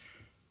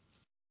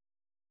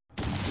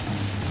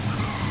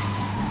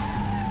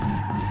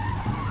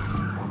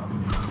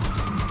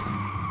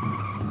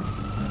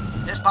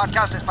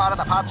podcast is part of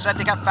the Pod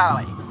Syndicate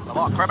family. For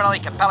more criminally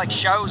compelling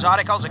shows,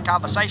 articles, and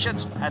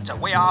conversations, head to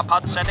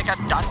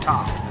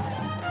wearepodsyndicate.com.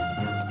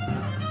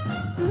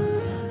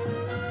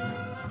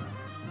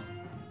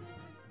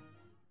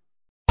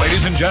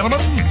 Ladies and gentlemen,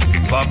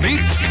 the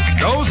beat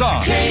goes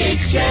on.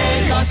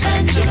 KHJ Los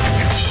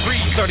Angeles.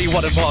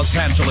 3:31 in Los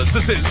Angeles.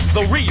 This is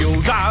the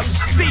Real Dance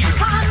Steve.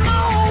 I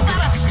know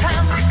that it's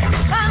time,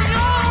 and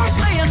you're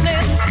saying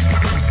it.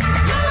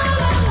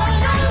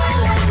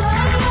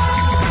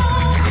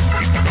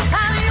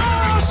 And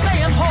you're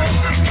staying home,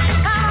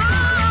 and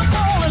I'm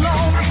all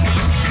alone.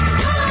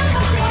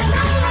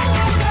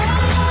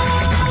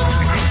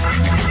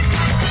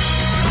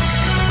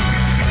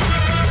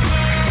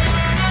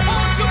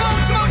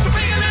 Won't you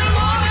bring a little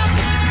water?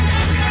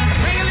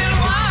 Bring a little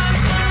wine.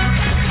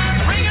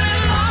 Bring a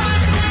little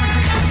love,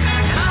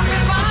 and I'll be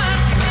fine.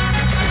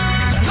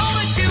 Know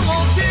that you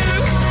want to,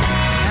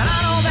 and I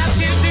know that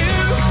you do.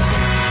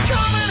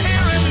 Come in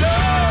here and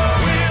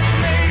love with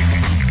me.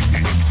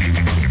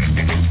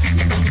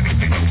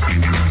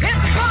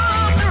 It's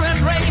thunder and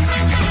rain,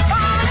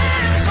 but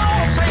it's all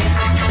the same.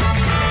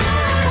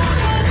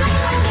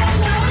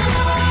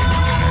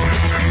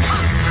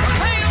 I'm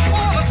paying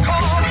for this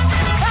call, and I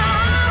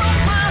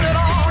don't mind at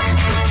all.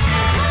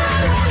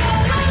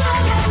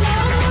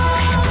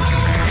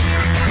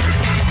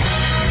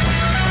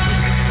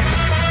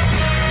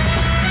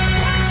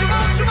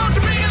 Won't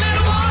you bring a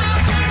little water?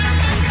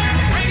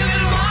 Bring a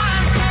little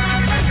wine.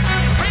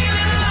 Bring a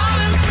little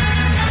love,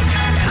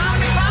 and I'll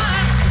be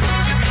fine.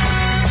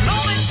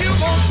 Know that you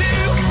want to.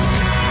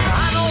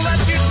 I know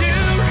that you do.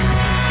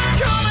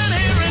 Come in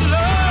here and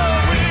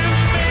love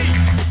with me.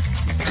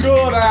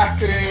 Good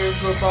afternoon,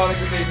 good morning,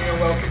 good evening,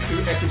 and welcome to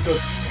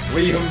episode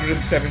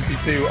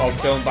 372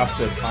 of Film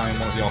Bastards. I am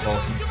one of your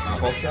hosts, Matt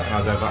Foster, and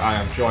as ever, I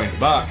am joined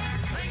by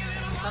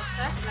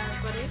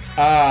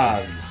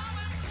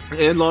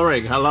Ian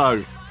Loring,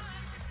 hello.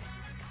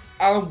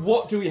 And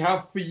what do we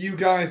have for you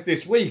guys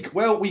this week?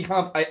 Well, we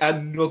have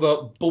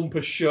another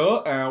bumper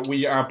show.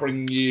 We are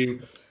bringing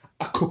you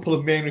a couple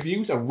of main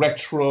reviews, a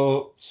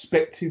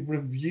retrospective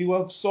review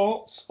of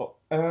sorts,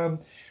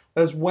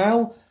 as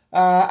well,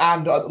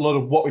 and a lot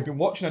of what we've been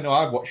watching. I know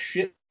I've watched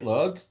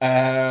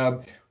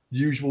shitloads.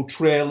 Usual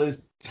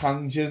trailers,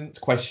 tangents,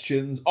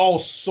 questions, all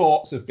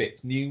sorts of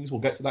bits, news. We'll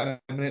get to that in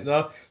a minute,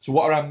 though. So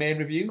what are our main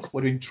reviews?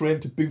 We're doing Train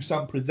to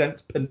Busan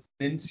Presents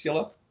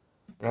Peninsula,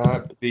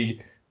 the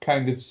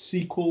kind of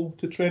sequel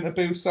to Train to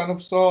Busan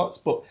of sorts,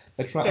 but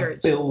they're trying to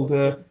build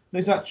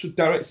there's actual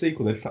direct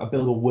sequel. They're trying to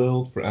build a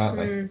world for it, aren't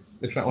they?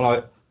 They're trying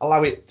to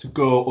allow it to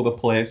go other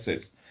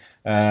places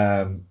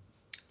that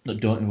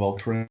don't involve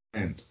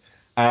trains.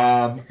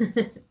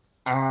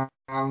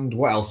 And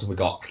what else have we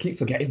got? I keep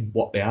forgetting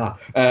what they are.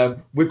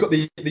 We've got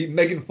the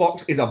Megan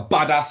Fox is a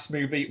badass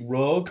movie,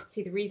 Rogue.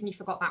 See, the reason you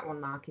forgot that one,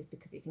 Mark, is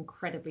because it's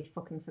incredibly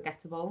fucking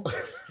forgettable.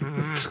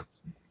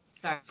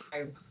 So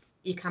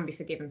you can be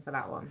forgiven for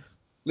that one.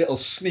 Little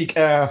sneak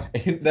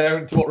hint there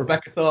into what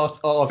Rebecca thought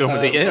of Film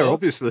of the year,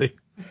 obviously.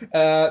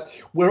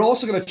 We're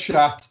also going to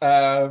chat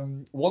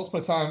Once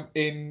Upon a Time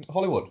in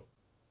Hollywood,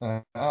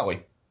 aren't we?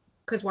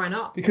 Because why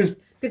not? Because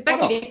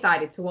Becky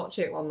decided to watch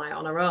it one night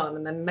on her own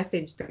and then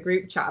messaged the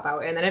group chat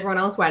about it, and then everyone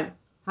else went,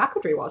 "How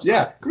could we watch that?"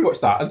 Yeah, could we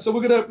watch that? And so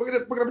we're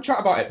gonna chat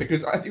about it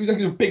because it was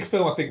a big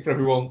film, I think, for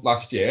everyone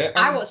last year.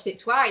 I watched it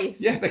twice.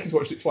 Yeah, Becky's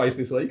watched it twice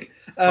this week.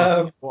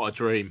 What a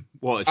dream!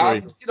 What a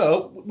dream! And, you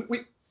know,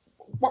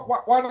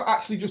 why not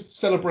actually just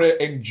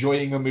celebrate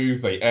enjoying a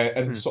movie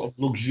and sort of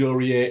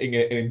luxuriating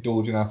it and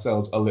indulging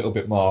ourselves a little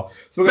bit more?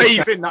 So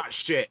Bathing that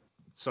shit.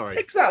 Sorry.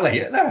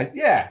 Exactly.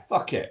 Yeah.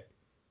 Fuck it.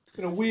 It's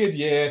been a weird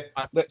year.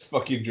 Let's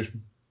fucking just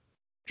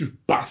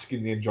bask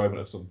in the enjoyment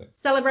of something.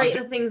 Celebrate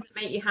the things that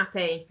make you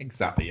happy.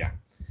 Exactly. Yeah.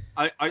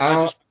 I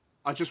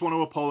just want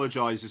to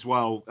apologise as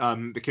well,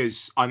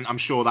 because I'm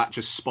sure that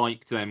just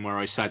spiked then where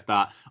I said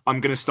that. I'm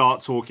going to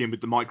start talking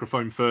with the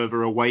microphone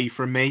further away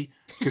from me,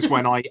 because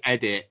when I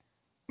edit,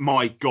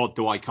 my God,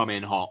 do I come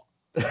in hot.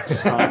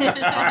 So,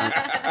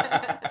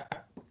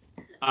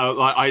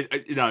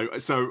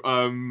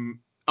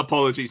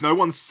 apologies. No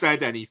one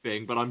said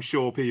anything, but I'm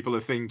sure people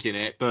are thinking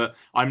it. But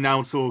I'm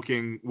now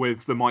talking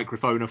with the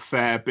microphone a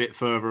fair bit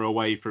further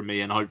away from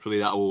me, and hopefully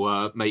that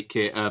will make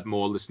it a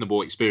more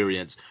listenable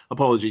experience.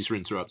 Apologies for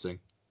interrupting.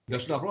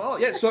 That's not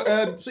well. Yeah. So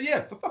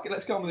fuck it.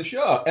 Let's get on with the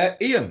show.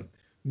 Ian,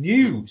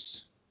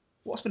 news.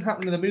 What's been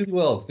happening in the movie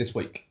world this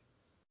week?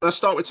 Let's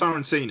start with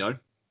Tarantino.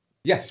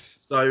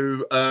 Yes.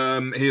 So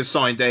he has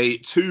signed a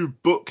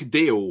 2-book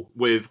deal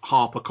with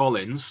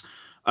HarperCollins.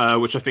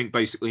 Which I think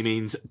basically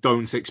means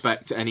don't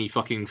expect any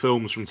fucking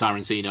films from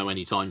Tarantino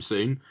anytime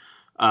soon.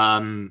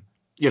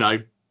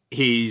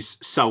 He's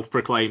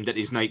self-proclaimed that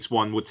his next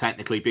one would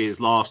technically be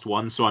his last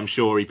one, so I'm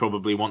sure he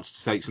probably wants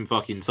to take some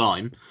fucking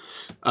time.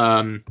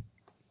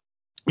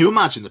 You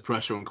imagine the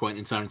pressure on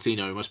Quentin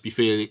Tarantino must be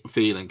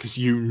feeling, because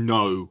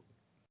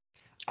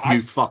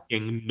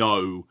fucking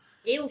know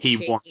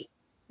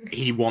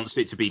he wants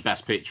it to be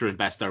Best Picture and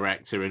Best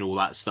Director and all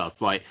that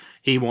stuff. Like,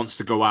 he wants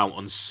to go out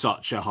on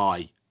such a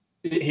high.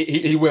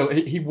 He will.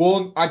 He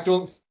won't. I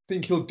don't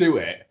think he'll do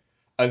it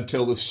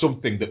until there's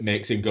something that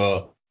makes him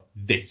go,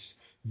 this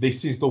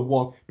is the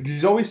one. Because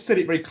he's always said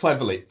it very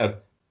cleverly of,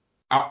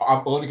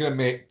 I'm only going to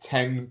make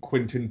 10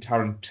 Quentin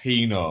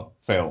Tarantino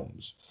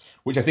films,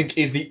 which I think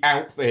is the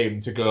out for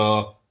him to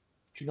go,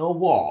 do you know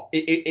what?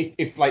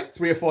 If like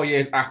 3 or 4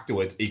 years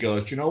afterwards he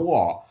goes, do you know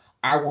what?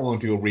 I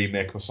want to do a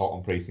remake of Assault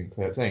on Precinct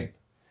 13.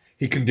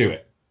 He can do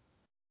it.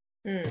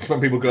 Because when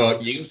people go,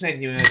 you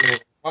said you were going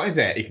to... What is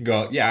it? He can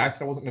go, yeah, I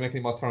said I wasn't going to make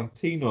any more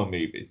Tarantino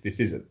movies. This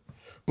isn't.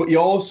 But he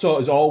also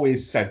has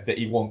always said that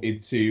he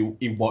wanted to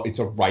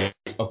write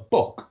a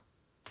book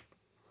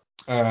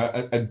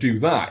and do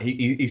that.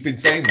 He's been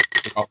saying that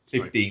for about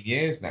 15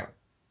 years now.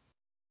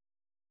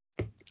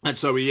 And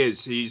so he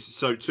is. He's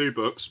 2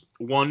 books.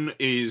 One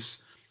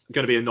is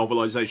going to be a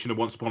novelization of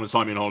Once Upon a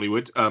Time in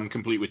Hollywood,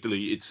 complete with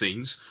deleted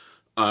scenes,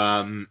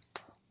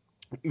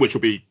 which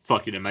will be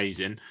fucking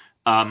amazing.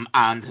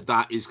 And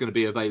that is going to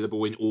be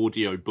available in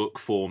audiobook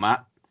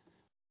format.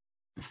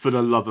 For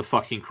the love of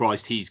fucking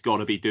Christ, he's got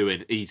to be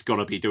doing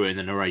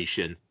the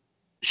narration.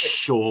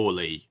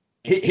 Surely.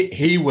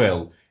 He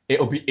will.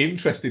 It'll be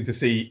interesting to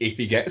see if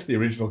he gets the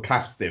original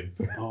casting.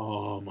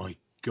 Oh my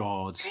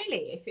God.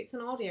 Really, if it's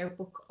an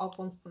audiobook of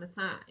Once Upon a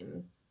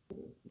Time,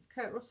 it's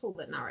Kurt Russell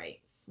that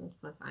narrates Once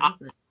Upon a Time,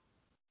 isn't it?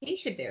 He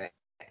should do it.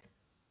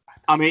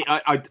 I mean,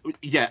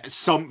 yeah,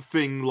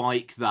 something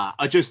like that.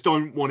 I just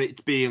don't want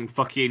it being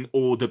fucking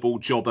Audible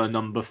Jobber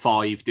number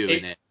 5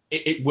 doing it.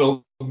 It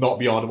will not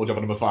be Audible Jobber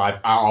number 5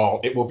 at all.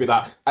 It will be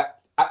that.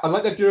 I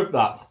like the idea of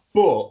that,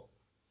 but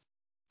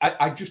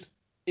I just,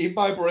 in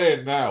my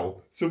brain now,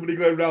 somebody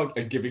going around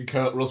and giving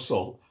Kurt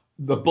Russell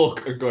the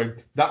book and going,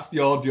 that's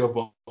the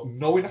audiobook,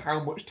 knowing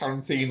how much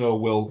Tarantino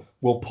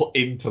will put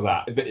into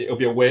that, it'll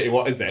be a way,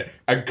 what is it?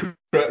 And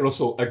Kurt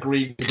Russell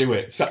agreeing to do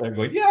it, sat there and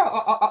going, yeah,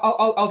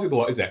 I'll do the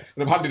what is it?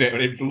 And I'm handing it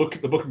and him to look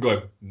at the book and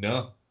going,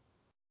 no.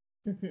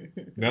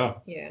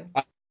 Yeah.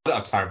 I don't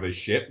have time for this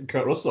shit.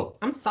 Kurt Russell.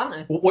 I'm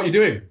Santa. What are you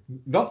doing?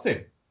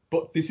 Nothing.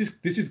 But this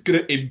is going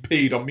to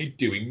impede on me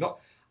doing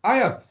not. I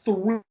have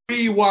 3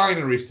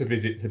 wineries to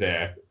visit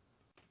today.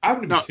 I'm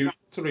going to be too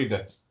to read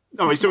this.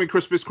 No, he's doing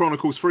Christmas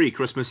Chronicles 3,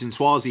 Christmas in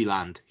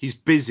Swaziland. He's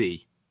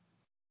busy.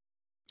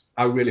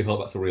 I really hope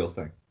that's a real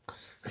thing.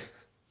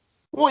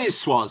 What is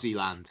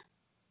Swaziland?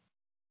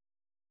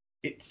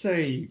 It's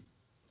a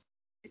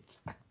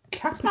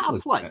capital. Is that a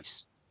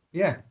place?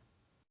 Yeah.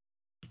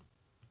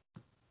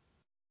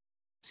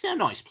 Is it a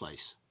nice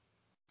place?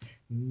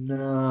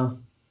 No.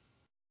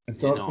 I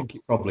don't think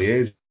it probably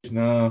is.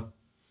 No.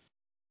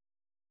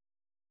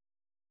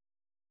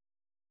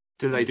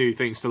 Do they do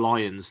things to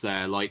lions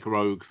there, like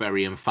Rogue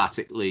very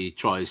emphatically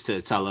tries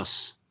to tell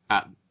us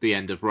at the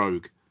end of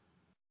Rogue?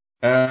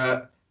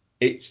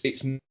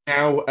 It's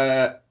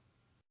now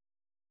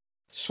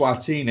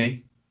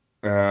Swatini,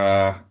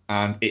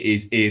 and it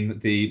is in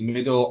the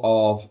middle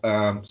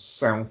of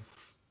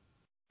South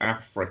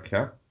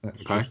Africa. Let's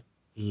just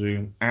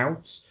zoom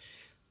out.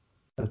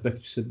 As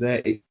Becky said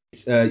there,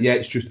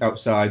 it's just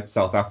outside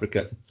South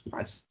Africa. It's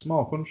quite a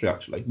small country,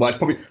 actually. Well, it's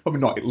probably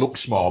not. It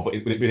looks small, but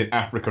with it being in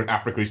Africa, and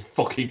Africa is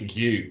fucking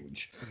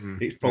huge.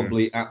 It's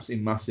probably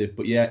absolutely massive.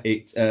 But yeah,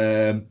 it's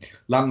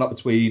landlocked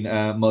between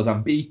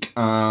Mozambique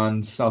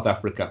and South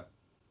Africa.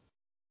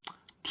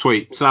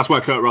 Sweet. So that's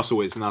where Kurt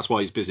Russell is, and that's why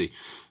he's busy.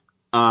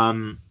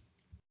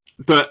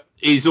 But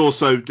he's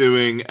also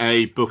doing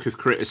a book of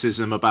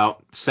criticism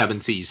about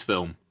 70s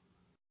film.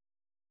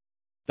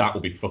 That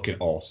would be fucking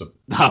awesome.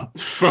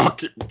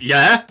 Fuck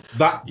yeah.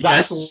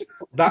 That's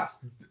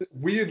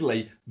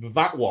weirdly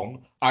that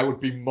one I would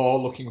be more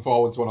looking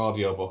forward to an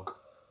audiobook.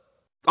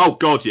 Oh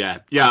god, yeah.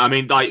 Yeah, I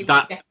mean like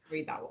that.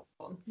 Read that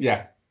one.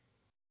 Yeah.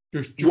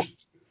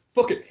 Just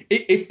fuck it.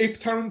 If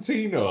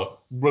Tarantino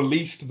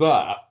released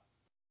that,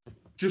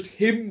 just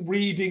him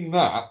reading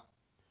that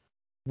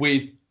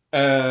with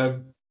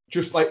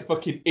just like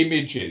fucking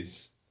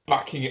images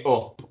backing it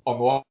up on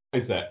what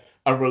is it,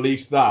 and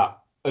release that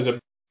as a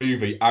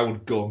movie, I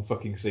would go and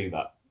fucking see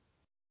that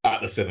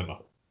at the cinema.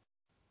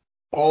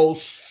 All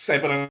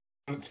 17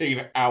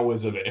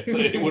 hours of it,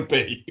 it would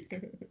be.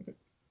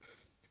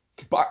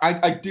 But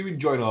I do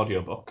enjoy an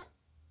audiobook.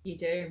 You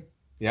do?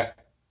 Yeah.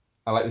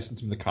 I like listening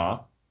to them in the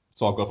car.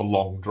 So I'll go for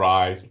long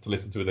drives to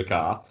listen to in the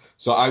car.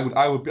 So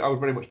I would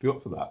very much be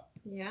up for that.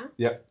 Yeah?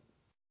 Yeah.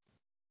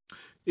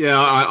 Yeah,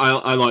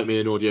 I like me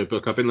an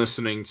audiobook. I've been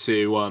listening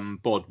to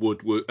Bob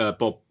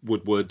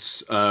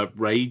Woodward's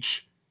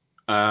Rage.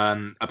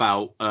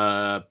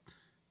 About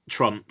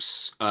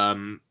Trump's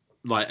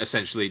like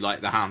essentially like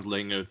the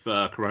handling of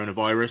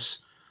coronavirus,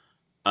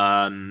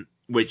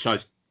 which I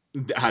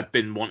had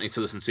been wanting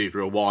to listen to for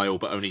a while,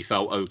 but only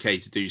felt okay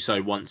to do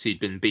so once he'd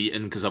been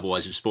beaten, because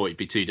otherwise I just thought it'd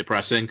be too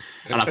depressing.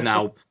 And I've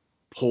now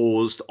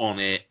paused on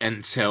it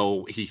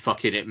until he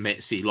fucking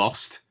admits he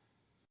lost.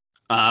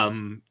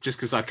 Just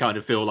because I kind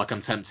of feel like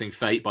I'm tempting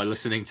fate by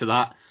listening to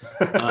that.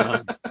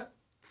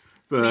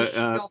 But it's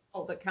your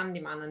fault that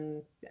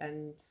Candyman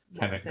and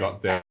Tenet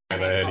got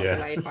and heard, it yeah. got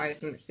delayed by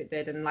as much as it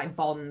did, and like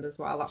Bond as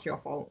well. That's your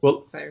fault.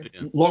 Well, So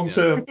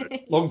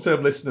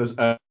long-term listeners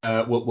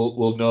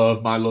will know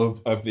of my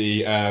love of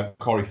the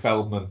Corey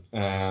Feldman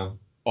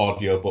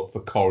audiobook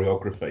for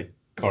choreography.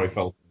 Corey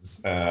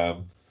Feldman's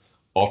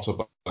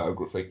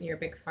autobiography. you're a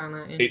big fan,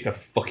 aren't you? It's a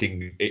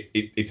fucking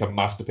it's a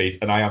masterpiece,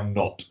 and I am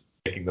not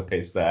taking the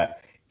piss there.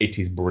 It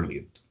is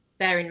brilliant.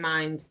 Bear in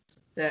mind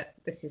that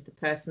this is the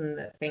person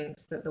that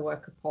thinks that the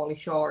work of Pauly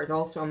Shore is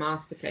also a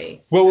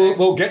masterpiece. Well, so-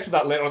 we'll get to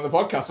that later on the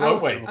podcast,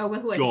 won't we? Oh,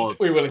 will we? God.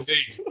 We will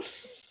indeed.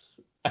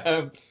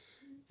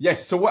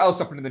 Yes. So what else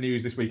happened in the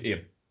news this week,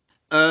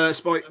 Ian?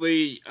 Spike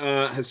Lee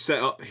has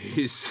set up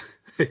his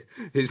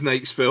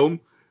next film,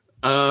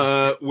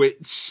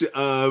 which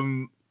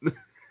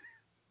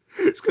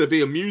it's going to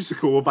be a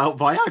musical about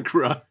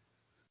Viagra.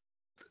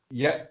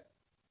 Yeah,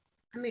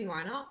 I mean,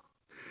 why not?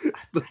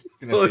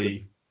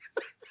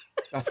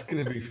 that's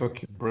gonna be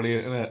fucking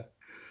brilliant, isn't it?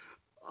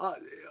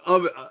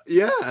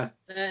 Yeah.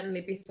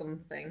 Certainly be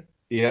something.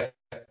 Yeah.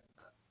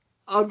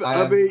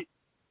 I mean,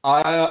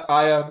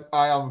 I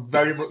am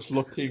very much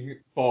looking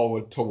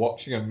forward to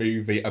watching a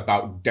movie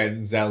about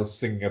Denzel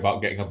singing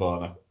about getting a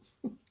boner.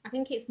 I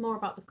think it's more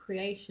about the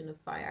creation of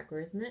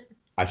Viagra, isn't it?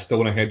 I still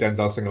want to hear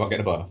Denzel sing about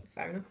getting a boner.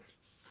 Fair enough.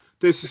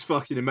 this is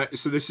fucking amazing.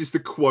 So this is the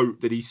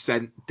quote that he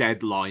sent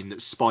Deadline,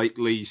 that Spike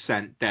Lee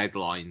sent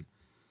Deadline.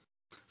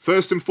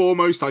 First and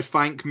foremost, I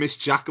thank Miss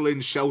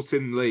Jacqueline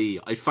Shelton Lee.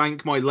 I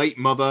thank my late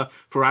mother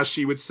for, as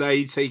she would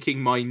say,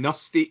 taking my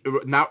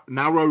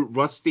narrow,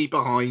 rusty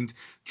behind,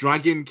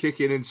 dragging,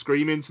 kicking and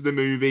screaming to the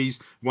movies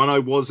when I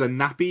was a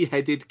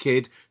nappy-headed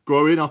kid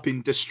growing up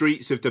in the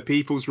streets of the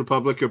People's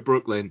Republic of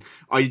Brooklyn.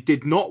 I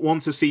did not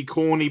want to see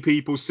corny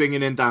people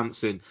singing and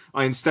dancing.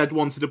 I instead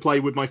wanted to play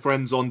with my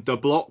friends on the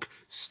block,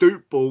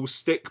 stoop ball,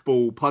 stick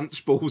ball,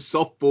 punch ball,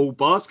 softball,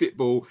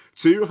 basketball,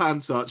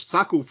 two-hand touch,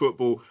 tackle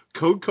football,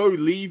 Coco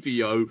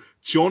Livio,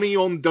 Johnny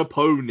on the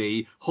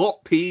Pony,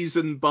 hot peas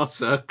and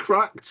butter,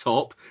 crack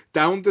top,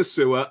 down the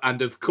sewer,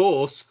 and of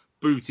course,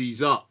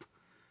 booties up.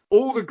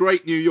 All the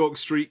great New York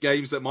street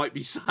games that might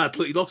be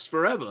sadly lost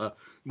forever.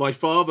 My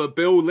father,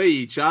 Bill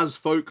Lee, jazz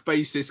folk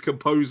bassist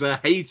composer,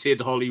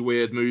 hated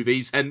Hollywood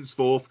movies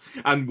henceforth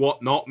and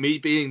whatnot. Me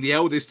being the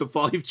eldest of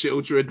 5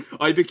 children,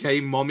 I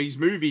became Mommy's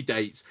movie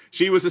date.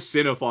 She was a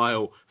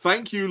cinephile.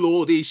 Thank you,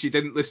 Lordy, she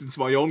didn't listen to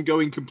my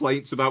ongoing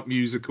complaints about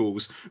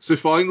musicals. So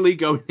finally,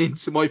 going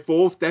into my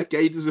 4th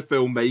decade as a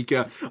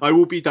filmmaker, I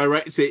will be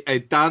directing a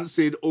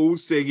dancing,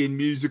 all-singing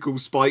musical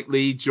Spike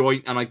Lee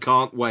joint, and I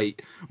can't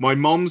wait. My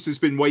mom's has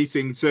been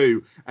waiting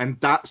too, and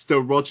that's the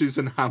Rodgers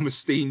and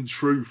Hammerstein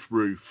truth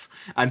roof.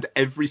 And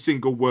every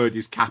single word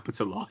is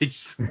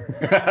capitalized. Do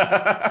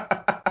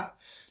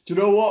you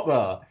know what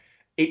though?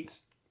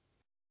 It's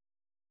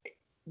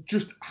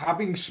just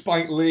having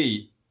Spike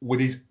Lee with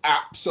his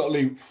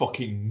absolute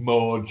fucking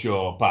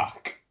mojo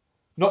back.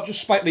 Not just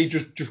Spike Lee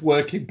just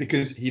working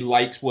because he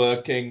likes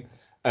working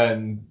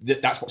and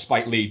that's what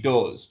Spike Lee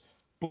does,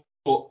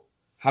 but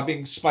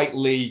having Spike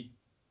Lee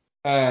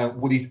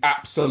with his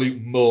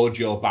absolute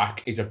mojo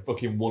back is a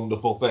fucking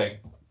wonderful thing.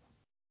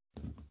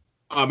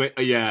 I mean,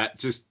 yeah,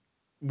 just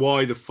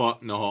why the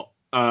fuck not?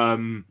 Yeah,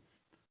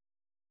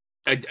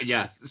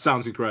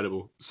 sounds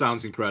incredible.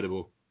 Sounds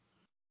incredible.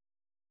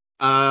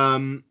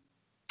 Also,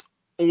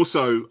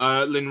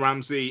 Lynn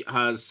Ramsey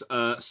has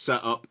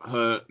set up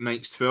her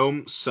next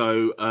film.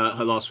 So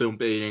her last film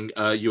being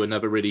You Were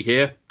Never Really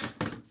Here.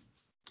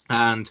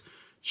 And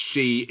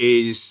she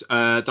is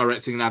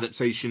directing an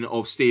adaptation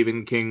of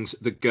Stephen King's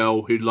The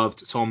Girl Who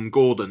Loved Tom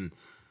Gordon.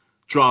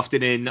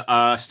 Drafting in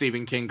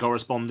Stephen King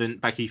correspondent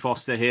Becky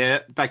Foster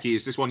here. Becky,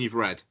 is this one you've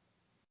read?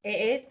 It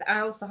is.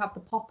 I also have the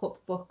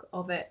pop-up book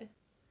of it.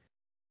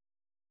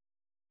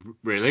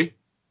 Really?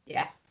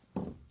 Yeah.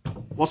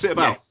 What's it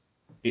about?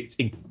 Yes.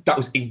 That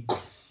was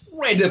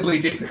incredibly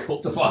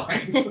difficult to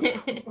find.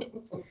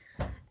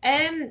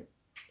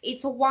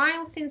 It's a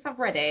while since I've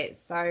read it,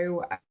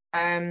 so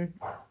I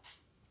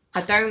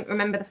don't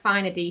remember the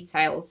finer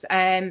details.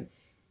 A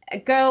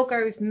girl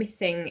goes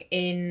missing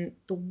in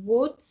the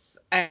woods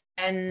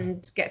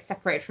and gets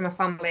separated from her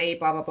family,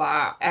 blah, blah,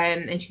 blah.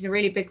 And she's a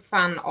really big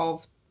fan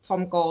of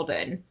Tom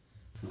Gordon.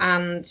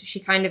 And she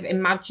kind of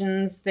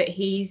imagines that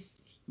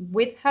he's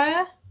with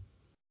her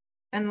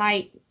and,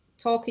 like,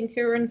 talking to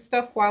her and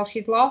stuff while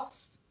she's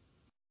lost.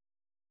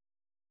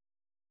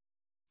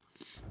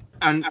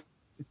 And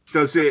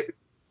does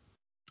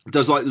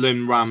like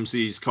Lynn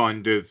Ramsey's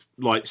kind of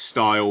like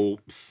style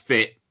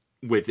fit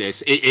with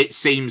this? It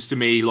seems to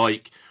me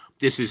like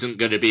this isn't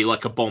going to be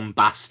like a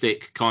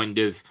bombastic kind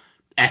of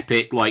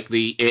epic like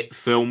the It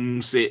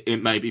films.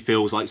 It maybe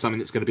feels like something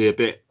that's going to be a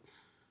bit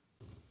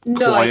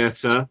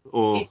quieter,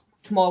 or it's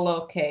much more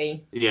low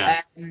key.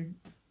 Yeah. And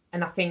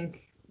I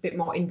think a bit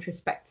more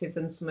introspective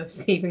than some of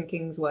Stephen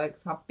King's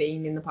works have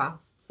been in the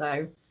past.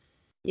 So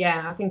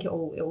yeah, I think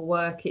it'll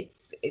work. It's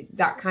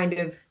that kind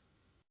of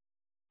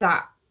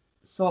that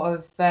sort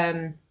of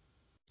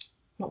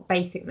not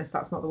basicness,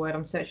 that's not the word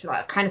I'm searching,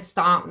 like kind of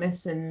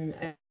starkness and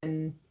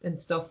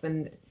stuff,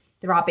 and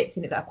there are bits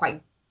in it that are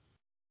quite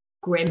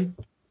grim,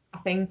 I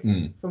think,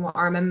 from what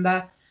I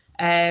remember.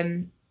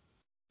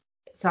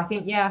 So I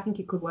think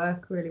it could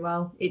work really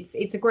well.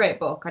 It's a great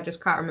book. I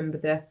just can't remember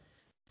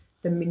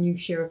the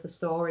minutiae of the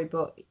story,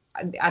 but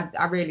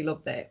I really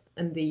loved it.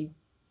 And the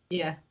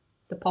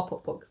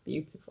pop-up book's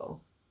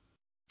beautiful.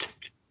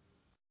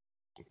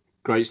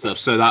 Great stuff.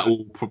 So that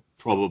will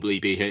probably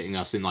be hitting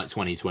us in like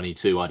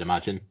 2022, I'd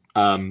imagine.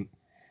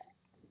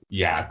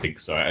 Yeah, I think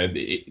so. And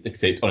like I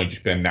say, it's only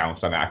just been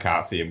announced, and I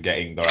can't see them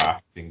getting their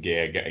ass in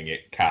gear, getting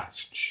it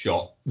cast,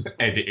 shot,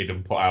 edited,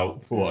 and put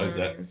out for what is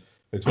it?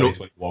 For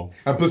 2021.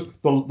 And plus,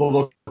 they'll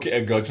look at it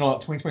and go, do you know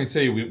what,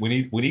 2022,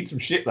 we need some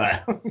shit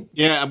there.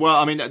 Yeah, well,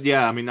 I mean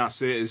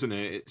that's it, isn't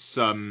it?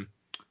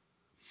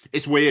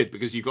 It's weird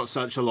because you've got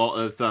such a lot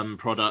of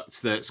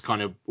product that's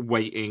kind of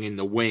waiting in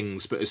the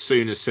wings, but as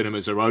soon as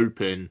cinemas are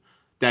open,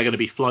 they're going to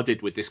be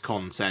flooded with this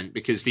content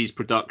because these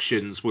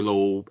productions will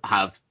all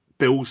have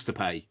bills to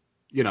pay,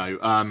 you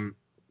know.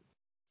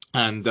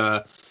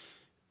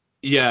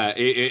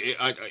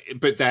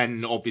 But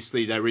then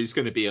obviously there is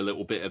going to be a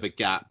little bit of a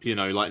gap, you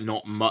know, like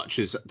not much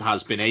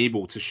has been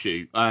able to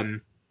shoot. I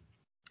mean,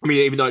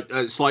 even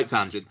though slight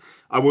tangent,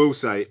 I will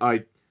say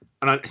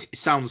it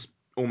sounds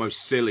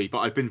almost silly, but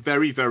I've been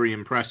very, very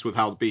impressed with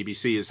how the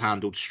BBC has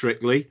handled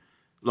Strictly.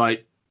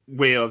 Like,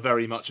 we are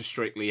very much a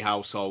Strictly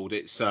household.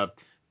 It's a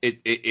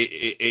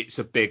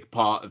big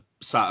part of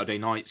Saturday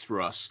nights for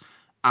us,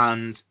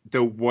 and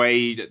the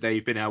way that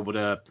they've been able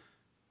to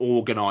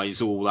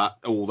organize all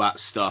that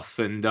stuff,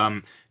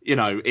 and you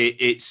know,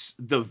 it's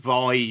the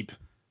vibe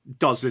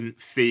doesn't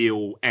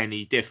feel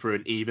any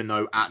different, even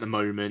though at the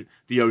moment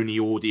the only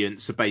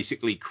audience are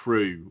basically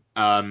crew.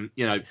 You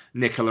know,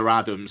 Nicola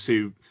Adams,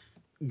 who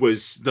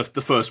was the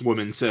first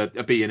woman to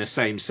be in a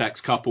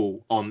same-sex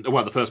couple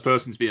the first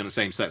person to be in a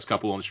same-sex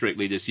couple on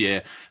Strictly this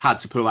year, had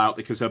to pull out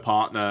because her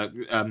partner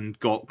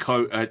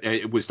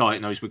was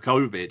diagnosed with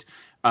COVID.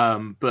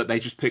 But they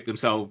just picked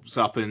themselves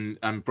up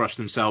and brushed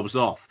themselves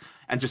off.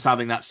 And just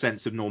having that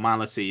sense of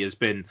normality has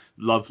been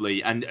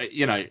lovely. And,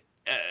 you know,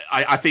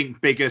 I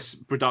think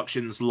biggest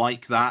productions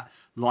like that,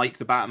 like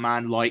the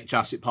Batman, like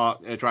Jurassic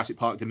Park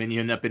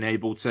Dominion, have been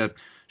able to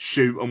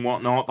shoot and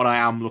whatnot. But I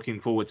am looking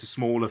forward to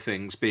smaller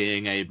things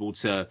being able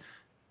to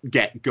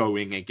get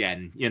going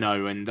again, you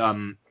know.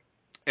 And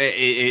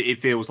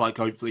it feels like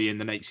hopefully in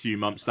the next few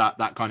months that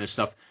kind of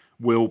stuff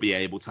will be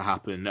able to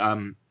happen.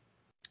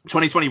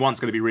 2021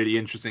 is going to be really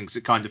interesting because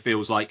it kind of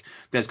feels like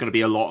there's going to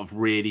be a lot of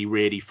really,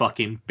 really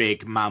fucking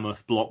big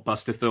mammoth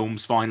blockbuster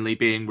films finally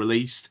being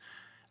released,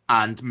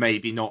 and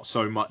maybe not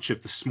so much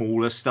of the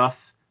smaller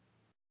stuff.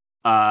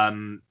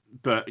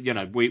 But you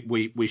know,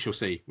 we shall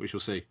see. We shall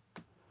see.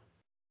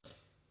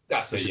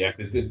 That's it. Yeah,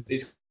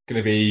 it's going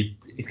to be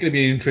an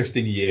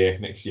interesting year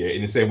next year.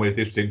 In the same way as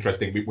this was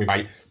interesting,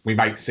 we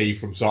might see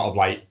from sort of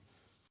like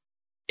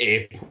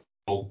April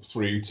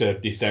through to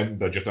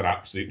December just an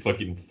absolute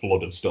fucking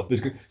flood of stuff.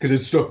 Because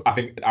there's stuff I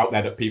think out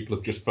there that people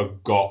have just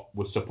forgot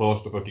was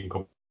supposed to fucking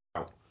come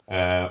out.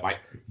 Like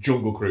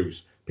Jungle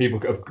Cruise.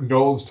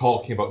 No one's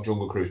talking about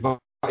Jungle Cruise.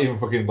 Not even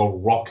fucking The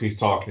Rock is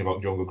talking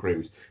about Jungle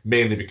Cruise,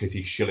 mainly because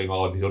he's shilling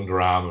all of his Under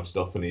Armour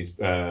stuff and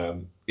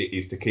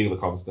his tequila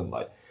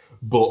constantly.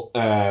 But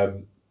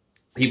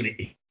even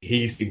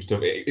he seems to.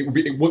 It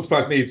wouldn't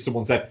surprise me if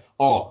someone said,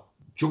 "Oh,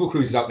 Jungle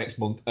Cruise is out next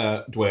month."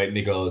 Dwayne, and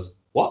he goes,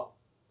 "What?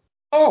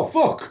 Oh,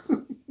 fuck."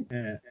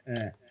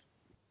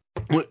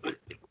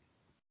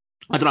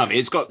 I don't know. I mean,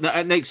 it's got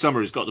next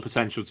summer has got the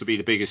potential to be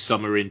the biggest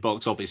summer in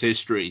box office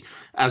history,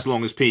 as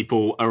long as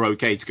people are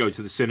okay to go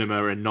to the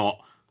cinema and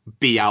not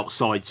be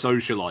outside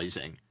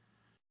socializing.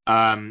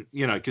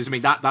 You know, because I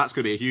mean that's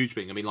going to be a huge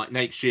thing. I mean, like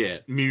next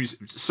year,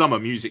 summer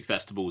music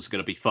festivals are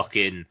going to be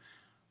fucking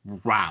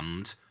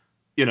rammed.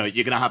 You know,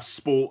 you're going to have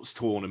sports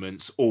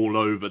tournaments all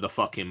over the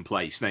fucking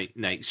place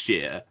next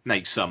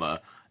summer.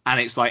 And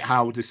it's like,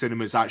 how do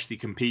cinemas actually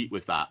compete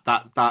with that?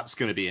 That's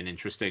going to be an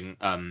interesting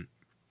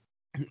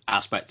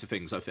aspect of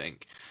things, I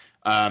think.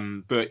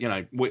 But, you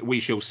know, we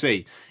shall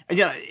see. And,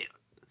 yeah,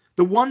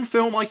 the one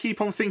film I keep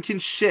on thinking,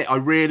 shit, I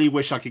really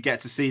wish I could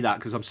get to see that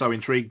because I'm so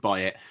intrigued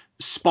by it.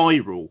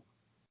 Spiral.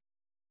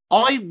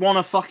 I want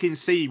to fucking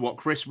see what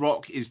Chris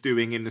Rock is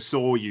doing in the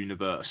Saw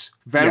universe.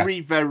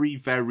 Very, very,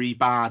 very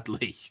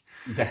badly.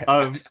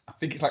 I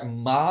think it's like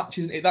March,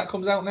 isn't it? That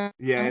comes out now.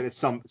 Yeah,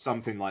 it's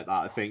something like that.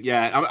 I think.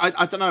 Yeah,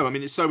 I don't know. I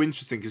mean, it's so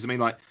interesting because I mean,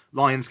 like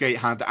Lionsgate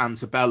had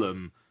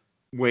Antebellum,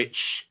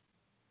 which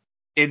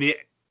in the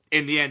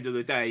end of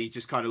the day,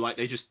 just kind of like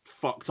they just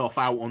fucked off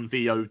out on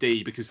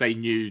VOD because they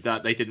knew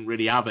that they didn't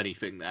really have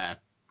anything there.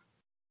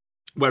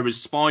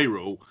 Whereas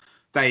Spiral,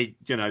 they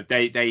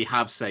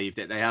have saved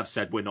it. They have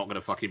said we're not going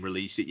to fucking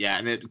release it yet,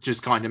 and it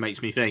just kind of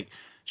makes me think,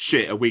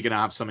 shit, are we going to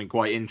have something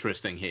quite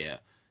interesting here?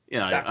 You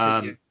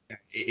know.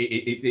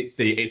 It's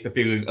the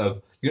feeling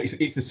of, you know,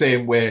 it's the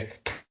same way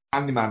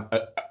Candyman,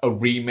 a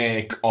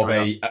remake of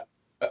a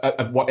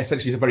what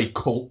essentially is a very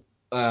cult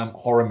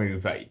horror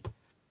movie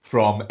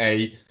from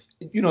a,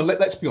 you know,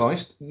 let's be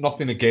honest,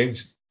 nothing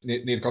against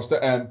Neil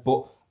Costa,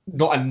 but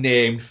not a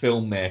named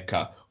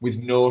filmmaker with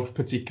no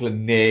particular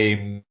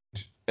named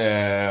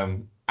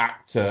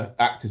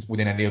actors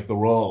within any of the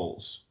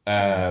roles,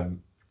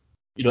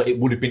 it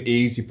would have been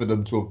easy for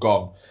them to have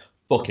gone,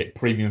 fuck it,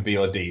 premium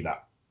VOD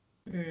that.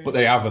 But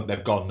they haven't.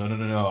 They've gone,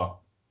 no,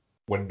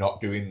 we're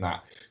not doing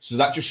that. So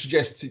that just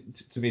suggests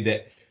to me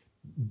that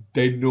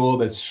they know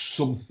there's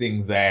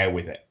something there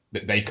with it,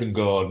 that they can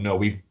go, no,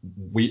 we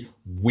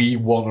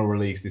want to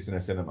release this in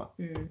a cinema.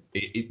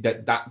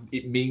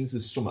 It means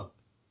there's something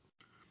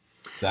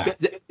there.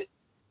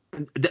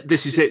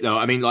 This is it though.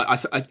 I mean, like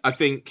I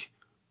think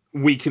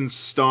we can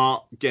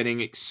start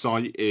getting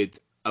excited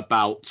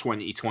about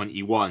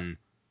 2021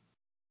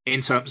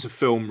 in terms of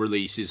film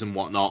releases and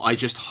whatnot. I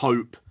just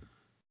hope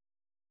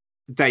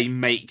they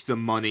make the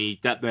money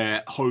that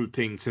they're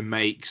hoping to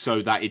make,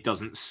 so that it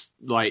doesn't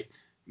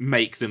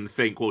make them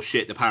think, well,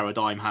 shit, the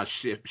paradigm has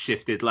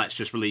shifted. Let's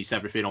just release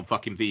everything on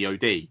fucking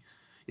VOD.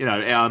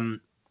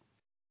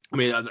 I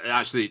mean,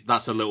 actually,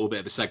 that's a little bit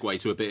of a segue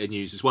to a bit of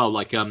news as well.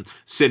 Like,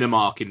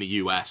 Cinemark in the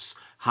US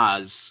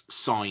has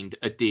signed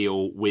a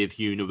deal with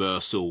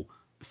Universal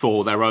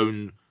for their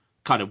own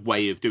kind of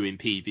way of doing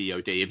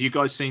PVOD. Have you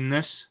guys seen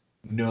this?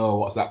 No,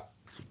 what's that?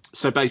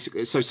 So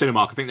basically,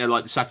 Cinemark, I think they're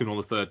like the second or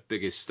the third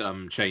biggest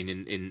chain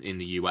in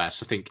the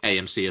US. I think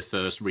AMC are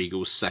first,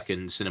 Regal's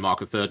second,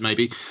 Cinemark are third,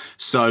 maybe.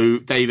 So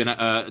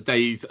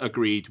they've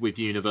agreed with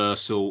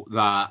Universal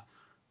that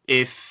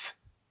if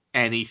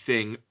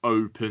anything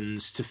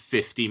opens to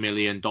 $50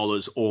 million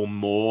or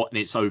more in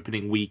its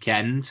opening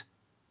weekend,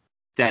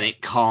 then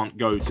it can't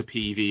go to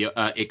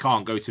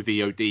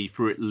VOD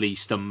for at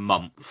least a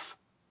month.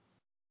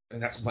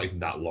 And that's not even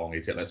that long,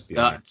 is it? Let's be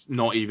honest. That's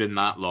not even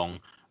that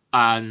long.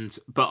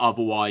 But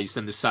otherwise,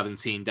 then the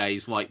 17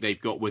 days like they've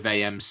got with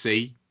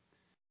AMC.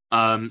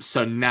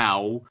 So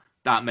now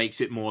that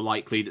makes it more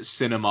likely that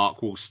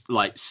Cinemark will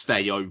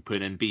stay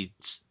open and be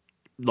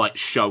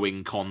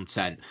showing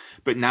content.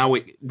 But now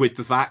with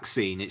the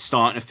vaccine, it's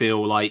starting to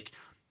feel like,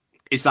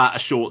 is that a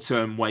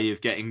short-term way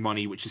of getting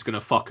money which is going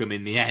to fuck them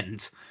in the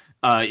end?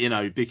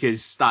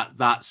 Because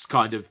that's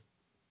kind of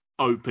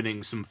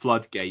opening some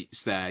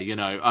floodgates there,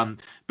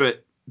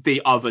 but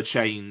the other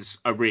chains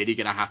are really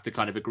going to have to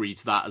kind of agree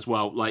to that as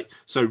well.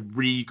 So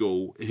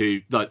Regal, who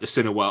the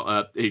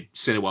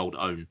Cineworld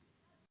own,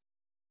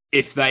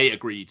 if they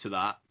agree to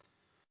that,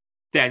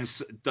 then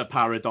the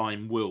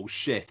paradigm will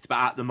shift. But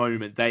at the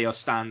moment, they are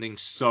standing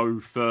so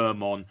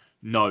firm on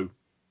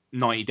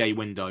 90-day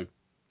window.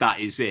 That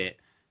is it.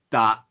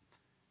 That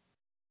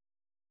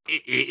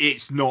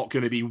it's not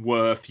going to be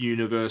worth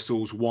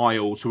Universal's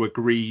while to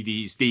agree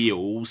these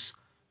deals,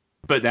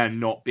 but then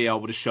not be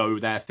able to show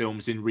their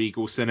films in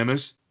Regal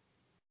cinemas.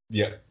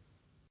 Yeah.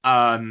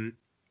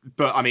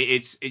 But I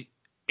mean,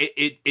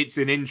 it's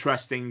an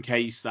interesting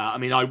case that, I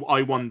mean,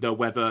 I wonder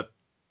whether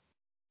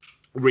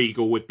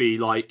Regal would be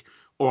like,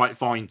 all right,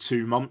 fine,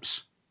 2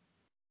 months,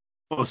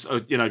 or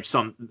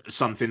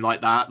something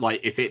like that.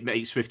 Like, if it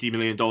makes $50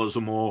 million or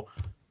more,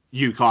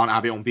 you can't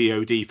have it on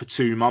VOD for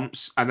 2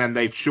 months, and then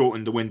they've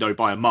shortened the window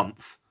by a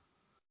month.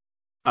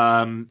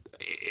 I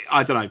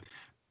don't know.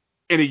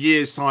 In a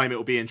year's time, it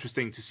will be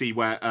interesting to see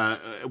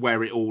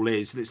where it all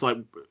is. And it's like,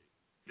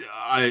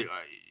 I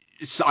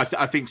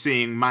think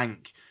seeing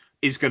Mank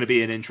is going to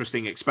be an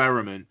interesting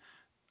experiment.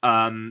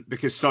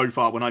 Because so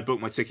far, when I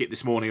booked my ticket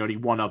this morning, only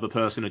one other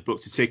person had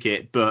booked a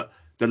ticket, but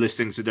the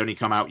listings had only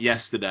come out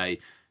yesterday.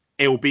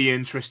 It'll be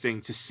interesting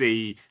to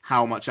see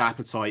how much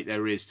appetite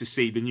there is to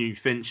see the new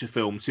Fincher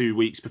film 2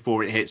 weeks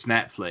before it hits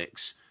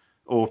Netflix.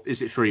 Or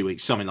is it 3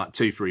 weeks? Something like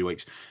 2-3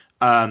 weeks.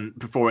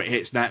 Before it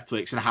hits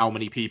Netflix, and how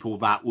many people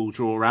that will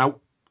draw out.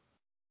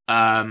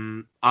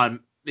 When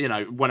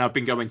I've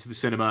been going to the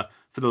cinema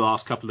for the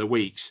last couple of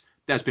weeks,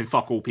 there's been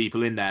fuck all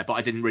people in there, but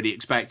I didn't really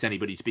expect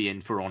anybody to be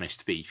in for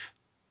Honest Thief.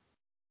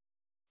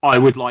 I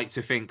would like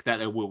to think that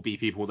there will be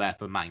people there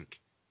for Mank.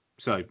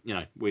 So,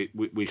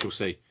 we shall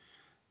see.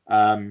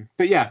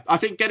 But yeah, I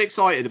think get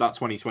excited about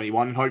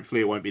 2021.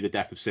 Hopefully it won't be the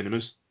death of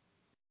cinemas.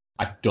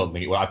 I don't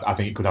think it will. I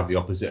think it could have the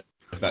opposite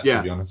effect,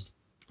 to be honest.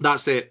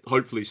 That's it.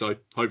 Hopefully so.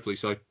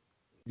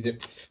 Yeah.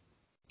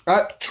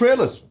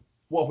 Trailers.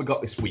 What have we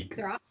got this week?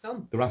 There are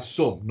some. There are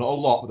some. Not a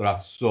lot, but there are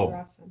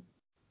some.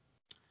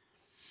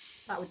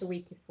 That was the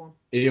weakest one.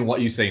 Ian, what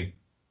are you seeing?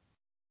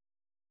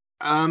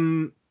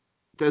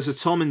 There's a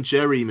Tom and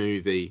Jerry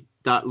movie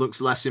that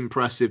looks less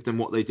impressive than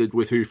what they did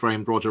with Who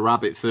Framed Roger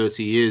Rabbit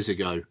 30 years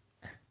ago.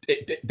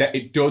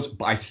 It does,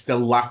 but I still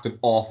laughed an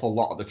awful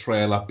lot at the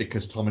trailer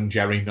because Tom and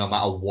Jerry, no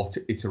matter what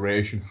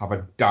iteration, have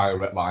a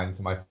direct line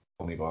to my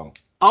funny bone.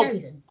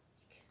 Jerry's a dick.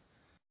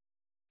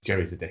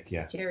 Jerry's a dick,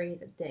 yeah.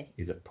 Jerry's a dick.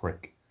 He's a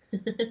prick.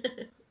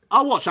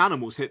 I'll watch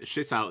animals hit the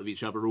shit out of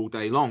each other all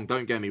day long,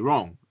 don't get me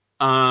wrong.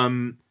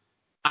 And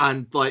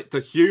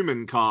the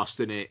human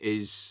cast in it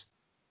is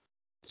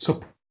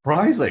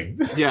surprising.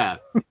 Yeah.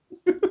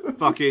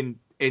 Fucking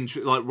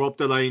Rob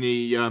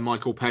Delaney,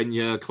 Michael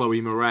Pena,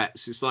 Chloe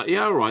Moretz. It's like,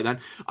 yeah, all right then.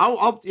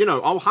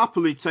 I'll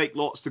happily take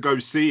lots to go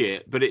see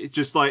it, but it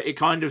just it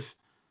kind of,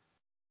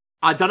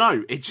 I don't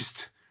know. It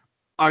just,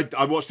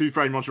 I watched Who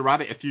Framed Roger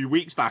Rabbit a few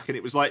weeks back, and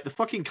it was like the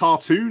fucking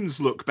cartoons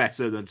look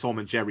better than Tom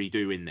and Jerry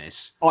do in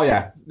this. Oh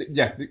yeah.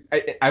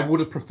 I would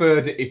have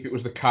preferred it if it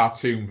was the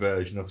cartoon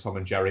version of Tom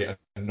and Jerry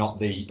and not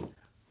the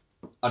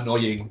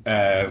annoying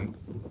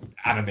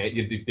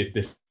animated,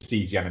 the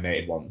CG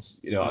animated ones.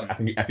 You know,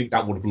 I think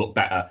that would have looked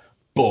better,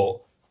 but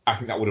I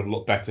think that would have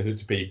looked better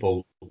to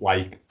people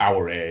like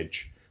our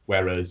age,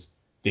 whereas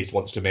this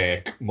wants to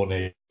make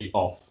money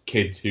off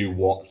kids who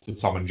watch the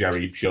Tom and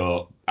Jerry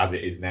show as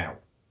it is now.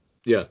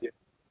 Yeah.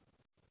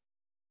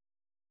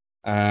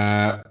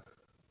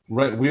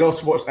 Right, we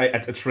also watched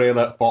a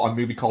trailer for a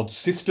movie called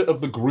Sister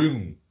of the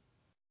Groom,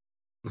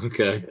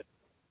 Okay.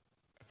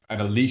 an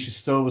Alicia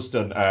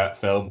Silverstone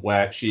film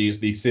where she is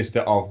the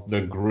sister of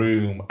the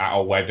groom at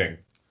a wedding.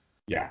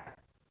 Yeah,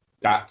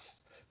 that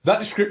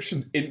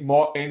description's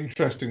more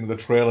interesting than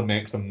the trailer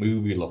makes the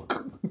movie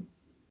look.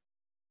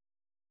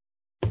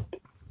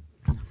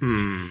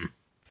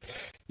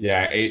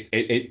 Yeah,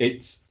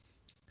 it's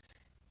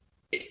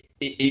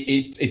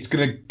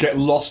gonna get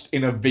lost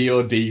in a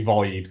VOD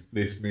void.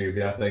 This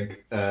movie, I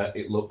think,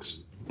 it looks.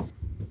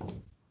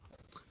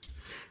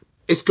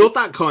 It's got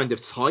that kind of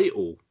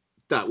title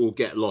that will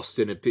get lost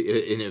in a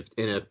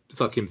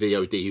fucking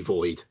VOD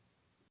void.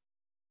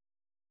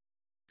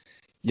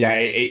 Yeah,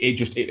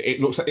 it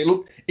looks like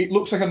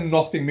a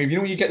nothing movie. You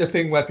know when you get the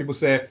thing where people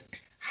say,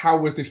 "How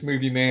was this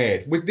movie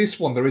made?" With this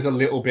one, there is a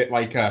little bit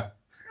like a,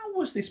 "How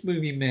was this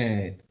movie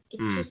made?"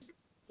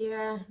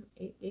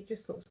 It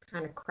just looks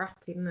kind of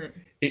crap, doesn't it?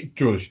 It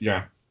does,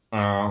 yeah.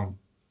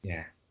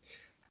 Yeah.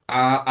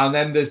 And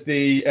then there's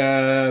the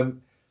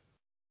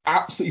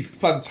absolutely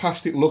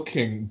fantastic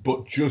looking,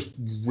 but just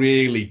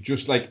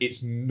like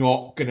it's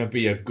not gonna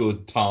be a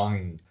good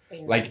time.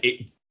 Like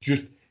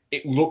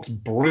it looks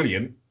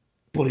brilliant,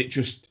 but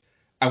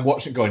I'm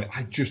watching it going,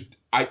 I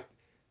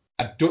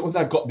don't know if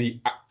I've got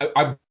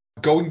I'm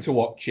going to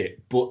watch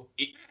it, but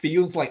it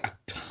feels like a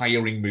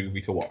tiring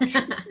movie to watch.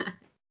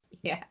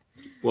 Yeah.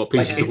 What,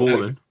 Pieces of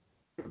Woman?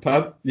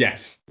 Pardon?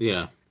 Yes.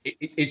 Yeah.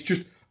 It's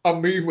just a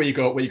movie where you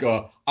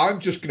go, I'm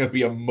just gonna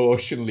be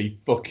emotionally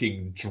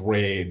fucking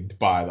drained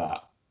by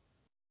that.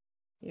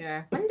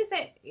 Yeah. When does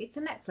it? It's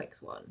a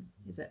Netflix one,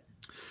 is it?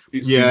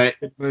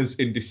 It was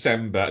in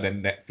December and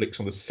then Netflix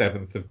on the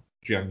 7th of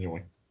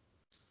January.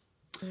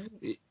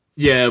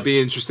 Yeah, it'll be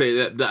interesting.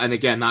 And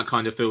again, that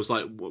kind of feels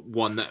like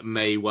one that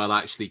may well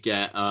actually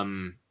get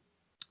a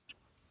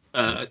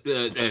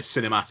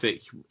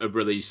cinematic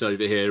release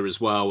over here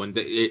as well. And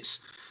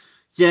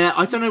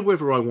I don't know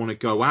whether I want to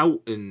go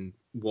out and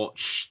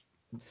watch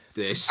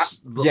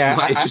this.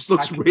 It just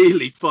looks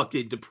really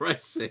fucking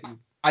depressing.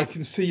 I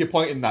can see your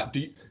point in that.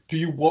 Do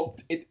you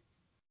want it?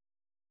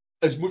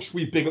 As much as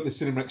we big up the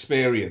cinema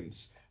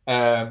experience,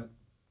 do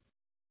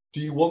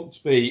you want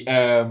to be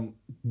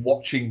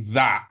watching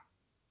that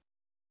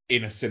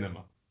in a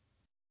cinema?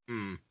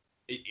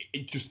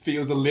 It just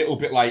feels a little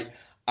bit like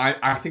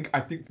I think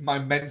for my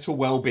mental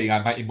well-being,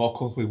 I might be more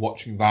comfortable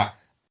watching that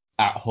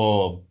at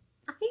home.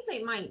 I think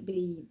they might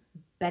be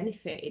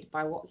benefited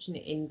by watching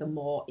it in the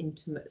more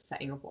intimate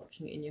setting of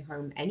watching it in your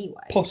home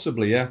anyway.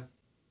 Possibly, yeah.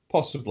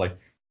 Possibly.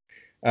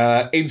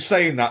 In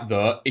saying that,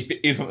 though, if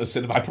it isn't the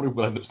cinema, I probably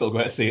will end up still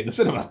going to see it in the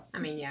cinema. I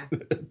mean, yeah.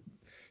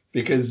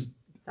 Because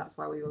that's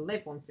where we will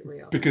live once it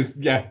reopens. Because,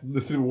 yeah,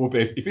 the cinema will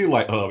basically feel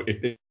like,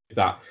 if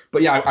that.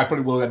 But yeah, I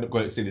probably will end up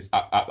going to see this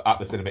at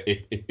the cinema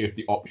if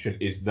the option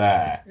is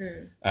there.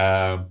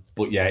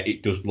 But yeah,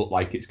 it does look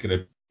like it's going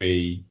to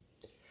be.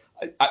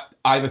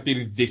 I have a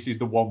feeling this is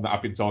the one that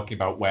I've been talking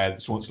about, where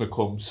someone's going to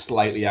come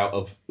slightly out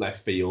of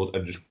left field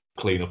and just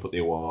clean up at the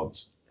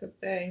awards. Could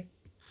be.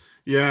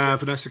 Yeah,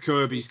 Vanessa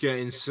Kirby's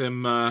getting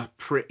some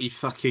pretty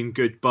fucking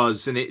good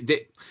buzz, and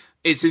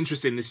it's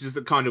interesting. This is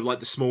the kind of like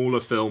the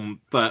smaller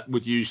film that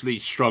would usually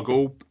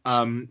struggle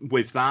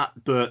with that,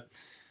 but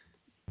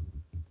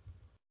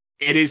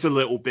it is a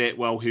little bit,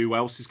 well, who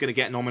else is going to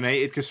get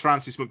nominated? Because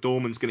Frances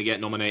McDormand's going to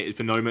get nominated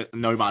for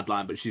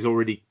Nomadland, but she's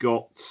already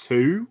got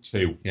two.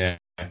 Yeah.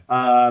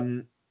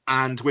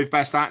 And with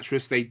Best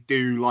Actress, they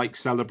do like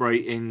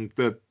celebrating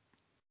the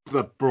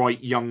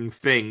bright young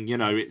thing. You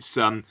know, it's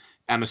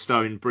Emma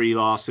Stone, Brie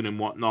Larson, and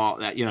whatnot.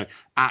 That, you know,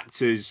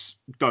 actors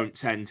don't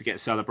tend to get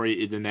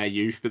celebrated in their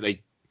youth, but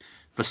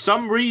for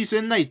some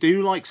reason, they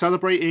do like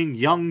celebrating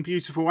young,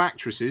 beautiful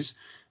actresses.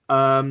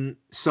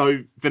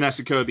 So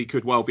Vanessa Kirby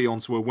could well be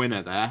onto a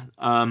winner there.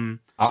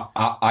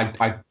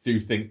 I do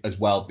think as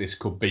well this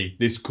could be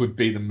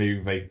the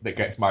movie that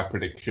gets my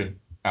prediction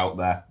out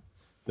there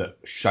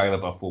that Shia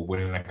LaBeouf will win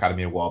an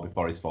Academy Award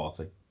before he's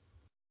 40.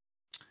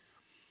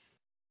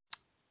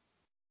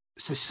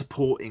 So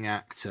supporting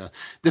actor,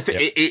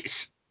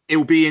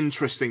 it'll be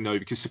interesting though,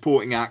 because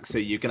supporting actor,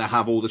 you're going to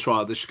have all the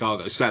Trial of the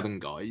Chicago 7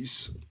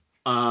 guys.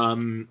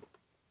 And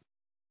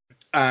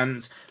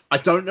I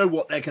don't know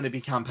what they're going to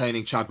be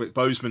campaigning Chadwick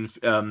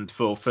Boseman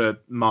for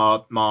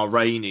Ma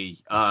Rainey,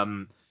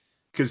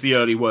 because the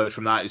early word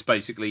from that is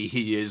basically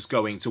he is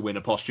going to win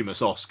a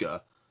posthumous Oscar.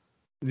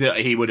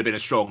 He would have been a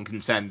strong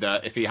contender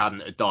if he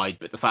hadn't have died,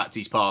 but the fact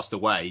he's passed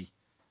away,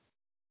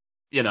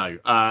 you know,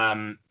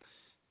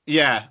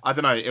 Yeah, I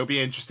don't know. It'll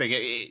be interesting.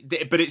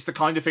 But it's the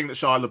kind of thing that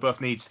Shia LaBeouf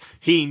needs.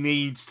 He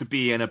needs to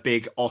be in a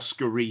big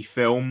Oscar-y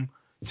film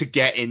to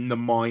get in the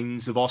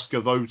minds of Oscar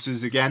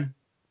voters again.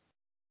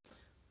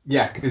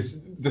 Yeah, because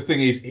the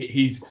thing is,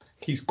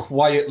 he's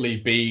quietly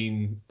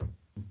been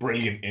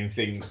brilliant in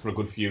things for a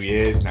good few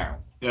years now.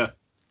 Yeah.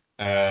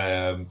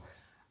 And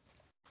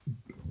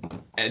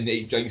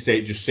like you say,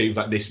 it just seems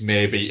like this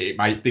might be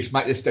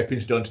the stepping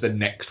stone to the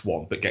next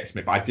one that gets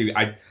me. But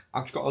I've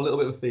just got a little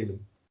bit of a feeling.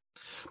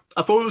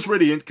 I thought it was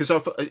really because I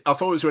thought it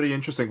was really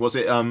interesting. Was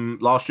it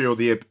last year or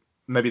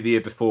maybe the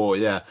year before?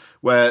 Yeah,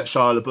 where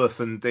Shia LaBeouf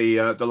and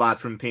the lad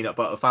from Peanut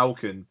Butter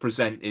Falcon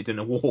presented an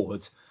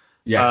award.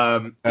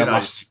 Yeah.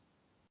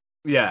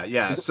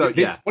 Yeah. So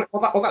yeah, what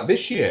that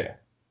this year?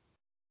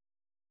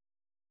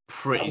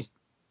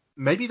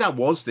 Maybe that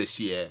was this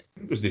year.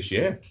 It was this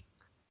year.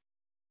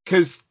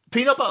 Because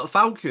Peanut Butter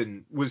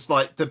Falcon was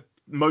like the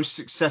most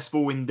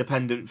successful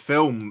independent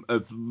film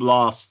of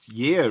last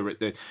year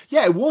it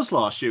was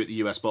last year at the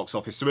US box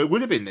office, so it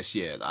would have been this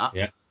year that.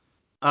 Yeah.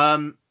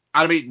 And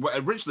I mean,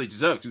 originally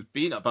deserved because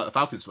Peanut Butter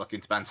Falcon's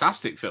fucking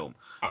fantastic film.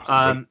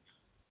 Absolutely.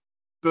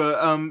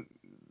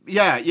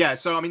 Yeah.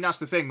 So I mean, that's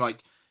the thing. Like,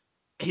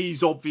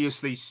 he's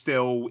obviously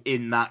still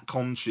in that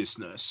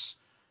consciousness.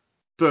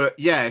 But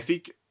yeah,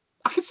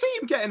 I could see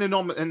him getting a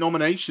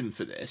nomination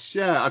for this.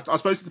 Yeah, I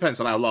suppose it depends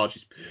on how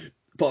large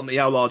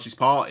his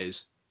part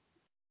is.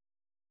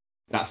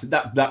 That's it.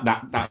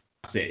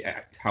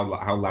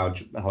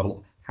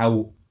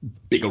 How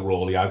big a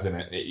role he has in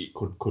it, it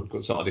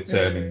could sort of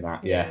determine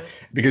that. Yeah.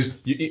 Because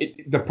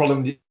the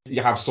problem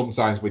you have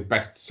sometimes with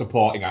best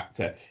supporting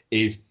actor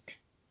is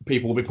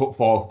people will be put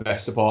forward for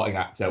best supporting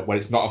actor when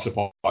it's not a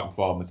supporting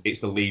performance, it's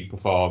the lead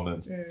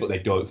performance, but they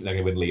don't think they're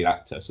going to win lead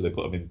actor, so they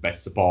put them in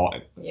best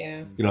supporting.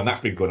 Yeah. And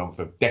that's been going on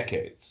for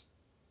decades.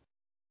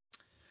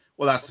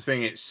 Well, that's the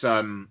thing. It's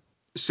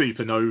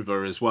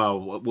Supernova as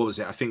well. What was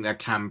it? I think I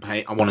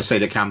want to say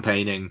they're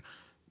campaigning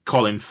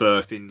Colin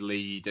Firth in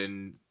lead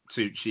and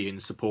Tucci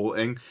in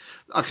supporting.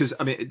 Because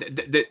I mean,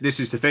 this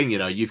is the thing.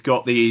 You've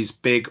got these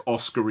big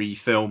Oscar-y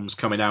films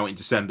coming out in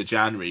December,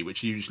 January,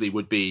 which usually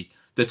would be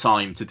the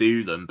time to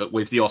do them, but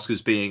with the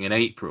Oscars being in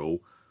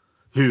April,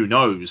 who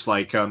knows?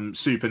 Like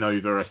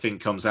Supernova, I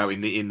think comes out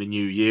in the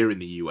new year in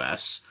the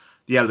US.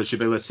 The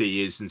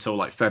eligibility is until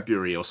like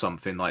February or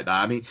something like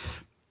that. I mean,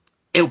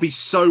 it'll be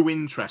so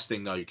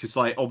interesting though, because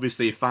like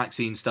obviously if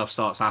vaccine stuff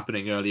starts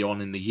happening early on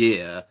in the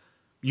year,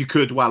 you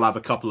could well have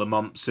a couple of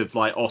months of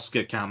like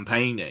Oscar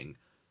campaigning,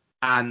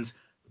 and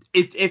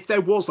if there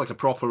was like a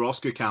proper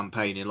Oscar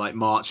campaign in like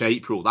March,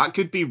 April, that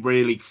could be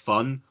really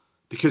fun.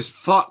 Because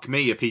fuck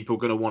me, are people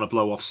going to want to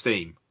blow off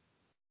steam?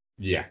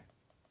 Yeah.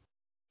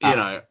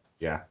 Yeah.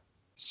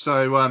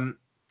 So,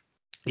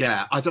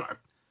 yeah, I don't know.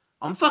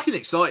 I'm fucking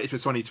excited for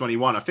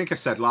 2021. I think I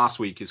said last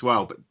week as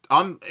well, but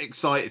I'm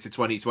excited for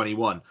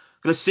 2021. I'm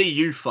going to see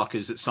you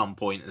fuckers at some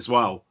point as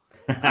well.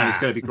 And it's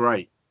going to be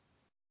great.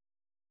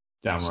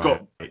 Damn Just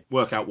right. got to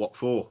work out what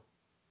for.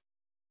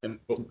 In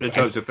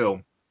terms of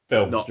film.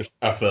 Not just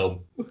a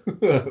film.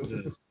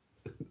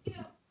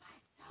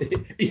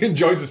 Ian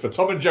joins us for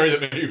Tom and Jerry the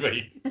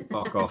movie.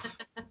 Fuck off.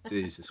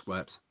 Jesus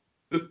wept.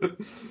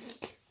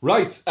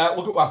 Right,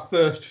 look at our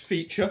first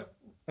feature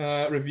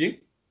review.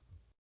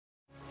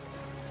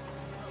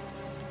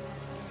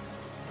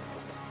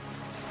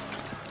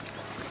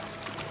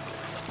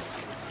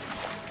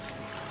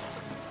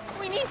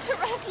 We need to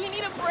rest. We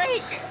need a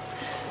break.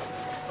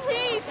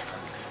 Please,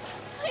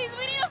 we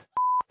need a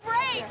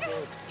break.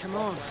 Come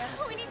on.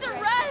 We need to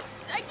rest.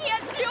 I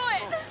can't do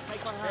it.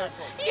 Take my hand.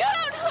 You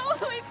don't know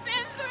what we've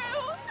been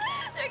through.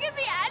 There could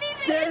be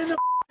anything. Get in the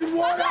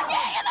water. I'm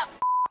getting in the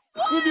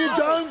water. If you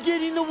don't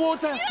get in the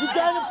water, you're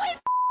going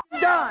to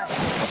die.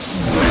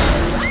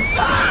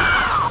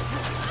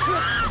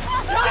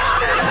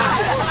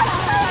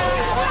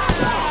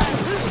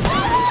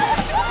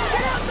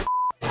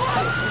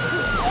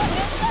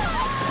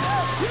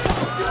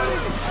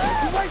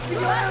 You're wasting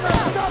your ammo.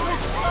 Stop it.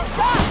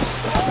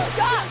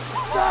 Stop.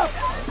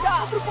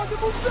 Não pode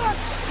move back.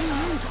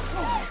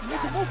 You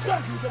need to move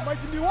back. You're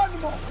making me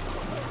animal.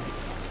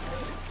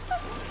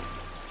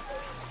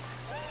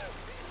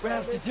 We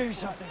have to do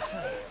something,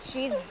 son.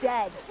 She's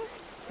dead.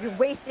 You're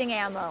wasting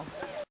ammo.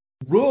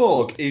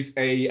 Rogue is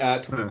a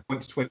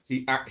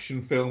 2020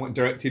 action film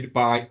directed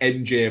by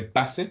N.J.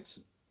 Bassett,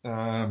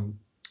 a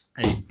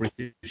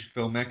British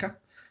filmmaker.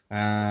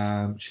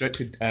 She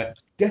directed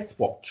Death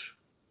Watch,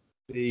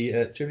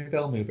 the Jimmy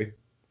Bell movie.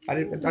 I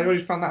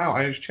already found that out.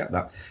 I just checked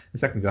that a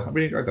second ago. I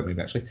really enjoyed that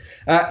movie, actually.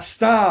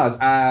 Stars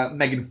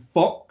Megan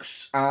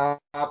Fox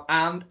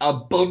and a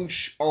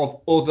bunch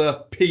of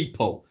other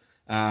people.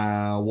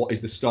 What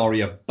is the story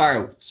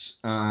about?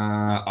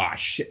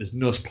 There's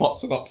no plot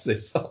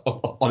synopsis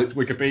on its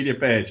Wikipedia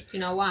page. Do you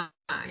know why?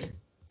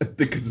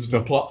 Because there's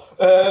no plot.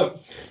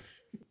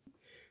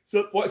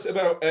 So what's it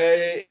about?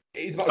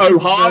 It's about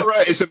O'Hara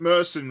is a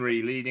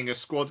mercenary leading a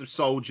squad of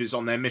soldiers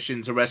on their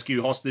mission to rescue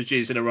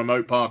hostages in a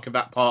remote part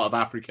of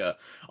Africa.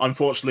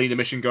 Unfortunately, the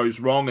mission goes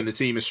wrong and the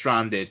team is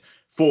stranded,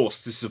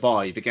 forced to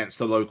survive against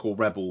the local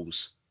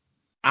rebels.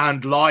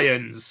 And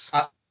lions.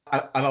 And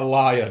a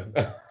lion.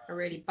 A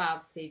really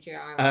bad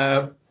CGI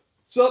lion.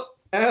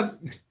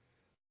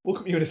 We'll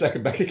come to you in a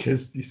second, Becky,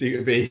 because you seem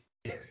to be.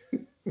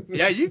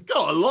 Yeah, you've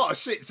got a lot of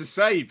shit to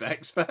say,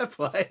 Bex. Fair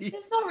play.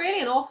 There's not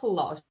really an awful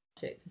lot of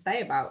shit to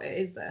say about it,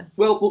 is there?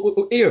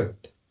 Well, Ian,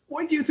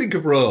 what do you think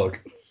of Rogue?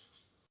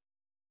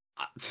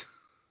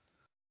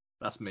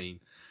 That's mean.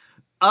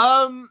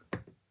 Yeah,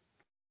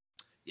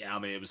 I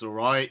mean, it was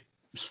alright. It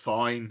was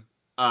fine.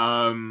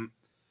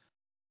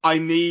 I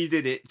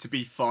needed it to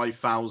be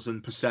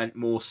 5,000%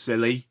 more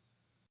silly.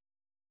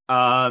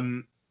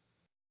 You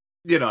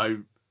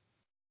know,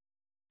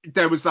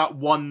 there was that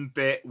one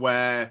bit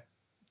where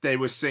they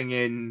were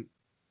singing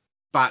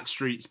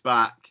Backstreet's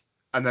Back,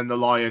 and then the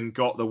lion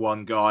got the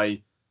one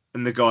guy,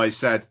 and the guy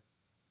said,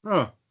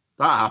 "Oh,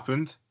 that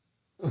happened,"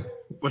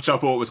 which I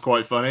thought was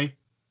quite funny.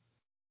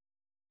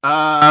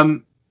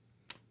 But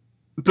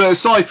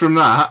aside from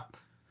that,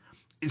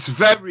 it's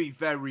very,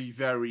 very,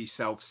 very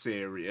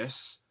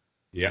self-serious.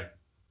 Yeah.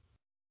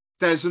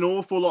 There's an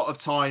awful lot of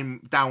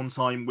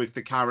downtime with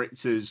the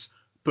characters,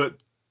 but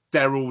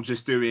they're all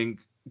just doing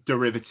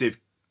derivative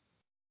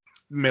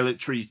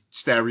military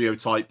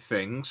stereotype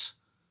things.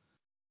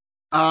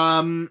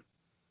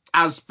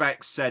 As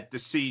Bex said, the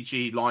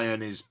CG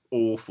lion is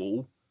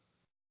awful.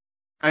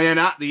 And then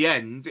at the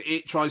end,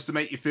 it tries to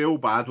make you feel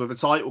bad with a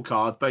title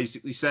card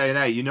basically saying,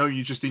 hey, you know,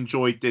 you just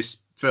enjoyed this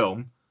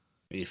film.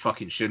 And you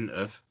fucking shouldn't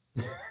have.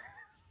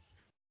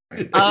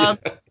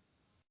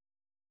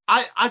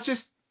 I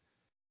just...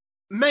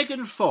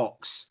 Megan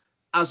Fox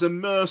as a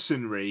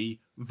mercenary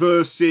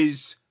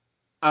versus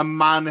a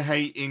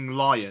man-hating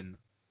lion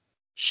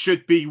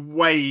should be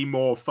way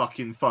more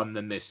fucking fun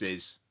than this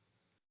is.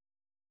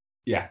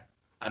 Yeah.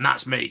 And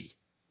that's me.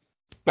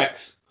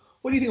 Bex,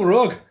 what do you think of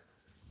Rogue?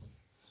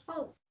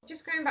 Well,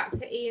 just going back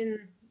to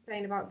Ian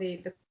saying about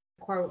the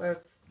quote of,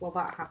 well,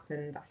 that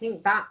happened, I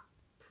think that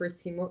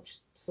pretty much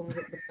sums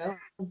up the film.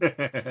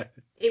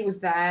 It was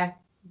there,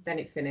 then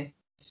it finished.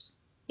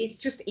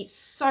 It's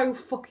so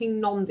fucking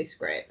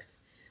nondescript,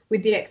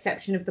 with the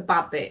exception of the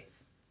bad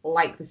bits,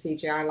 like the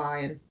CGI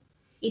lion.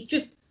 It's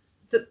just,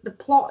 the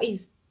plot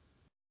is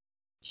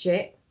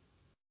shit.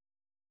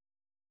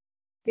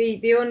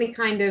 The only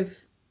kind of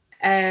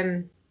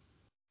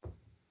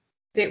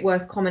bit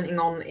worth commenting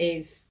on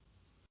is,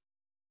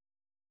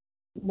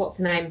 what's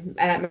her name?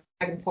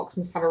 Megan Fox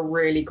must have a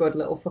really good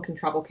little fucking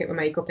travel kit with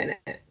makeup in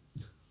it.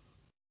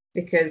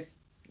 Because,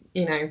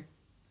 you know,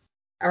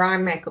 her eye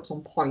makeup's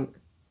on point,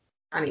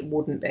 and it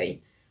wouldn't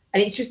be.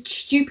 And it's just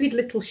stupid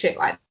little shit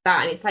like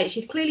that. And it's like,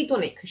 she's clearly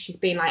done it because she's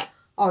been like,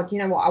 oh, do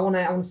you know what? I want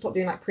to stop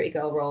doing like pretty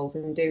girl roles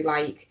and do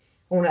like,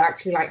 I want to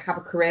actually like have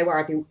a career where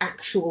I do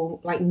actual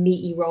like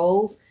meaty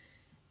roles.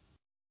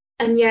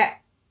 And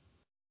yet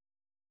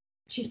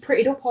she's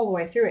prettied up all the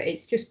way through it.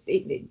 It's just,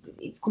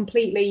 it's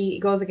completely, it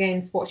goes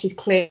against what she's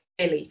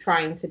clearly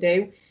trying to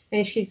do.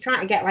 And if she's trying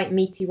to get like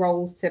meaty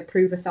roles to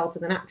prove herself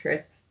as an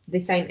actress,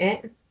 this ain't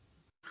it.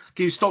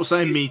 Can you stop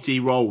saying meaty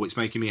roll? It's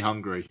making me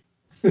hungry.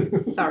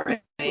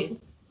 Sorry.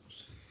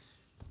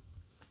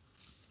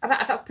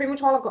 That's pretty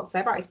much all I've got to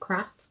say about his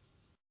crap.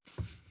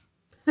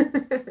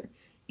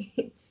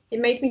 It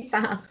made me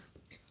sad.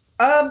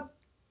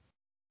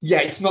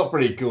 Yeah, it's not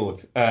very good.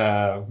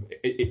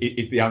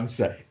 Is the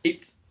answer.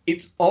 It's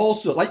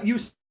also, like you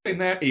were saying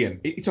there, Ian,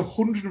 it's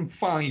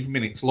 105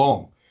 minutes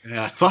long.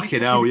 Yeah,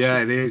 fucking hell, yeah,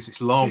 it is. It's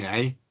long,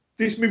 eh?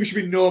 This movie should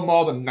be no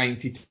more than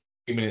 92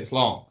 minutes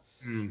long.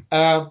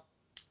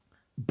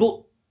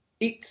 But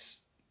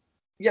it's,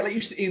 yeah, like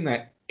you said in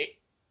there,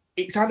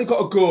 it's either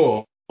got to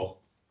go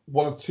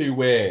one of two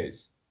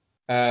ways.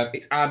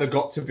 It's either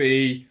got to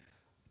be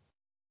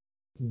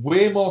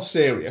way more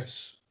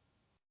serious,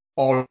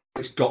 or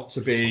it's got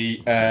to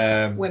be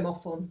way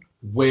more fun.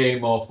 Way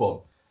more fun.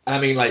 And I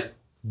mean, like,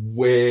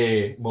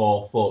 way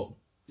more fun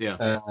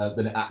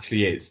than it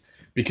actually is.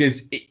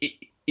 Because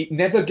it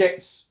never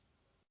gets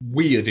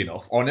weird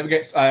enough, or never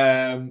gets...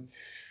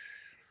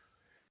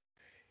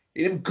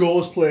 it never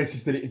goes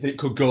places that it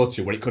could go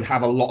to, where it could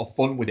have a lot of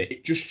fun with it.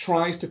 It just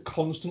tries to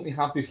constantly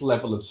have this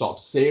level of sort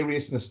of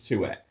seriousness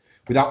to it,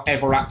 without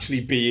ever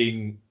actually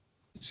being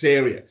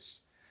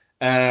serious.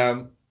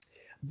 There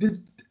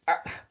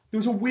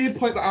was a weird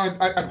point that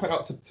I pointed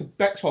out to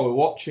Bex while we were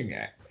watching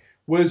it,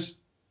 was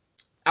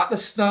at the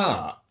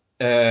start,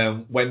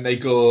 when they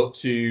go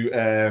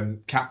to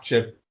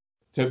capture,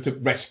 to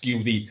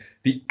rescue the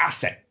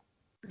asset.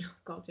 Oh,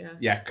 God, yeah.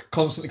 Yeah,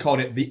 constantly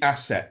calling it the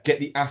asset. Get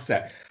the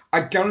asset.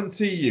 I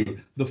guarantee you,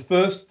 the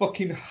first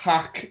fucking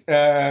hack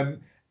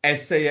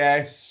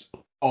SAS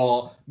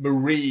or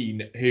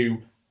Marine who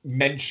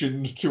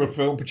mentioned to a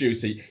film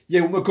producer,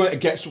 yeah, when we're going to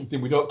get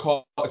something, we don't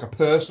call it like a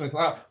person or anything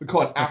like that, we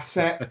call it an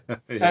asset.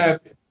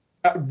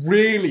 I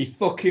really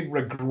fucking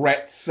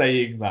regret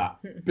saying that,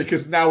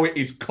 because now it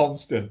is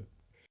constant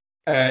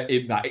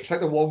in that. It's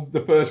like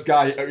the first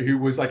guy who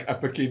was like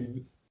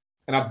an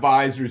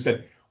advisor who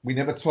said, we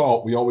never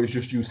talk, we always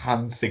just use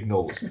hand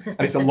signals.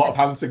 And it's a lot of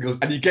hand signals.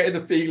 And you get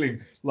the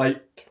feeling,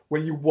 like,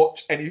 when you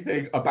watch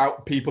anything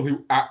about people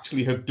who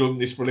actually have done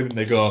this for a living,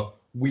 they go,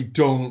 we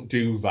don't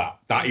do that.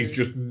 That is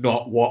just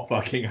not what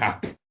fucking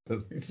happens.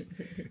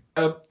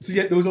 So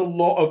yeah, there was a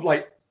lot of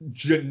like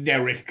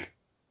generic,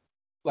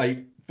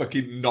 like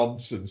fucking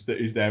nonsense that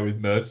is there with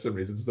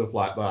mercenaries and stuff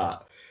like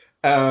that.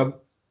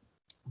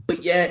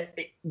 But yeah,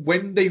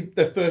 when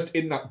they're first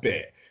in that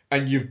bit,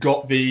 and you've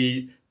got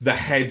the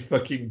head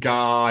fucking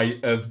guy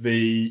of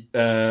the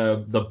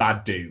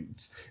bad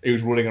dudes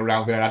who's running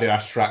around with an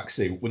Adidas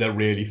tracksuit with a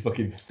really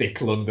fucking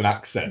thick London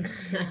accent.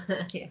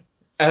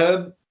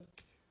 Yeah.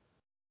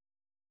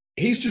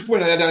 He's just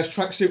wearing an Adidas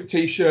tracksuit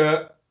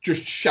t-shirt,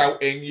 just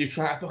shouting, "You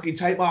try to fucking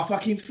take my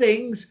fucking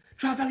things!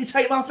 Try to fucking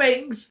take my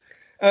things!"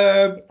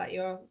 Is that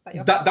your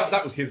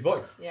That was his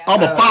voice. Yeah.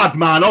 I'm a bad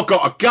man. I've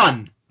got a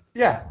gun.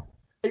 Yeah,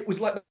 it was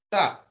like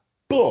that.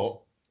 But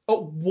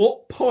at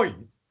what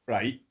point,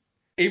 right,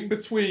 in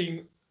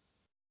between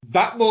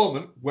that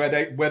moment where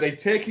they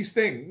take his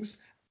things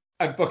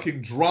and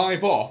fucking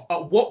drive off,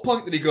 at what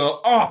point did he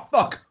go, "Oh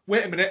fuck,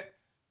 wait a minute,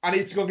 I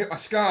need to go and get my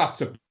scarf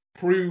to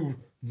prove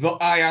that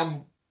I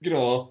am,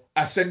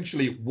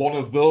 essentially one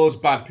of those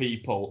bad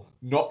people,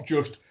 not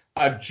just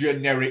a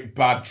generic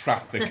bad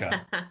trafficker."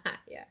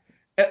 Yeah.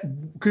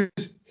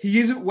 Because he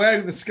isn't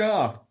wearing the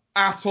scarf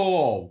at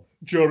all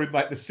during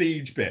like the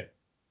siege bit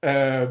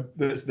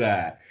that's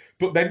there,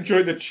 but then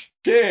during the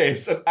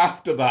chase and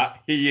after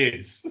that he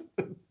is.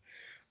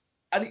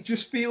 And it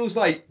just feels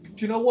like,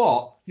 do you know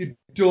what? You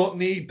don't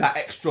need that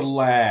extra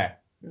layer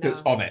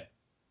that's on it.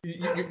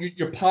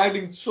 You're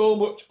piling so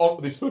much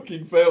onto this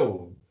fucking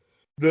film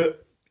that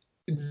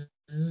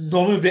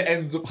none of it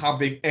ends up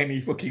having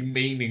any fucking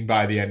meaning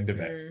by the end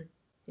of it.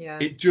 Yeah.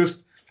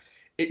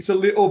 It's a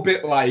little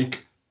bit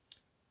like,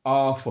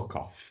 oh, fuck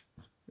off.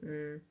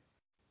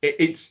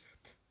 It's,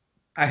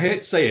 I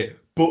hate to say it,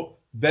 but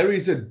there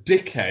is a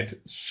dickhead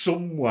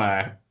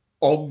somewhere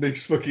on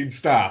this fucking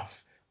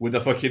staff with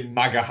a fucking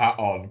MAGA hat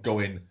on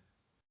going,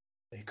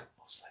 make them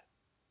Muslim.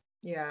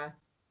 Yeah.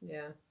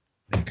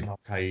 Make them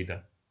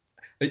Al-Qaeda.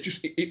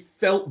 It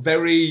felt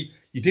very,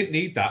 you didn't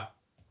need that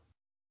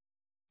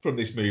from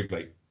this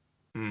movie.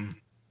 I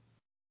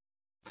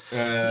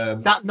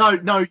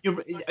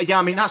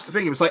mean that's the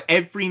thing. It was like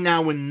every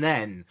now and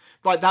then,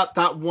 like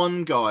that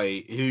one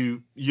guy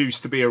who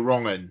used to be a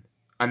wrong 'un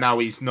and now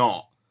he's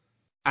not,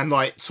 and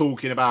like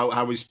talking about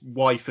how his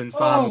wife and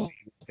family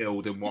were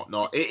killed and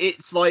whatnot.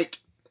 It's like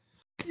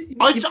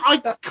I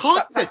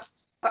kind of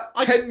that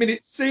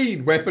 10-minute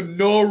scene where for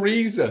no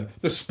reason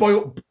the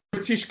spoilt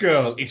British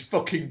girl is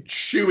fucking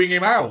chewing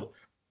him out.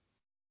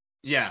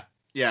 Yeah.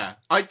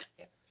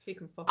 She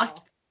can fuck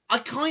off. I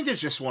kind of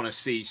just want to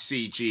see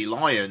CG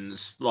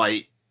lions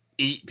like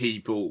eat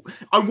people.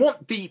 I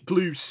want Deep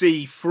Blue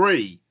Sea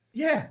free.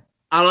 Yeah.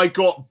 And I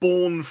got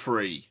Born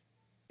free.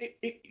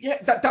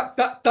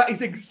 That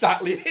is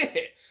exactly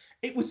it.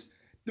 It was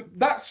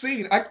that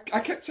scene. I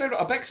kept turning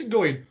at Bex and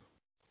going,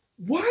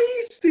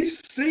 why is this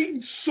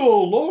scene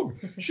so long?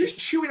 She's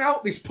chewing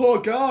out this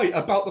poor guy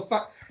about the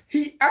fact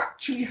he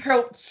actually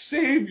helped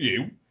save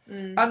you,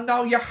 and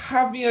now you're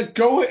having a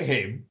go at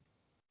him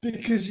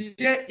because he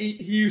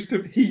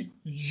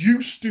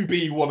used to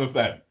be one of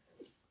them.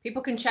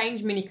 People can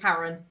change, Mini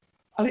Karen.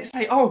 And it's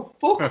like, oh,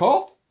 fuck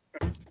off.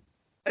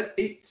 And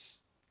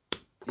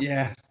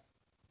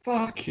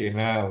fucking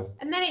hell.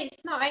 And then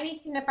it's not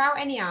anything about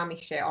any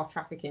army shit or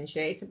trafficking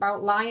shit. It's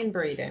about lion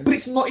breeding. But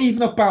it's not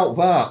even about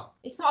that.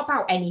 It's not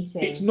about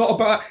anything. It's not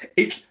about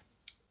it.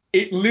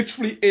 It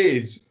literally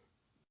is.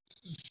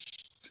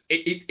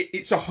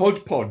 It's a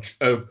hodgepodge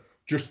of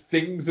just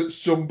things that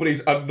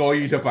somebody's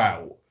annoyed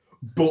about,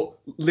 but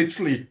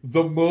literally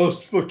the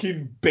most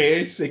fucking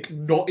basic,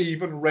 not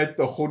even read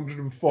the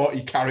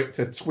 140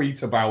 character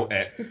tweet about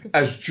it,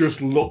 has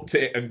just looked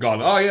at it and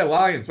gone, "Oh yeah,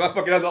 lions. I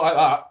fucking don't like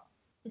that."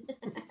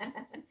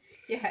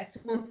 Yeah,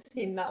 someone's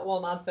seen that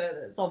one advert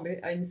that's on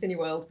in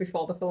Cineworld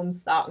before the films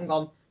start and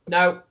gone,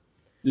 no.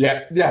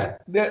 Yeah,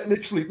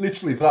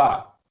 literally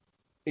that.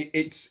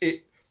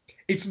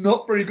 It's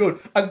not very good.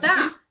 And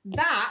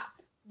that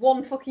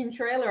one fucking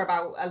trailer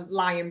about a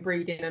lion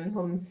breeding and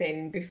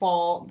hunting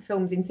before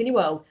films in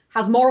Cineworld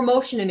has more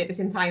emotion in it this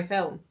entire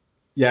film.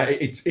 Yeah,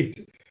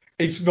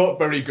 it's not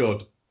very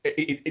good.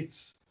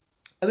 It's.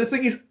 And the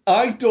thing is,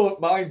 I don't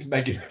mind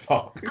Megan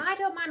Fox. I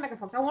don't mind Megan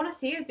Fox. I want to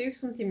see her do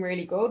something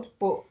really good,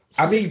 but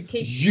I mean,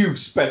 you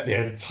spent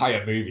the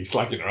entire movie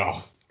slagging her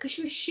off. Because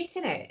she was shit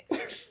in it.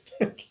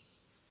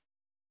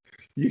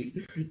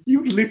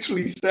 You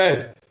literally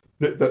said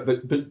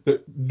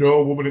that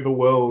no woman in the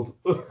world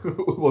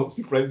wants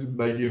to be friends with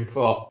Megan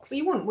Fox. Well,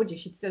 you wouldn't, would you?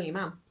 She'd steal your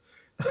man.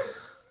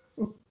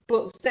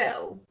 But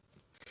still.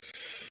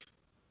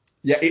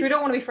 Yeah, if we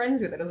don't want to be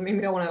friends with her, doesn't mean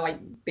we don't want to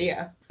be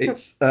her.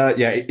 It's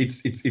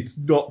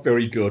not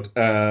very good.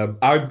 I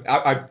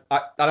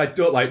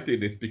don't like doing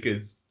this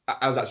because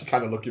I was actually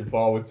kind of looking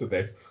forward to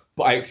this,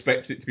 but I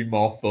expected it to be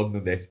more fun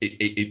than this.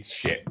 It's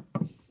shit.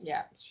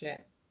 Yeah,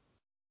 shit.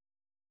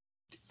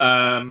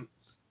 I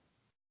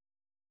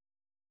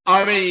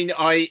mean,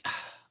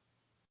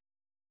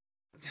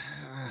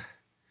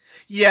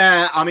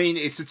 Yeah, I mean,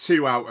 it's a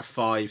 2 out of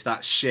 5.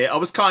 That's shit. I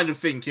was kind of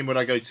thinking, would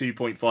I go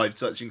 2.5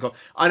 touching?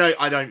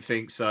 I don't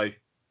think so.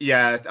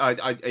 Yeah,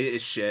 it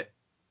is shit.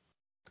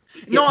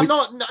 No, I'm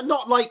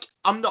not like,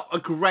 I'm not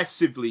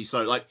aggressively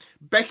so. Like,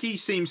 Becky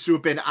seems to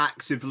have been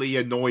actively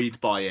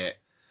annoyed by it,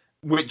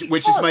 which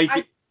is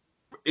making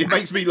it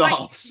makes me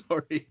laugh.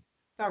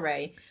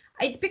 Sorry.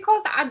 It's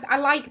because I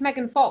like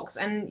Megan Fox,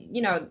 and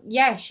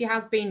yeah, she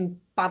has been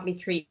badly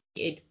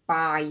treated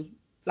by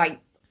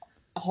like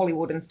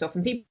Hollywood and stuff,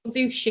 and people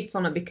do shit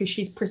on her because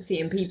she's pretty,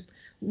 and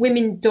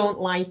women don't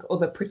like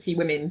other pretty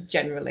women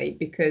generally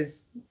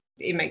because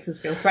it makes us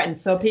feel threatened.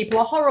 So people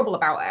are horrible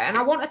about her, and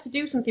I want her to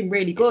do something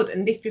really good,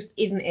 and this just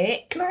isn't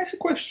it. Can I ask a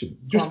question?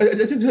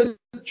 This is a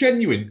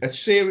genuine, a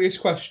serious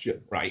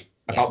question, right?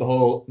 About the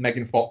whole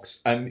Megan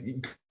Fox,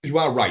 and you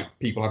are right,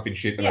 people have been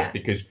shitting on her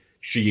because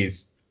she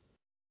is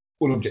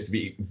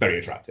unobjectively very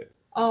attractive.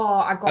 Oh,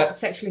 I got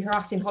sexually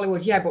harassed in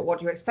Hollywood. Yeah, but what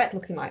do you expect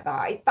looking like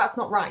that? That's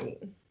not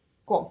right.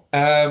 Go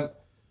on.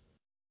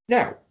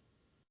 Now,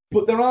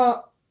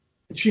 but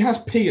she has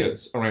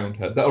peers around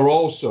her that are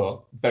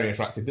also very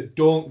attractive that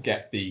didn't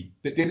get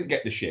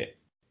the shit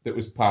that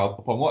was piled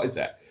upon. What is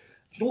it?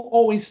 It don't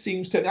always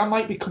seems to. I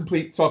might be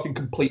talking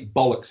complete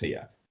bollocks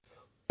here,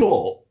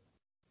 but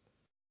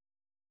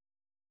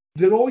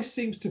there always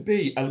seems to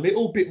be a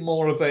little bit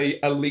more of a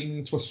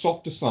lean to a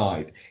softer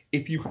side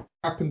if you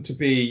happen to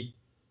be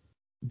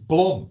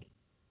blonde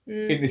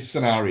in this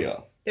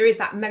scenario. There is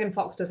that. Megan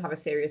Fox does have a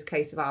serious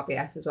case of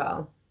RBF as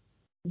well.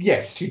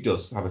 Yes, she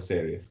does have a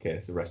serious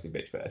case of resting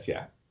bitch face,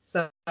 yeah.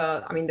 So,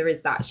 I mean, there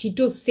is that. She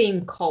does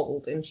seem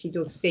cold, and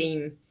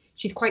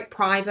she's quite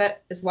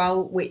private as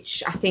well,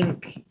 which I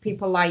think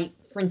people like,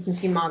 for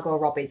instance, you Margot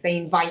Robbie, they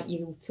invite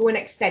you to an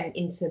extent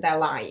into their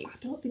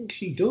lives. I don't think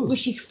she does. Well,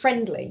 she's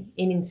friendly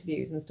in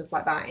interviews and stuff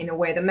like that in a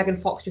way that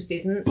Megan Fox just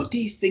isn't. But do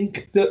you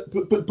think that,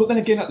 but then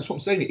again, that's what I'm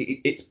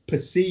saying, it's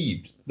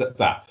perceived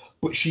that,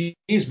 but she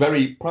is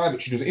very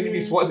private. She does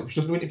interviews, what is it? She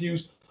doesn't do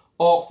interviews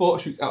or photo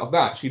shoots out of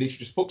that. She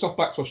just fucks off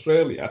back to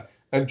Australia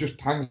and just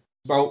hangs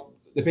about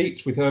the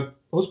beach with her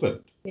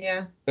husband.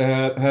 Yeah.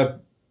 Her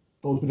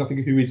husband, I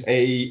think, who is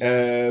a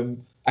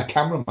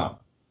cameraman.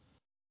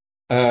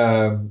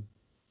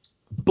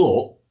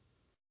 But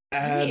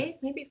maybe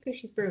it's because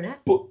she's brunette.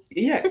 But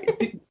yeah,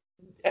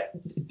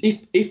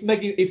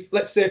 if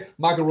let's say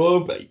Margot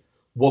Robbie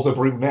was a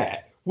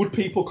brunette, would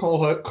people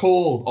call her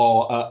cold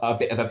or a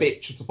bit of a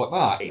bitch and stuff like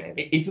that?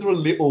 Is there a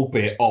little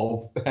bit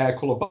of hair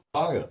colour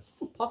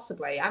bias?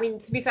 Possibly. I mean,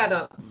 to be fair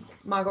though,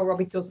 Margot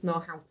Robbie does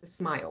know how to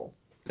smile.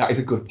 That is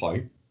a good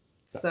point.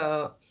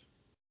 So.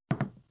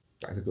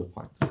 That is a good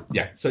point.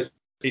 Yeah. So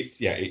it's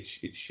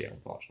shit,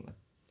 unfortunately.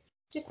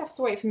 Just have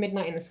to wait for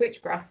Midnight in the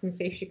Switchgrass and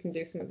see if she can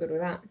do something good with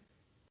that.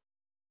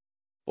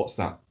 What's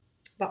that?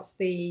 That's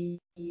the.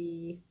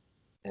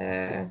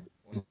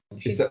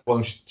 Is that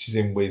one she's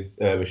in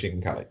with Machine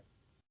Gun Kelly?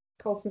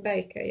 Colton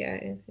Baker, yeah,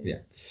 it is. Yeah.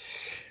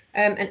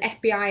 An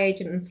FBI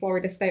agent and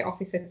Florida state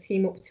officer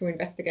team up to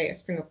investigate a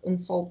string of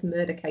unsolved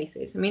murder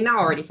cases. I mean, that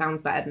already sounds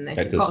better than this.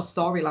 It's got a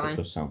storyline. It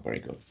does sound very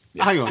good.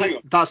 Yeah. Hang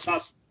on.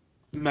 That's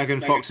Megan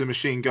Fox and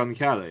Machine Gun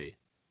Kelly.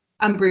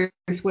 And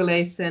Bruce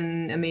Willis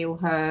and Emile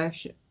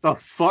Hirsch. The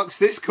fuck's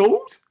this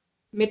called?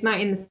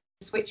 Midnight in the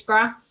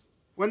Switchgrass.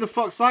 When the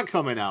fuck's that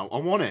coming out? I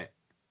want it.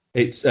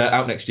 It's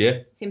out next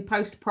year. It's in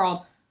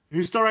post-prod.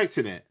 Who's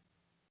directing it?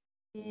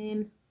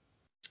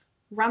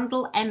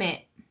 Randall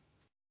Emmett.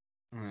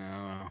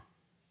 Oh.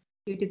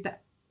 Who did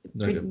that?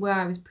 No, he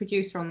was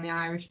producer on The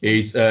Irishman.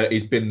 He's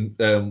been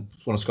one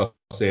of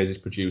Scorsese's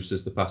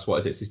producers the past, what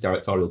is it? It's his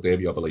directorial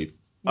debut, I believe.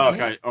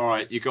 Okay, all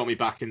right, you got me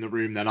back in the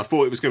room then. I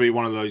thought it was going to be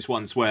one of those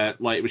ones where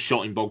like it was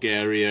shot in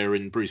Bulgaria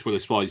and Bruce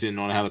Willis flies in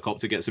on a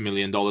helicopter, gets $1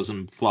 million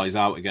and flies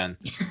out again.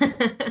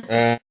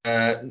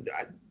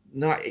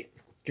 No,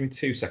 give me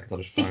 2 seconds. I'll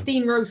just find.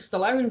 15 Rose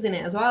Stallone's in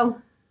it as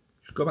well.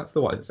 Just go back to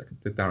the what? A second.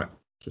 The director.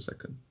 A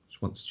second. Just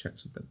want to check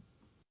something.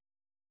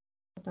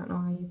 I don't know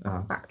how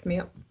you backed me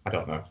up. I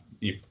don't know.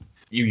 You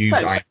use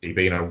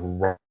IMDb in a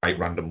right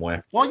random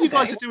way. While you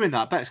guys are doing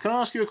that, Bex, can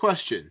I ask you a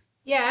question?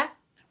 Yeah.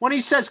 When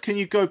he says, can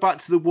you go back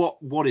to the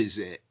what is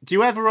it? Do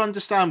you ever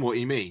understand what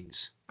he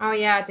means? Oh,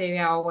 yeah, I do,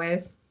 yeah,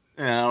 always.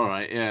 Yeah, all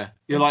right, yeah.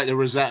 You're like the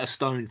Rosetta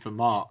Stone for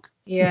Mark.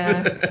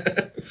 Yeah.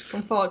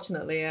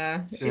 Unfortunately,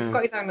 yeah. It's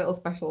got its own little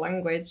special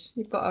language.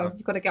 You've got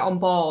to get on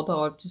board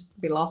or just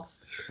be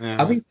lost.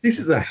 Yeah. I mean, this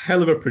is a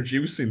hell of a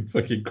producing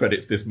fucking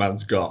credits this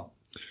man's got.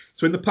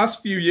 So in the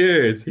past few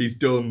years, he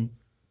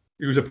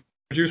was a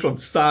producer on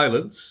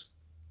Silence.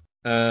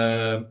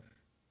 I'm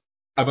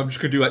just going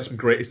to do like some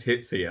greatest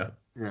hits here.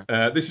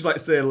 Yeah. This is like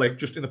say like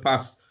just in the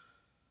past,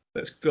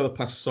 let's go the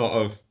past sort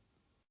of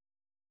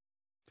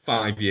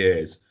 5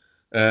 years.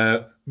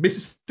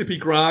 Mississippi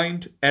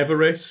Grind,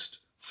 Everest,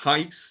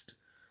 Heist,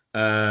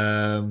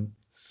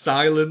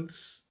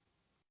 Silence,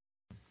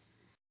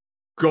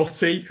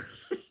 Gotti,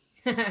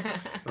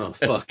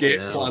 Escape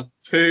Plan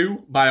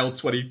 2, Mile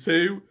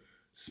 22,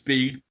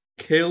 Speed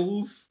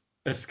Kills,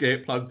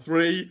 Escape Plan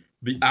 3,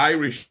 The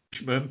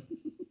Irishman,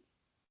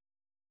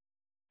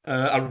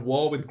 and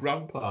War with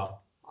Grandpa.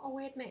 Oh,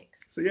 weird mix.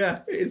 So yeah,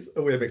 it is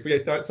a weird mix. But yeah,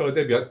 it's directorial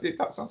debut.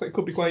 That sounds like it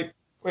could be quite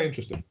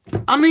interesting.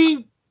 I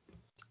mean,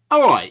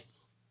 all right.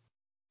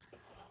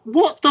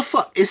 What the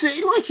fuck? Is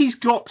it like he's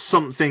got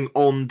something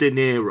on De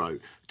Niro?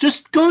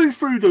 Just go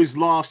through those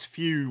last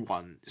few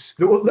ones.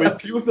 A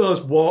few of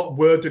those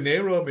were De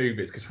Niro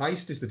movies, because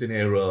Heist is the De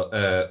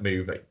Niro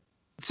movie.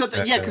 So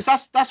yeah, because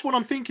that's what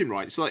I'm thinking,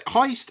 right? So like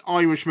Heist,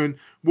 Irishman,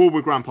 War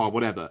with Grandpa,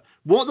 whatever.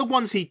 What are the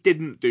ones he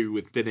didn't do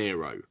with De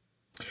Niro?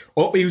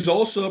 Oh, he was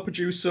also a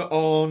producer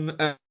on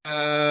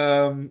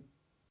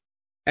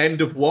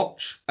End of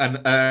Watch and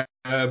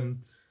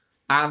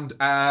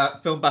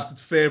Film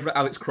Bastard's favourite,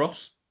 Alex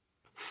Cross.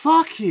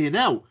 Fucking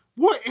hell!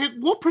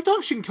 What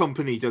production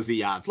company does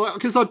he have? Like,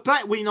 because I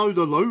bet we know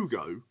the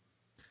logo.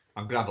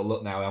 I'm gonna have a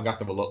look now. I'm gonna have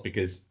to have a look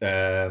because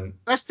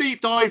let's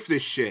deep dive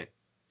this shit.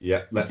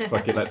 Yeah, let's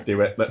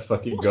do it. Let's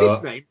fucking What's go.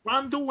 What's his name?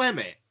 Randall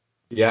Emmett.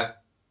 Yeah.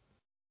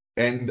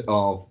 End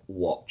of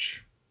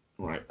Watch.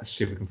 Right, let's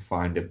see if we can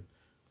find him.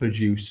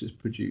 Producer.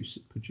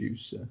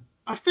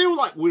 I feel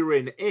like we're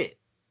in it,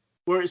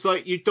 where it's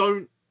like you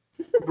don't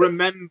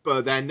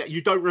remember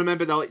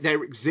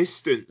their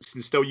existence,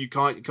 and still you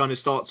kind of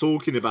start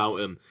talking about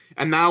them.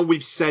 And now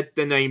we've said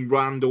the name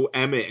Randall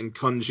Emmett and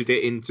conjured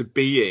it into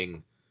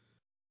being.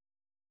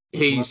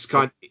 He's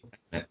Randall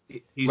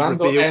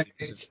revealed.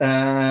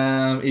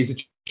 Emmett, he's a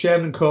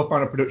chairman and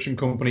co-founder of production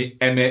company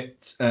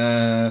Emmett,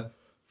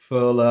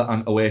 Furler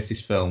and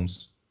Oasis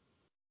Films.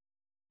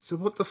 So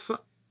what the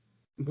fuck?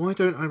 Why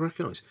don't I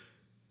recognise?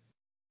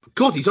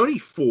 God, he's only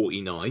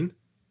 49.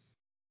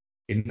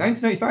 In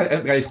 1995,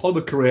 Emmett began his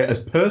Hollywood career as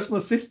personal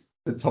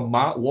assistant to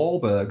Mark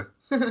Wahlberg.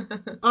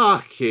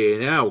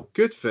 Fucking hell,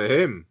 good for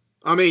him.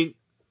 I mean,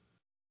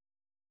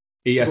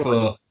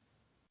 EFO. Right.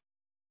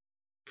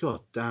 God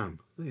damn,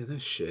 look at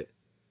this shit.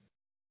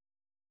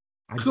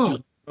 I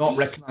do not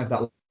recognise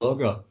that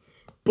logo.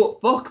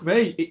 But fuck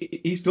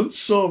me, he's done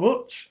so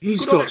much.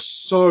 He's got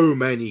so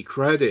many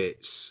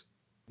credits.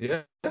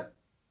 Yeah.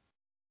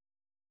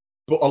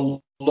 But a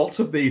lot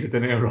of these are De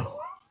Niro.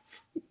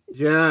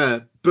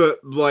 Yeah,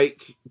 but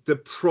like the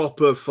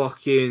proper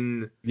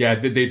fucking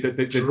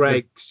the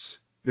dregs.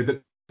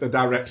 The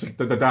direct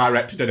De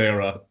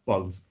Niro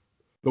ones.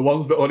 The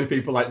ones that only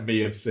people like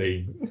me have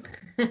seen.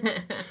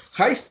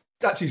 Heist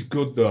actually is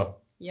good though.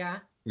 Yeah.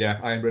 Yeah,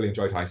 I really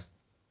enjoyed Heist.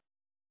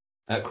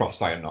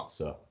 Crossfire not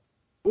so.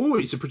 Oh,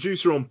 he's a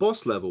producer on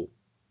Boss Level.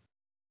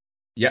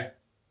 Yeah.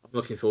 I'm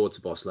looking forward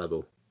to Boss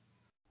Level.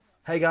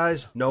 Hey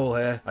guys, Noel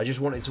here. I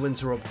just wanted to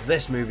interrupt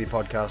this movie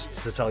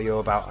podcast to tell you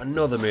about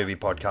another movie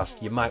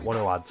podcast you might want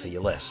to add to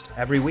your list.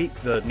 Every week,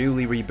 the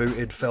newly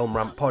rebooted Film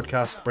Ramp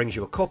podcast brings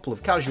you a couple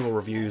of casual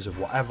reviews of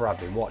whatever I've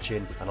been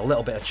watching and a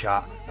little bit of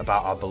chat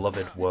about our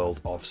beloved world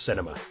of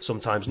cinema.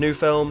 Sometimes new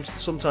films,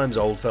 sometimes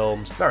old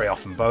films, very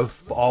often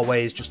both, but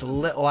always just a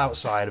little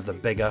outside of the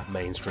bigger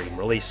mainstream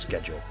release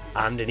schedule.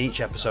 And in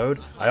each episode,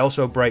 I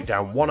also break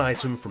down one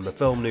item from the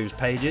film news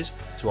pages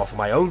to offer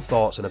my own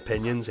thoughts and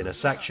opinions in a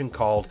section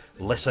called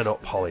Listen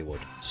Up Hollywood.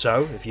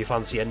 So, if you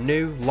fancy a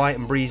new, light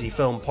and breezy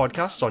film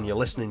podcast on your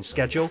listening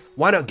schedule,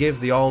 why not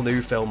give the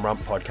all-new Film Ramp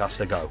podcast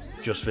a go?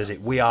 Just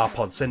visit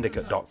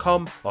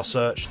wearepodsyndicate.com or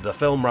search the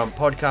Film Ramp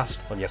podcast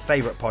on your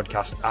favourite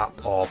podcast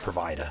app or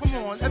provider.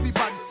 Come on,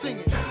 everybody sing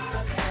it.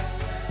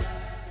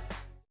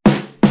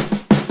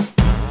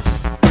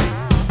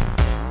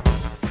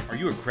 Are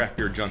you a craft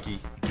beer junkie?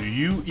 Do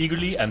you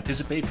eagerly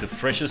anticipate the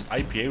freshest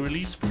IPA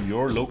release from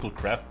your local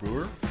craft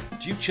brewer?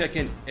 Do you check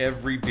in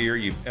every beer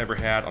you've ever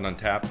had on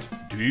Untapped?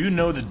 Do you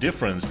know the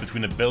difference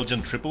between a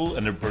Belgian triple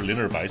and a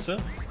Berliner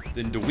Weisse?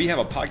 Then do we have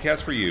a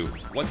podcast for you?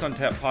 What's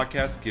Untapped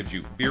podcast gives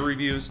you beer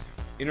reviews,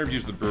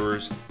 interviews with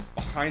brewers,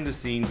 behind the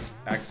scenes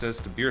access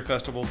to beer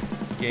festivals,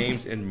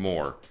 games, and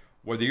more.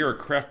 Whether you're a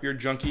craft beer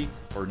junkie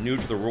or new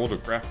to the world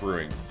of craft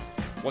brewing,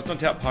 What's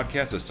Untapped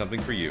podcast is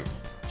something for you.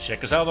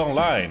 Check us out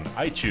online,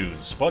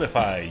 iTunes,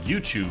 Spotify,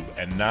 YouTube,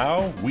 and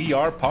now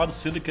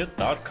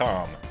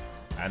wearepodsyndicate.com.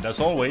 And as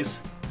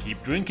always,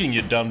 keep drinking,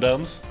 you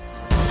dum-dums.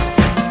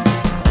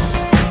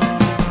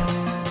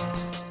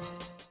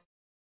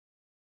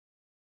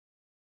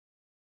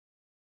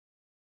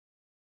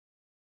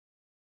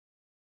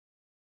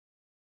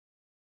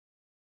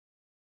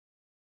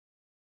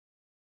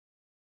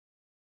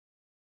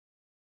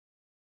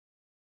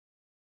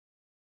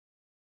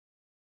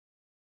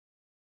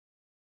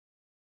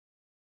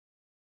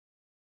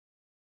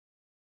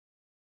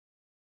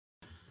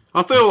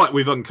 I feel like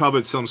we've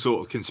uncovered some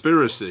sort of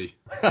conspiracy.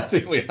 I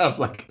think we have,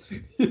 like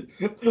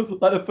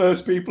the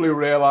first people who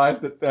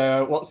realised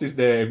that, what's his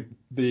name,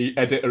 the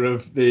editor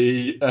of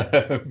the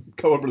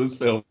Coen Brothers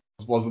films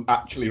wasn't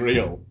actually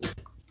real.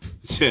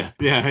 Yeah.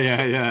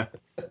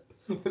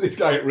 This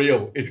guy ain't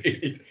real.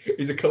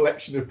 He's a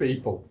collection of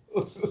people.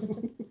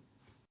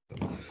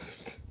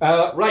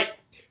 Right,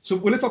 so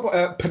we're going to talk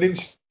about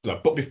Peninsula,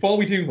 but before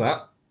we do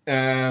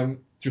that,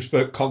 just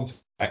for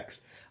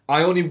context,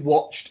 I only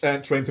watched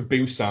Train to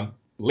Busan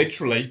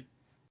literally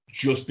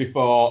just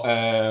before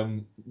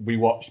we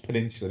watched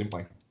Peninsula, didn't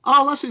we?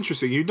 Oh, that's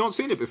interesting. You'd not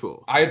seen it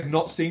before? I had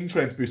not seen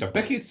Train to Busan.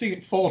 Becky had seen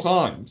it 4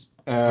 times.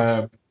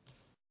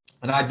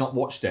 and I'd not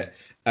watched it.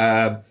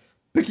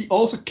 Becky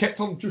also kept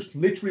on just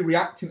literally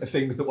reacting to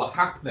things that were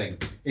happening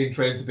in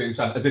Train to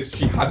Busan as if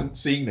she hadn't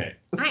seen it.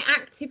 I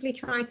actively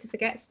try to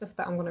forget stuff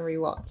that I'm going to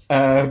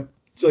rewatch.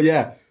 So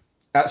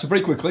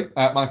very quickly,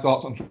 my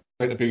thoughts on Train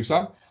to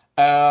Busan.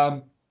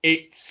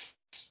 It's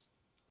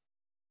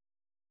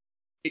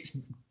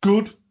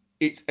good.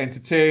 It's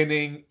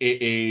entertaining.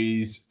 It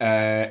is.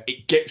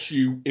 It gets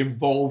you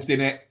involved in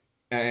it.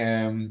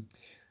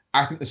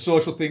 I think the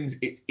social things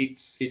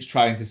it's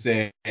trying to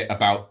say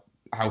about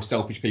how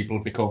selfish people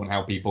have become and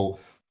how people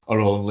are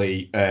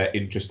only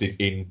interested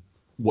in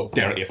what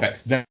directly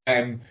affects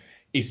them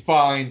is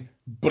fine,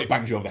 but it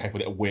bangs you over the head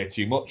with it way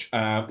too much.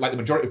 Like the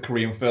majority of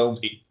Korean films,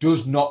 it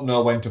does not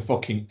know when to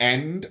fucking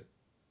end.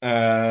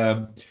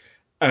 And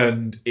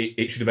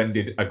it should have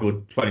ended a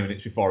good 20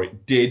 minutes before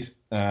it did,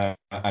 and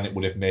it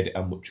would have made it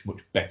a much, much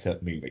better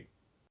movie.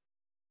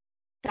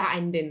 That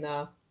ending,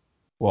 though.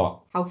 What?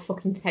 How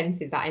fucking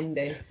tense is that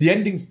ending? The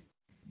ending's...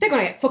 They're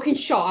going to get fucking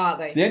shot, aren't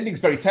they? The ending's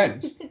very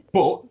tense,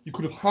 but you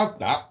could have had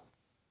that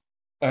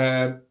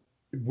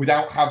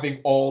without having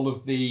all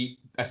of the,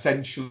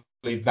 essentially,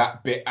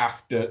 that bit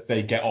after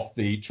they get off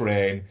the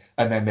train,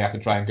 and then they have to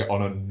try and get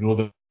on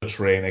another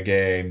train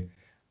again,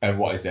 and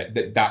what is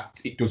it?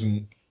 That it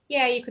doesn't...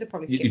 Yeah, you could have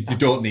probably skipped that. You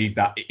don't need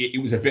that.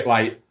 It was a bit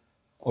like,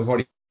 oh, we've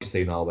already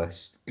seen all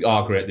this.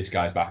 Oh, great, this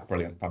guy's back.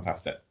 Brilliant,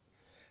 fantastic.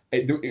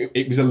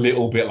 It was a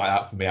little bit like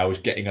that for me. I was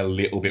getting a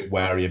little bit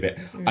wary of it.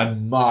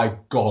 And my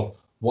God,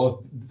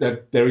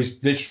 there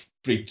is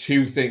literally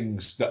two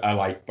things that are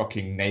like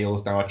fucking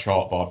nails down a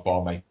chalkboard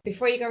for me.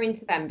 Before you go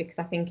into them, because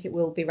I think it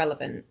will be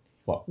relevant,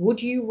 What?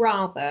 Would you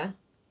rather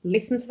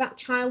listen to that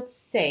child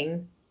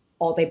sing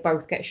or they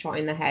both get shot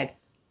in the head?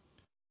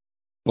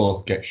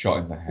 Both get shot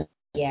in the head.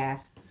 Yeah.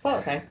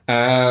 Thought so.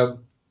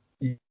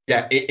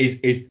 Yeah, it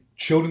is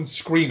children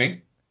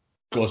screaming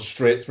goes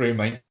straight through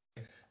me,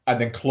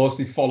 and then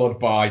closely followed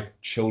by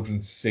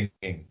children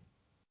singing.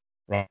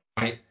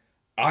 Right?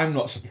 I'm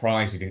not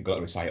surprised he didn't go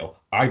to recital.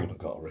 I wouldn't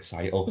go to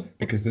recital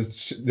because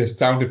the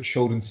sound of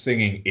children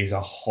singing is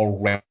a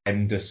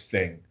horrendous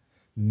thing.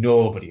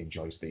 Nobody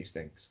enjoys these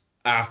things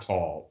at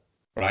all.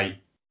 Right?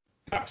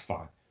 That's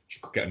fine. She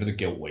could get another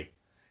guilt week.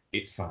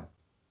 It's fine.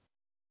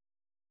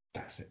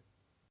 That's it.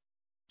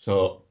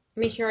 So. I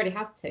mean, she already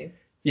has two.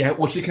 Yeah,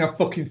 well, she can have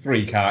fucking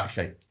three, can't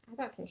she? I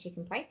don't think she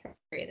can play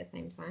three at the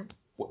same time.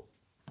 Well,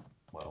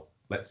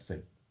 let's see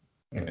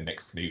in the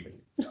next movie.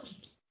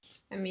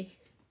 I mean,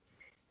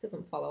 it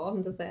doesn't follow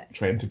on, does it?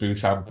 Train to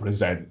Busan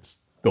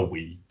presents the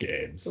Wii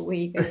games. The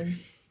Wii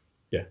games.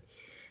 Yeah.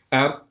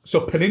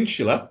 So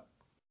Peninsula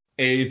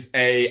is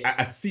a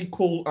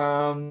sequel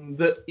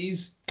that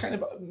is kind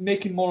of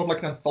making more of like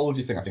an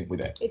anthology thing, I think,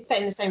 with it. It's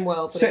set in the same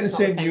world. Set in the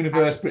same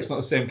universe, but it's not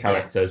the same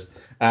characters.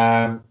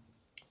 Yeah.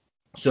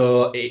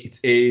 So it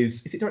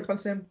is it directed by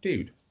the same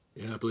dude?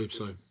 Yeah, I believe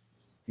so.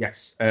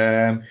 Yes.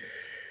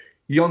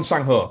 Yeon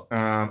Sang-ho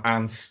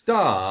and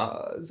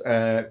stars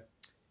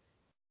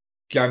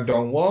Gyang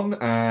Dong-won,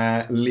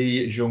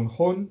 Lee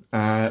Jung-hun,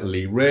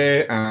 Lee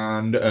Rae,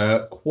 and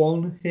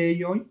Kwon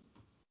Hae-young.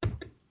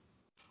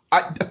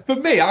 For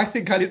me, I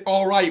think I did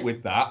all right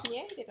with that.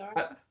 Yeah, you did all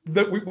right.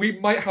 That we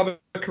might have a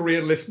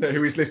Korean listener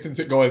who is listening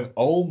to it going,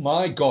 oh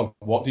my God,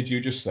 what did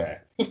you just say?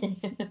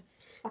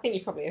 I think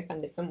you probably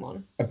offended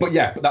someone. But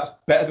that's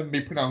better than me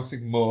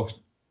pronouncing most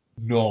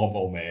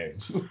normal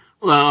names.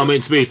 Well, I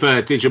mean, to be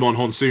fair, Digimon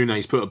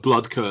Honsune's put a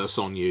blood curse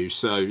on you,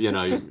 so, you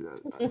know,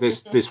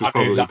 this was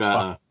probably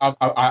better.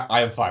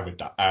 I am fine with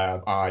that.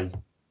 I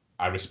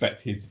respect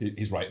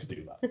his right to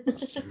do that.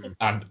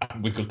 and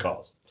with good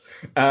cause.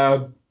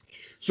 So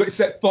it's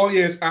set 4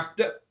 years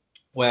after,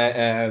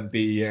 where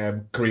the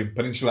Korean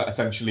Peninsula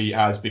essentially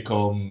has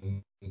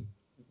become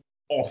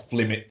off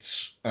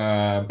limits.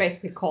 It's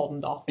basically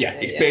cordoned off. Yeah,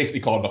 it's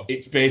basically cordoned off.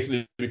 It's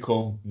basically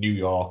become New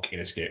York in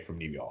Escape from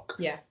New York.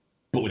 Yeah.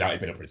 But without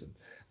it being a prison.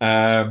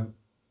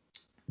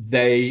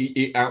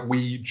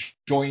 We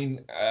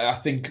join, I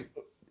think,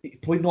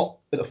 probably not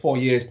at the 4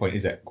 years point,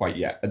 is it? Quite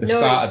yet. At the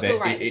start of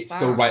it, it's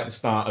still right at the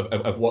start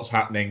of what's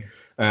happening,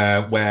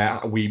 where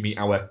we meet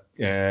our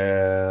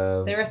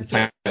they're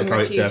rescuing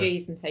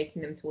refugees and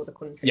taking them to other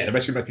countries. Yeah, the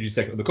rescuing refugees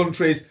taken to other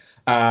countries.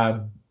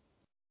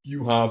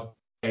 You have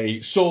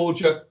a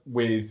soldier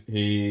with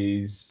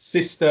his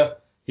sister,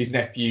 his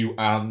nephew,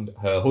 and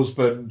her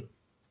husband.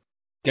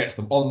 Gets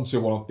them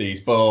onto one of these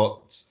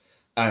boats,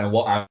 and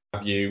what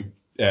have you?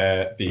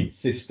 The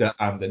sister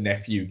and the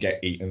nephew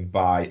get eaten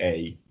by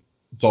a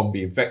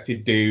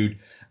zombie-infected dude,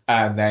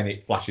 and then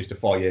it flashes to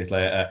 4 years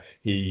later.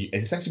 He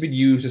has essentially been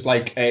used as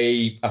like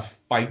a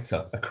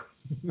fighter,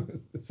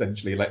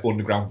 essentially like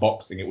underground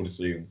boxing, it would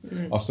assume,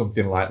 or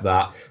something like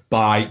that,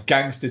 by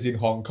gangsters in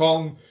Hong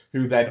Kong,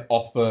 who then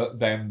offer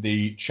them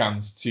the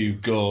chance to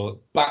go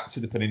back to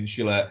the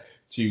peninsula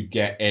to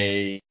get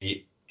a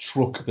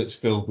truck that's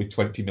filled with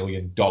 $20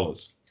 million.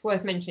 It's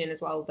worth mentioning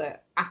as well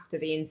that after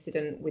the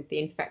incident with the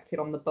infected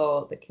on the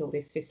boat that killed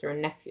his sister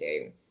and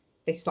nephew,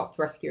 they stopped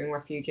rescuing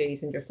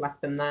refugees and just left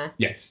them there.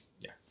 Yes.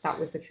 Yeah. That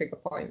was the trigger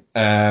point.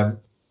 And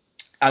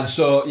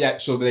so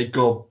they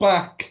go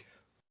back,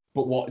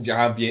 but what you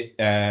have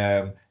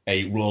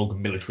a rogue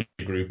military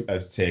group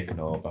has taken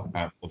over,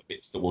 and other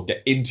bits that we'll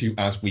get into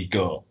as we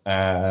go.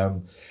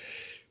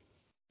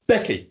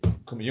 Becky,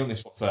 coming you on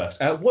this one first.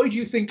 What did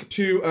you think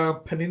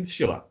to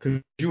Peninsula?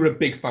 Because you were a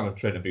big fan of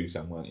Train to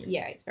Busan, weren't you?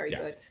 Yeah, it's very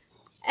good.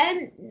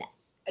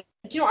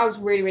 Do you know what? I was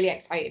really, really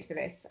excited for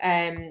this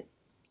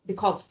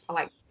because I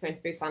like Train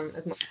to Busan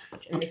as much,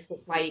 and this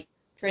looked like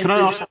Train to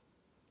Busan.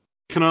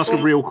 Can I ask a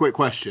real quick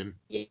question?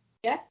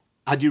 Yeah.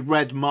 Had you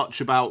read much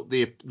about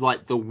the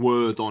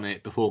word on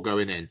it before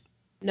going in?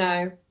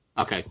 No.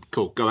 Okay,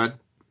 cool. Go ahead.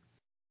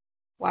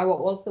 Why? What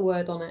was the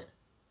word on it?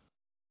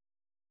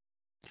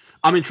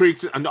 I'm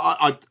intrigued, and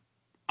I'm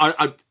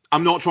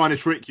not trying to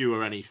trick you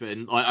or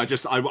anything.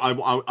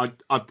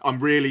 I'm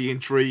really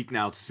intrigued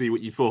now to see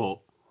what you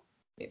thought.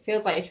 It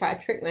feels like you're trying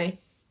to trick me.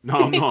 No,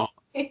 I'm not.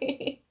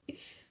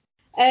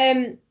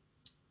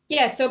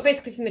 Yeah, so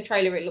basically from the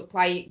trailer it looked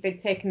like they'd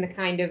taken the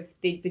kind of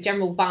the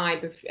general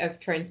vibe of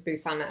Train to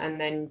Busan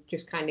and then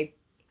just kind of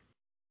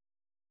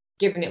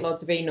given it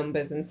loads of E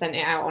numbers and sent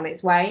it out on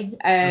its way.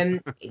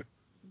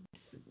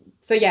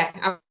 So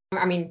yeah,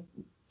 I mean,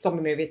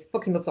 zombie movies,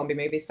 fucking love zombie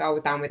movies, so I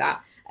was down with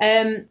that.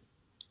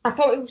 I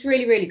thought it was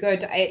really, really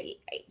good.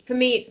 For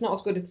me, it's not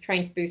as good as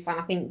Train to Busan.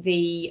 I think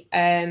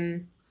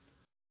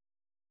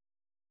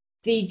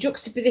the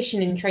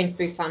juxtaposition in Train to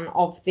Busan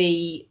of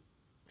the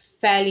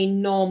fairly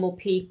normal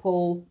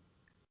people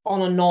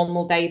on a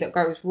normal day that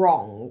goes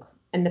wrong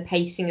and the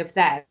pacing of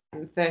them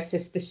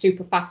versus the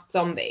super fast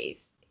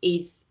zombies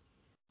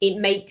it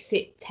makes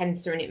it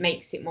tenser and it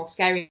makes it more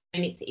scary,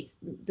 and it's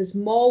there's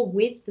more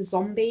with the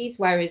zombies,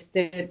 whereas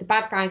the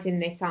bad guys in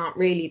this aren't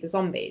really the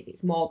zombies,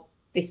 it's more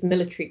this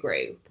military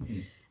group.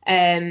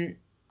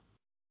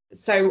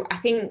 So I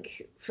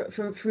think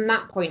from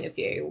that point of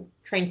view,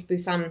 Train to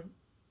Busan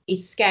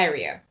is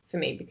scarier for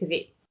me because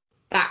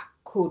that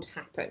could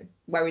happen,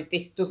 whereas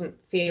this doesn't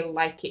feel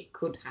like it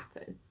could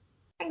happen.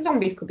 I think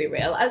zombies could be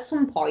real. At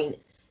some point,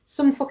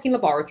 some fucking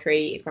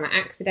laboratory is going to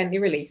accidentally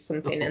release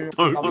something and...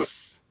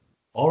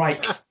 All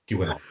right, you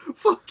will.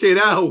 Fucking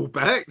hell,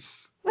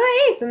 Bex. Well,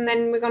 it is, and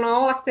then we're going to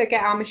all have to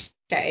get our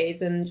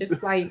machetes and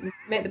just, like,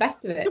 make the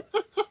best of it.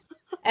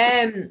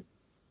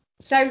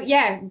 So,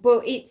 yeah,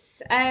 but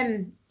it's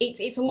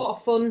a lot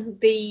of fun.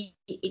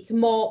 It's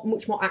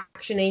much more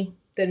actiony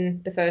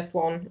than the first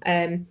one.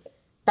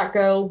 That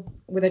girl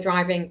with her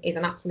driving is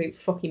an absolute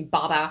fucking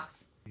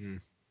badass.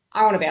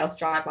 I want to be able to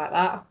drive like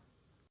that.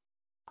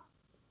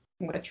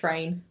 I'm going to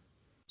train.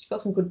 She's got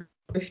some good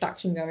drift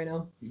action going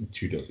on.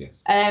 She does, yes.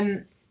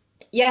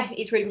 Yeah,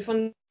 it's really good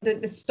fun.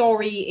 The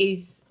story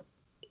is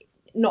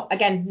not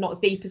as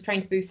deep as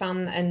Train to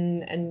Busan,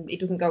 and it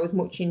doesn't go as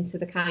much into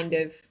the kind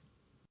of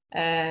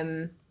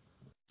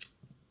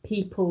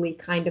people-y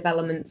kind of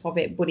elements of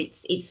it, but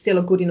it's still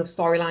a good enough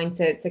storyline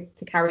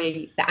to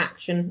carry the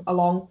action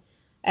along.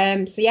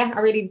 So yeah, I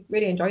really,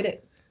 really enjoyed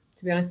it,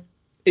 to be honest.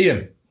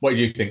 Ian, what do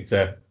you think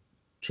to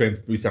Train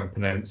to Busan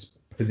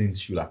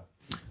Peninsula?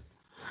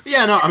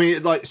 Yeah, no, I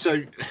mean, like,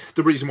 so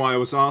the reason why I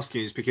was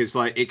asking is because,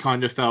 like, it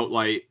kind of felt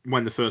like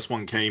when the first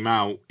one came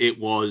out, it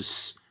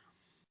was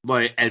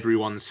like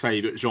everyone's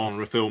favorite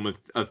genre film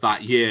of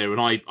that year,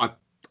 and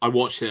I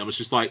watched it and was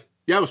just like,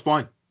 yeah, it was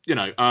fine, you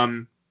know.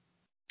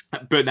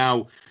 But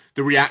now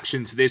the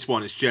reaction to this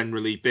one has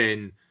generally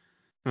been,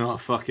 oh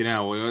fucking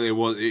hell, it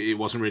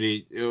wasn't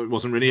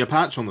really a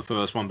patch on the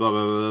first one, blah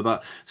blah blah blah.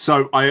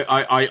 So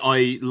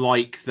I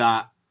like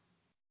that.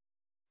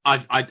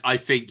 I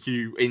think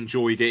you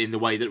enjoyed it in the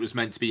way that it was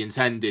meant to be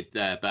intended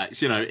there, Bex.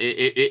 You know,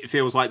 it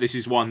feels like this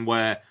is one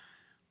where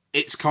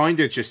it's kind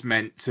of just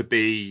meant to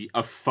be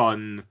a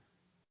fun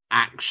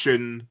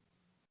action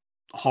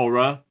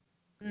horror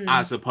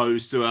as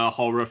opposed to a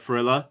horror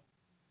thriller.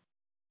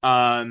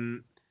 I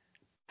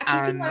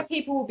can see why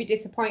people will be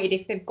disappointed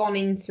if they've gone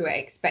into it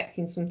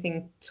expecting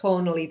something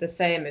tonally the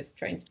same as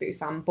Train to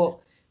Busan, but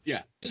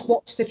yeah, just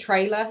watch the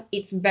trailer.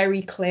 It's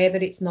very clear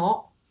that it's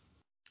not.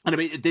 And I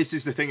mean, this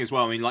is the thing as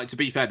well. I mean, like, to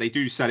be fair, they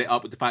do set it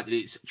up with the fact that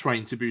it's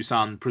Train to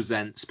Busan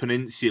presents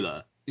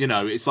Peninsula. You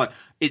know, it's like,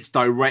 it's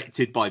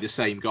directed by the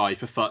same guy,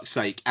 for fuck's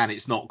sake, and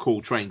it's not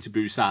called Train to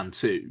Busan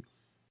 2,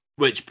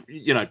 which,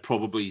 you know,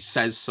 probably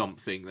says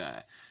something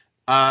there.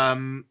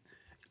 I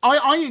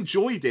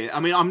enjoyed it. I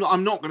mean,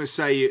 I'm not going to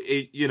say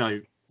it, you know,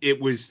 it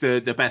was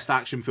the best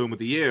action film of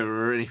the year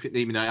or anything,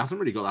 even though it hasn't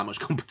really got that much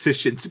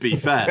competition, to be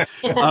fair.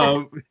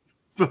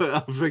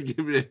 But I'm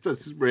thinking,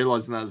 just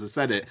realising that as I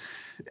said it,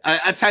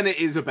 Tenet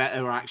is a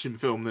better action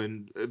film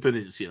than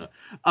Peninsula.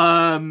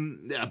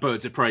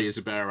 Birds of Prey is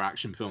a better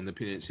action film than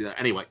Peninsula.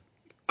 Anyway,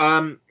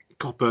 God,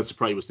 Birds of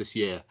Prey was this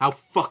year. How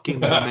fucking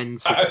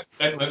mental.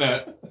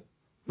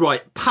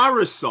 Right,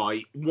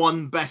 Parasite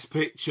won Best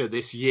Picture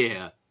this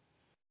year.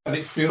 And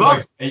it feels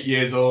like 8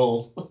 years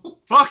old.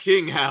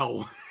 Fucking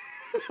hell.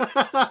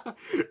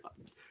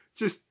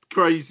 Just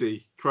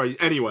crazy.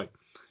 Anyway,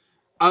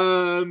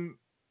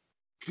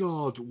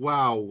 God,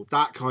 wow,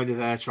 that kind of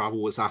air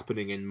travel was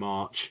happening in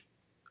March,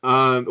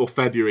 or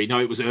February. No,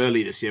 it was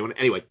early this year.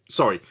 Anyway,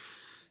 sorry.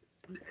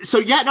 So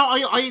yeah, no,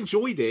 I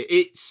enjoyed it.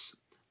 It's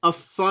a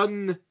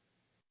fun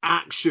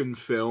action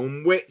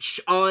film, which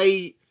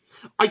I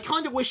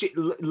kind of wish it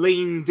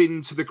leaned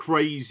into the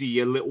crazy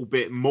a little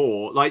bit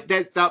more. Like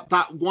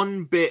that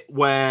one bit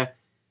where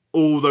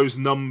all those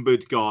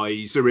numbered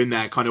guys are in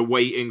there kind of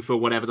waiting for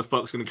whatever the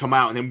fuck's going to come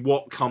out, and then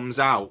what comes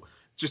out?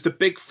 Just a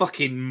big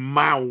fucking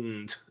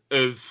mound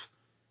of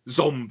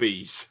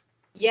zombies.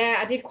 Yeah,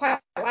 I did quite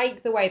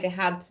like the way they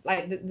had,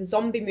 like, the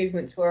zombie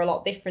movements were a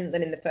lot different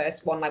than in the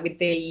first one, like with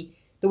the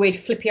weird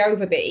flippy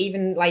over bit,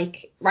 even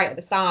like right at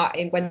the start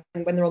when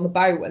they're on the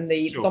boat and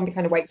the zombie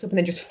kind of wakes up and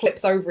then just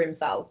flips over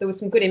himself. There was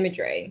some good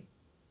imagery.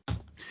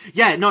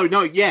 Yeah, no,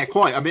 yeah,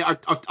 quite. I mean, I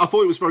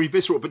thought it was very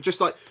visceral, but just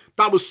like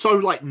that was so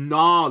like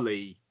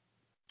gnarly,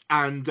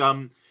 and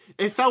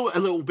it felt a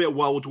little bit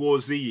World War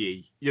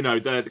Z-y, you know,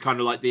 the kind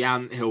of like the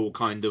anthill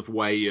kind of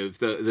way of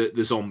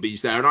the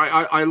zombies there, and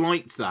I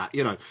liked that,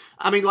 you know.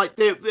 I mean, like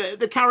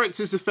the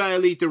characters are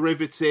fairly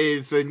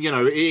derivative, and you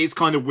know, it's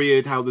kind of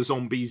weird how the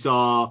zombies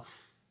are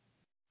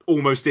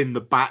almost in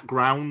the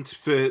background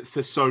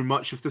for so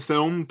much of the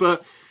film,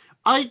 but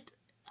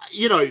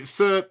you know,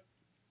 for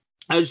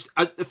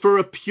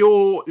a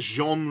pure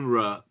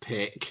genre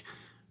pick,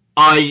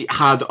 I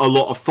had a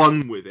lot of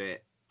fun with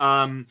it.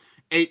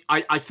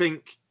 I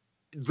think,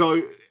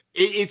 though,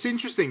 it's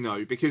interesting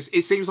though, because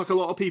it seems like a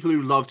lot of people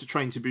who loved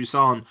Train to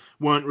Busan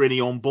weren't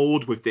really on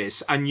board with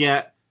this, and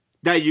yet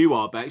there you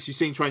are, Bex. You've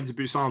seen Train to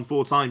Busan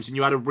 4 times and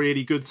you had a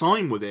really good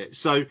time with it.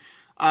 So,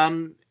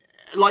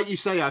 like you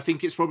say, I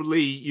think it's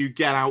probably you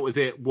get out of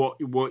it what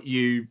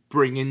you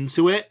bring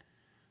into it.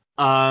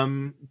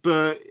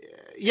 But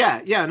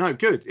yeah, no,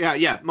 good.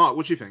 Yeah. Mark,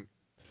 what do you think?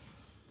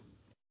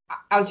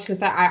 I was just gonna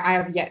say I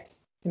have yet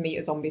to meet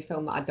a zombie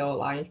film that I don't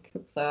like,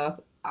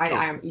 so I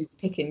am easy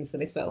pickings for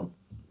this film.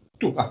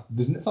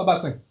 It's not a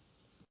bad thing.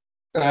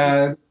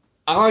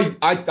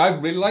 I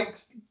really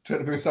liked Train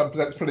to Busan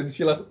Presents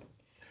Peninsula.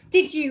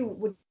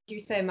 Would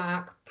you say,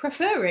 Mark,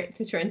 prefer it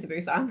to Train to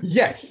Busan?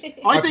 Yes.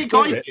 I think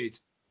I did.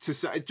 To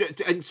say,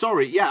 and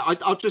sorry, yeah,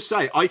 I'll just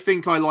say I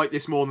think I like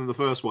this more than the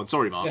first one.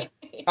 Sorry, Mark.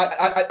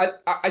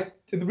 Yeah.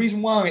 The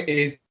reason why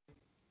is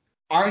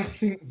I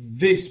think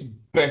this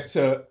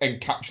better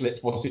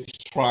encapsulates what it's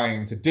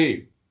trying to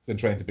do than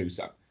Train to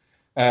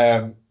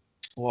Busan.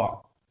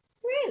 What?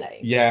 Really?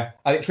 Yeah,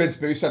 I think Train to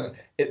Busan.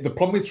 The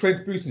problem with Train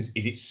to Busan is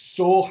it's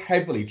so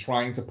heavily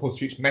trying to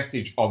push its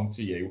message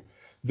onto you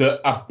that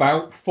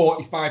about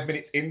 45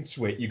 minutes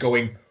into it, you're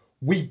going,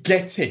 we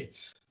get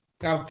it.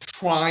 Now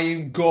try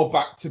and go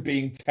back to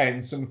being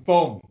tense and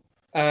fun.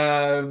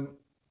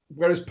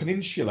 Whereas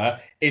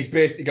Peninsula is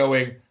basically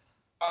going,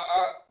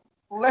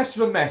 less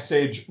of a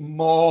message,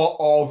 more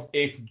of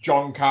if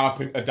John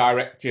Carpenter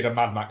directed a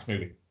Mad Max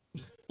movie.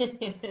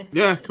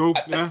 Yeah, cool.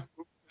 Yeah.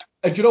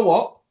 And you know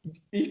what?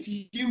 If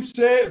you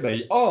say to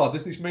me, oh,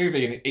 there's this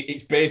movie and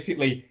it's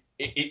basically,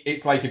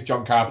 it's like if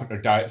John Carpenter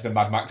directed a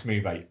Mad Max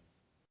movie.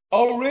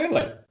 Oh,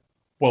 really?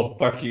 Well,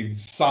 fucking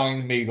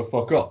sign me the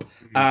fuck up.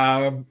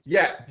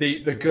 Yeah,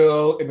 the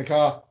girl in the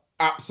car,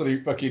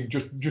 absolute fucking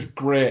just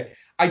great.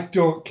 I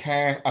don't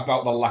care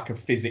about the lack of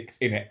physics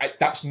in it.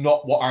 That's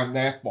not what I'm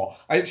there for.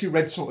 I actually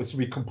read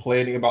somebody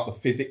complaining about the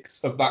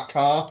physics of that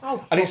car,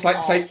 and it's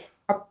like, say,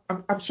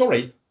 I'm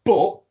sorry,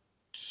 but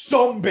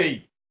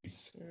zombies,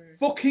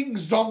 fucking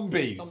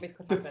zombies.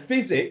 The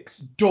physics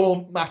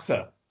don't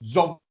matter.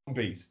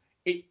 Zombies.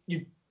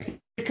 You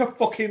pick a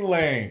fucking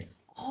lane.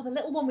 Oh, the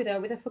little one with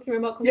a fucking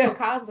remote control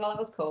cars as well.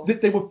 That was cool.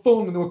 They were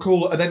fun and they were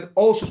cool. And then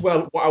also as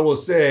well, what I will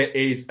say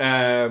is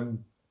Kang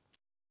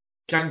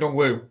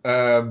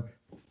Dong-woo.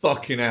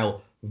 Fucking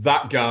hell,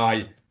 that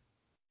guy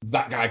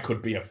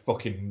could be a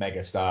fucking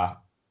megastar.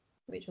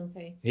 Which one's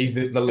he? He's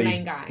the lead,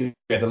 main guy.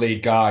 Yeah, the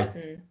lead guy.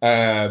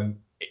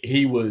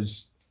 He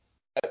was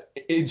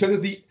in terms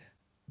of the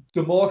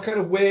more kind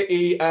of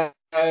weighty,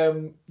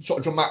 sort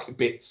of dramatic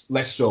bits,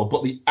 less so,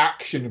 but the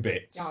action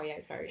bits. Oh yeah,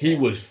 it's very. He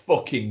was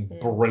fucking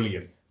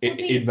brilliant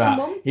in that.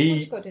 The mum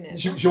was good in it.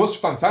 She was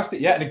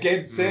fantastic, yeah. And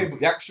again, same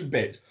with the action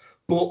bits.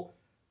 But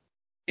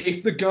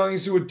if the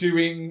guys who are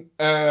doing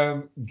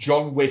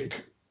John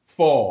Wick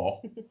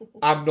 4,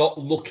 I'm not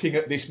looking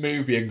at this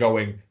movie and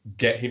going,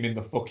 get him in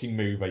the fucking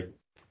movie,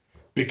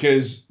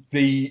 because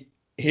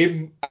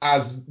him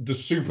as the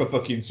super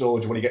fucking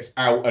soldier when he gets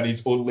out and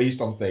he's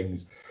unleashed on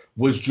things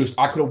was just,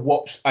 I could have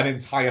watched an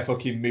entire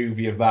fucking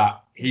movie of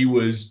that. He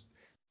was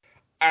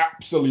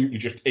absolutely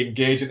just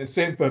engaging, and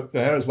same for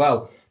her as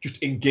well,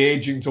 just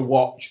engaging to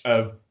watch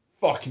of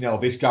fucking hell,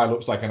 this guy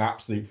looks like an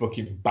absolute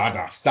fucking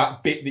badass.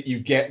 That bit that you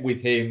get with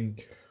him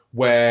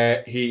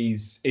where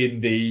he's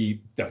in the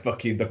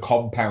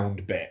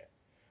compound bit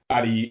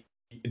and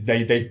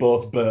they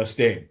both burst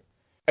in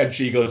and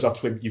she goes up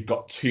to him, you've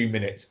got 2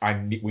 minutes,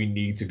 we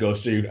need to go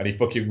soon, and he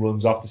fucking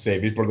runs off to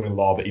save his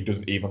brother-in-law that he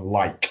doesn't even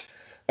like.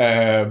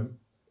 That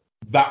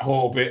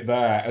whole bit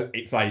there,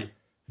 it's like,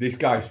 this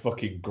guy's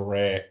fucking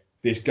great.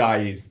 This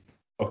guy is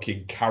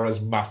fucking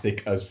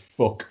charismatic as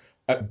fuck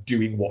at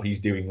doing what he's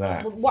doing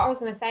there. Well, what I was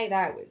going to say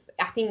there was,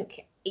 I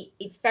think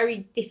it's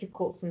very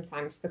difficult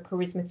sometimes for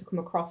charisma to come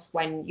across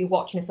when you're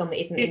watching a film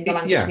that isn't in the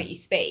language that you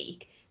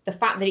speak. The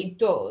fact that it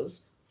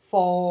does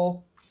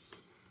for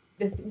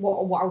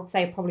what I would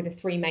say probably the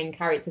three main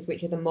characters,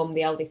 which are the mum,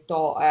 the eldest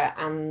daughter,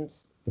 and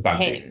The bad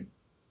him.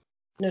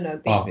 No,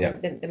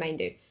 the main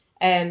dude.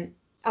 Him,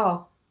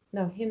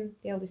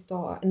 the eldest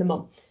daughter, and the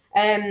mum.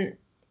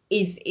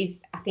 Is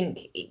I think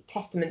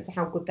testament to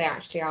how good they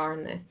actually are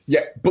in this.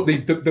 Yeah, but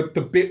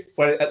the bit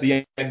where at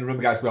the end,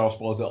 remember guys, we all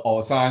spoilers it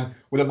all the time,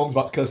 where the mum's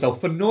about to kill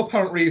herself for no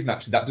apparent reason.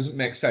 Actually, that doesn't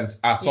make sense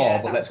at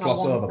all. But let's gloss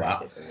over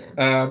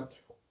that.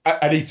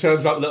 And he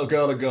turns around to the little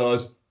girl and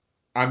goes,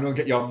 "I'm gonna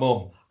get your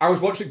mum." I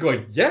was watching it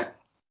going, "Yeah,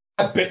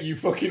 I bet you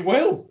fucking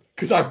will,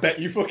 because I bet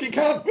you fucking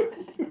can."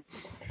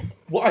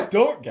 What I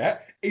don't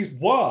get is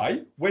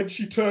why, when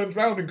she turns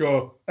round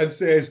and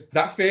says,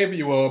 "That favour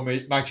you owe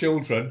me, my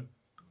children,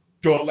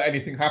 don't let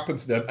anything happen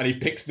to them," and he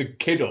picks the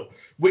kid up,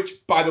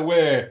 which, by the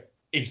way,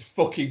 is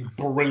fucking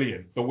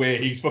brilliant. The way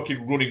he's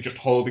fucking running, just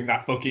holding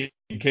that fucking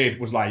kid,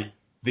 was like,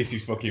 this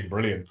is fucking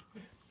brilliant.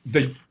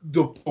 The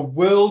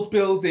world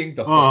building,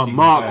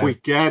 Mark, we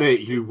get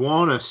it. You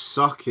want to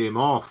suck him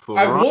off, all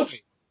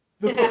right?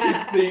 would.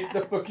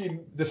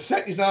 The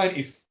set design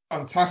is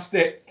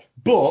fantastic,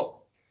 but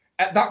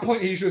at that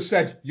point he just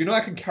said, "I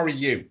can carry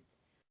you."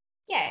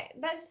 Yeah,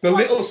 that's the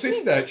little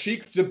sister,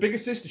 the bigger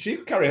sister, she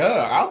could carry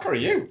her. I'll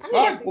carry you. It's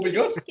fine. We'll be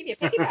good. Give you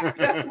a piggyback.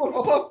 Yeah,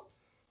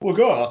 we'll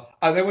go.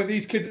 And then when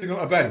these kids are going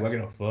to bed, we're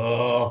going to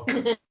fuck.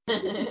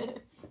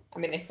 I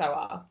mean, they so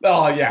are.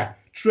 Oh, yeah.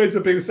 Trains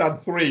of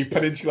Busan 3,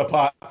 Peninsula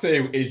Part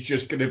 2 is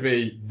just going to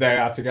be they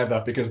are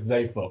together because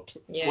they fucked.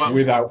 Yeah.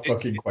 Without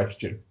fucking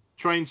question.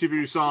 Train to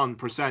Busan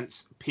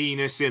presents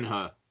Penis in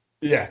Her.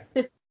 Yeah.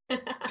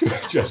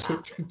 just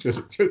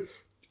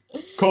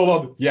call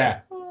on. Yeah,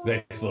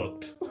 they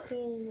fucked.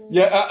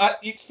 Yeah,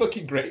 it's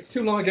fucking great. It's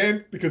too long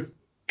again because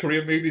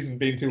Korean movies and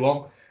being too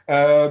long.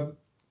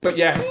 But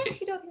yeah. I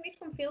actually don't think this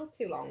one feels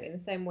too long in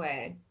the same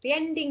way. The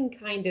ending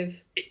kind of...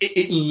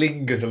 It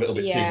lingers a little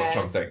bit too much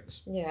on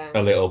things. Yeah.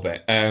 A little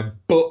bit.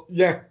 But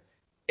yeah,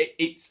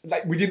 it's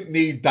like we didn't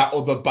need that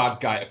other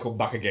bad guy to come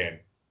back again.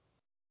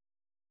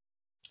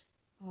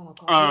 Oh,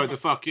 God. Oh, the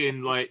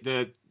fucking, like,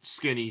 the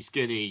skinny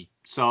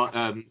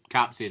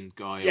captain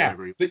guy. Yeah. Or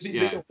whatever he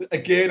was.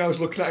 Again, I was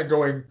looking at it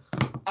going,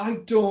 I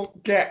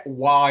don't get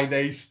why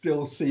they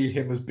still see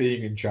him as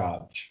being in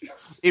charge.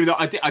 Even though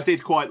I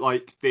did quite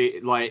like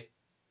the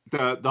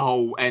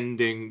whole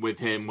ending with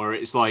him where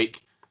it's like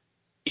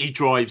he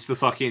drives the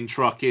fucking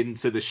truck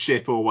into the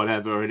ship or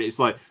whatever, and it's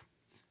like,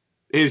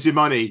 "Here's your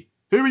money.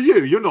 Who are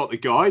you? You're not the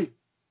guy."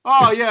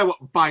 "Oh yeah,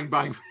 what?" Bang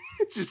bang,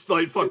 just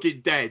like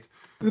fucking dead.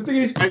 The thing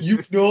is, they're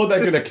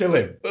gonna kill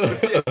him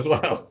as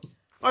well.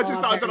 I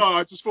don't know.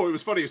 I just thought it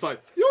was funny. It's like,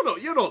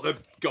 you're not the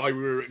guy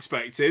we were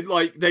expecting.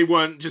 Like, they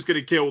weren't just going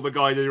to kill the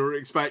guy they were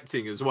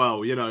expecting as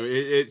well.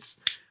 It's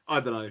I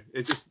don't know.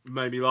 It just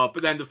made me laugh.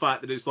 But then the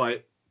fact that it's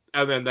like,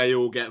 and then they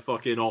all get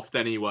fucking offed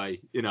anyway.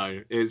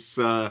 It's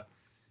yeah.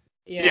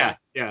 I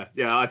don't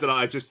know.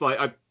 I just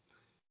like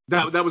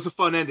that was a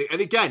fun ending.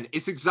 And again,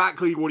 it's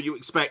exactly what you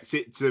expect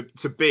it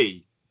to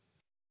be.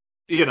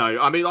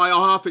 I mean, I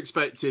half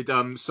expected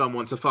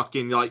someone to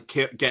fucking like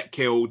get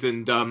killed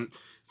and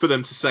for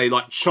them to say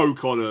like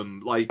choke on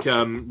them like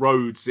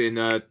Rhodes in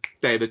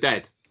Day of the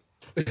Dead.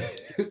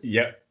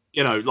 Yeah.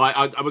 Like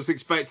I was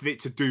expecting it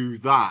to do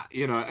that.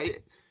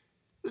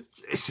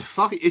 It's a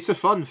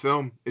fun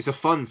film. It's a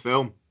fun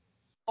film.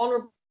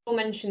 Honourable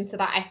mention to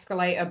that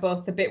escalator,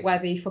 both the bit where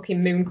the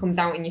fucking moon comes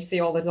out and you see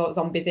all the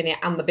zombies in it,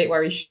 and the bit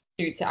where he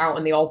shoots it out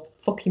and they all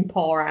fucking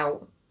pour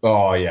out.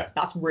 Oh yeah.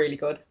 That's really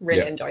good.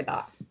 Really enjoyed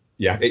that.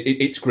 Yeah,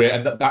 it's great,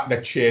 and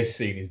the chase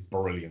scene is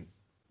brilliant.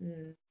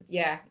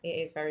 Yeah, it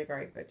is very,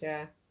 very good.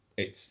 Yeah.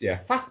 It's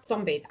Fast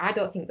zombies. I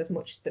don't think there's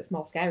much that's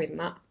more scary than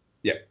that.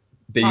 Yeah.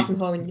 Apart from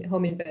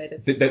home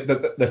invaders.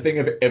 The thing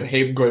of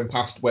him going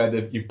past where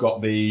you've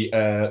got the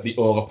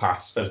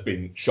overpass has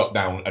been shot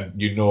down, and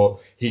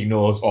he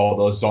knows all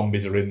those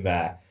zombies are in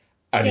there,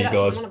 and he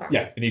goes,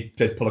 and he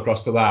says pull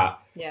across to that.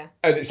 Yeah.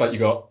 And it's like you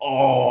go,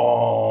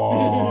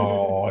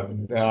 oh,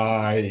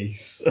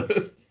 nice.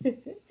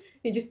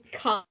 He just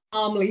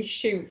calmly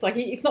shoots. Like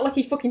it's not like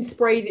he fucking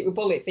sprays it with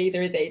bullets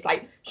either, is it? It's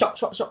like shot.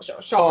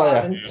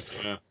 Oh,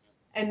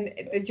 and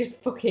they're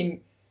just fucking.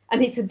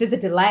 And there's a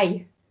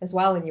delay as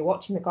well, and you're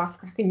watching the glass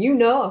crack, and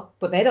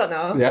but they don't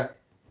know. Yeah.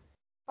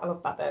 I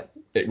love that bit.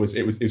 It was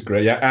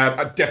great.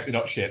 Yeah. Definitely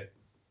not shit.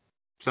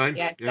 Same.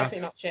 Yeah,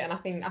 definitely not shit. And I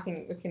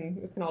think we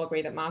can all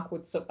agree that Mark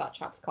would suck that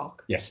chap's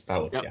cock. Yes, I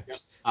would. Yep, Yeah. yep,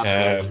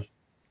 absolutely.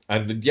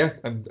 And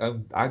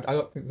I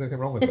don't think there's anything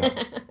wrong with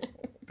that.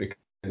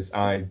 Because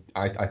I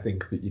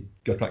think that you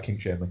go to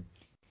kink shame me.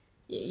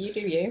 You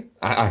do you.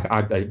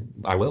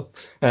 I will.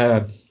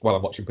 While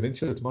I'm watching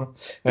Peninsula tomorrow.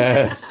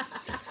 Vibes.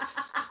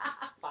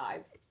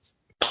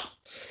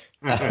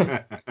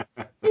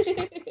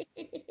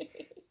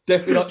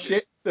 Definitely not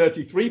shit.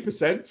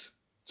 33%.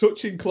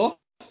 Touching cloth.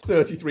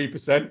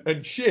 33%.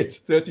 And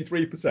shit.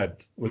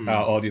 33% was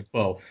our audience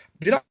poll.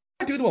 Did I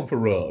do the one for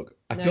Rogue?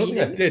 I don't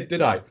think I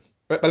did I?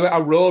 By the way,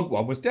 our Rogue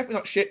one was definitely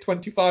not shit.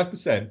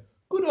 25%.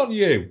 Good on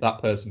you,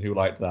 that person who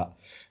liked that.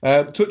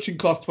 Touching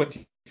cloth,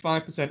 25%,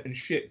 and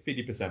shit,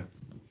 50%.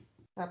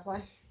 Fair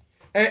play.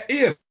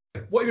 Ian,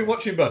 what have you been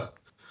watching, bud?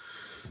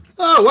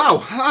 Oh,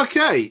 wow.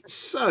 Okay.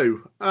 So,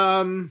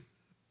 I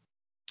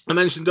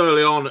mentioned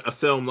early on a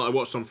film that I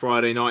watched on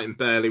Friday night and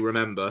barely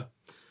remember.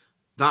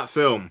 That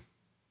film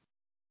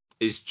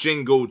is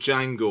Jingle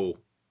Jangle,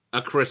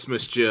 A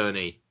Christmas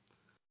Journey,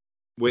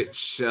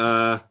 which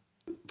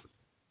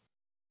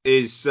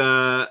is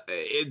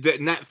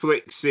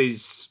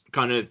Netflix's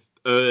kind of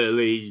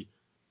early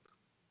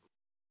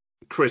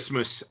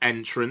Christmas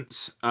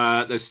entrance.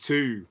 There's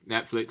two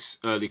Netflix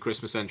early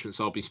Christmas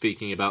entrants I'll be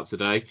speaking about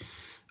today.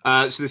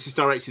 So this is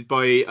directed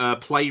by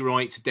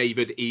playwright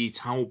David E.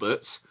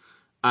 Talbot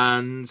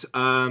and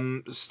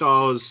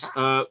stars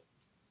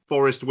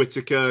Forrest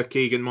Whitaker,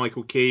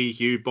 Keegan-Michael Key,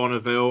 Hugh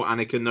Bonneville,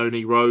 Annika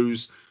Noni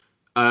Rose,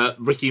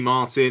 Ricky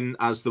Martin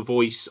as the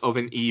voice of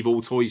an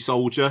evil toy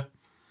soldier.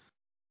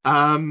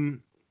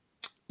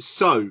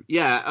 Story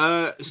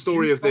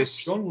of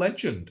this. John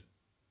Legend.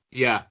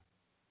 Yeah.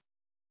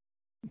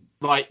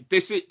 Like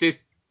this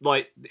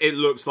like it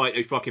looks like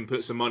they fucking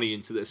put some money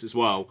into this as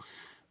well.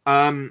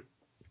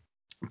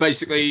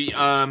 Basically,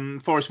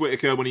 Forrest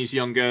Whitaker, when he's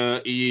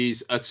younger,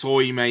 he's a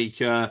toy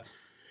maker.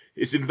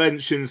 His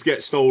inventions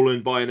get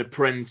stolen by an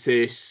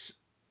apprentice.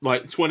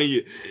 Like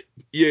 20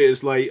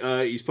 years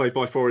later, he's played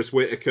by Forrest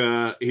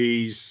Whitaker.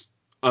 He's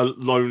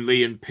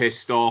lonely and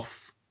pissed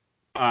off.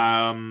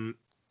 And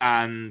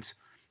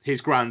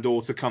his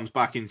granddaughter comes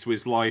back into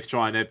his life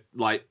trying to,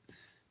 like,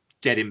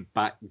 get him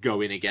back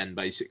going again,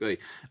 basically.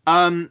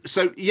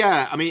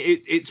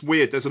 It's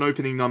weird. There's an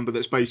opening number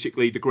that's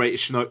basically The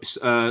Greatest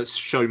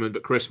Showman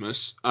but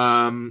Christmas.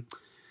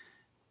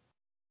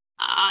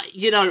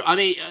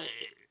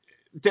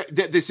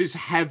 This is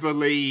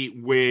heavily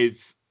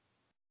with...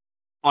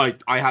 I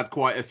had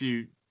quite a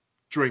few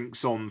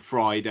drinks on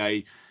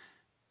Friday.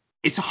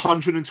 It's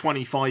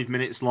 125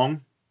 minutes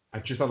long. I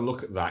just had a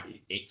look at that.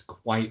 It's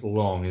quite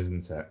long,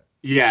 isn't it?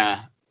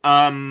 Yeah.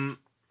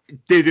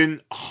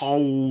 Didn't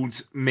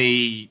hold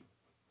me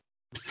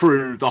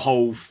through the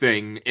whole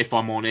thing, if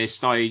I'm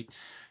honest. Forrest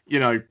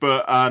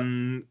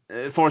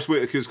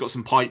Whitaker's got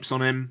some pipes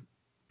on him.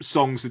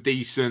 Songs are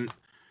decent.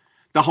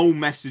 The whole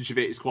message of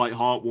it is quite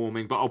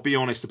heartwarming, but I'll be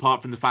honest,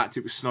 apart from the fact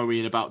it was snowy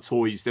and about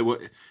toys,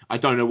 I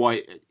don't know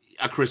why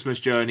A Christmas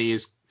Journey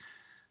is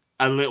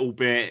a little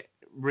bit,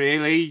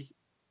 really,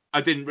 I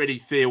didn't really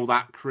feel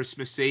that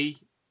Christmassy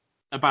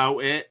about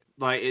it.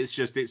 Like, it's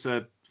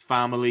a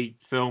family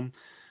film.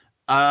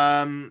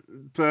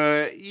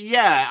 But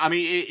yeah, I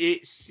mean,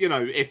 it's,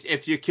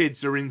 if your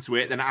kids are into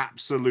it, then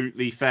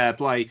absolutely fair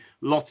play.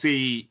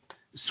 Lottie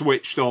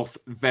switched off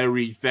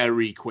very,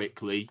 very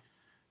quickly.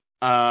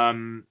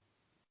 And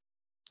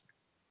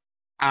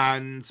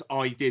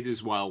I did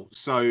as well.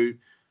 So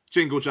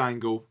Jingle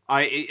Jangle,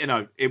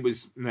 it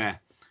was meh.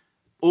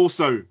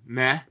 Also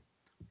meh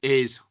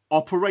is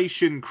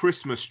Operation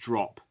Christmas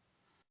Drop.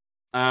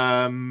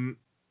 Another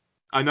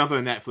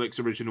Netflix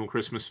original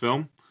Christmas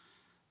film.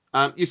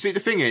 You see, the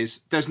thing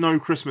is, there's no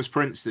Christmas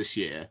Prince this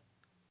year.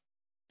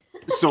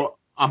 So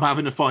I'm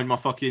having to find my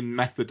fucking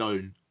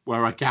methadone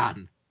where I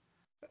can.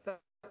 I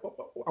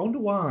wonder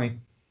why.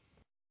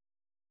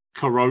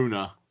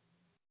 Corona.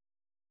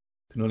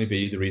 Can only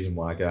be the reason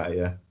why I got it,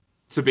 yeah.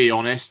 To be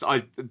honest,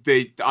 I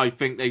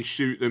think they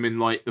shoot them in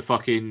like the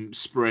fucking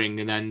spring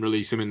and then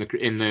release them in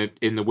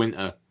the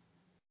winter.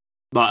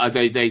 Like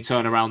they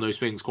turn around those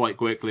things quite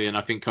quickly, and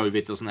I think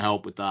COVID doesn't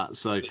help with that.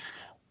 So,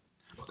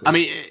 I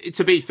mean,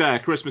 to be fair,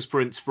 Christmas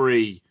Prince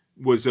 3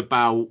 was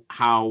about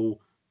how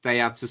they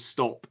had to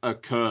stop a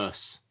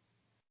curse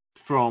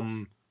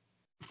from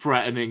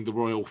threatening the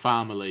royal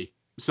family.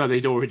 So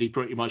they'd already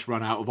pretty much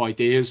run out of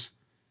ideas.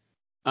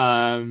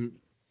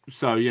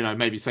 So,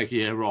 maybe take a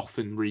year off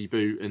and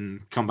reboot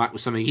and come back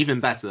with something even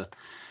better.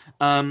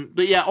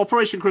 But yeah,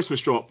 Operation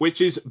Christmas Drop,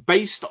 which is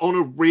based on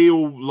a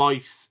real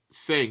life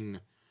thing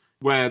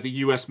where the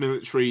US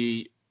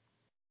military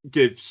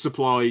gives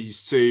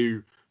supplies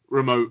to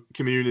remote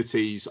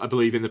communities, I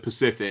believe in the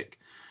Pacific.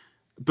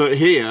 But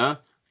here,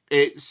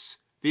 it's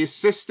the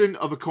assistant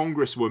of a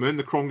congresswoman,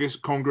 the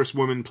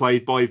congresswoman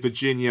played by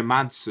Virginia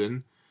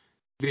Madsen,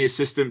 the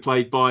assistant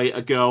played by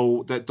a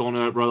girl that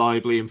Donna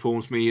reliably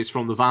informs me is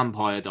from the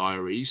Vampire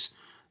Diaries.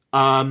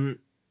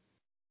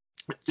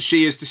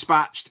 She is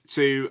dispatched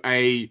to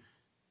a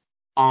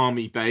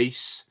army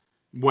base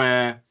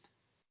where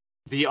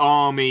the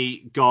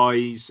army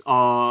guys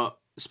are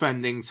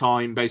spending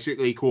time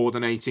basically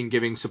coordinating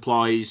giving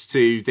supplies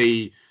to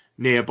the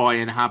nearby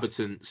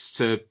inhabitants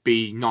to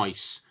be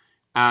nice.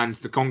 And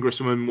the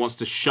congresswoman wants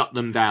to shut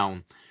them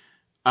down.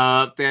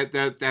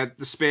 The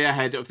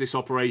spearhead of this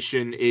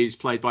operation is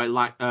played by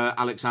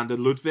Alexander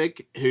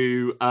Ludwig,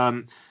 who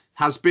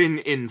has been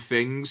in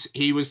things.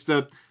 He was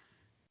the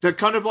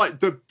kind of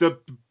like the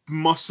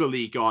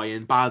muscly guy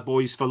in Bad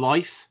Boys for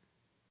Life.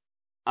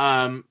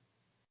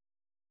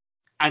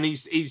 And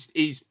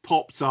he's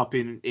popped up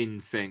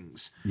in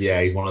things.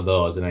 Yeah, he's one of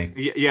those, isn't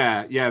he?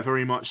 Yeah,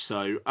 very much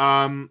so.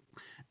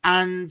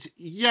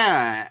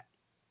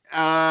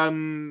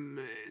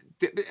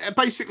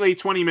 Basically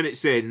 20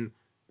 minutes in,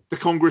 the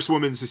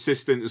congresswoman's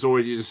assistant has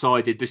already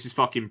decided this is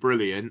fucking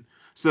brilliant.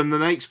 So then the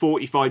next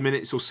 45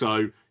 minutes or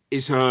so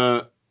is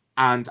her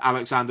and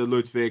Alexander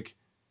Ludwig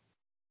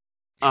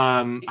He's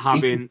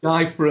having... the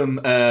guy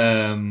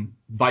from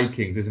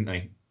Vikings, isn't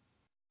he?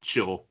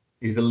 Sure.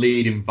 He's the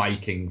lead in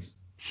Vikings.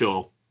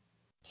 Sure.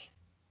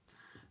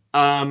 They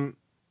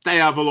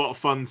have a lot of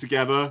fun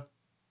together,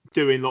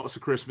 doing lots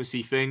of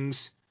Christmassy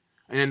things.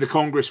 And then the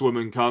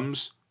Congresswoman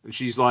comes, and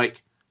she's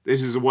like,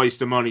 this is a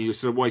waste of money, this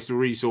is a waste of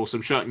resource,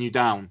 I'm shutting you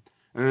down.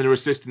 And then her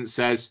assistant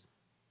says,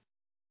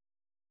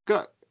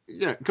 go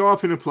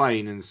up in a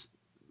plane and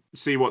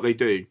see what they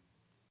do.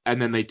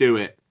 And then they do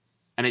it.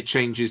 And it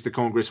changes the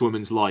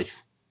Congresswoman's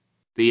life.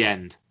 The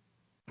end.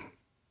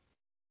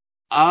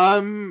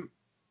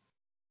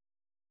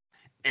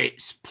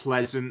 It's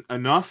pleasant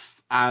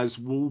enough as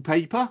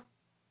wallpaper.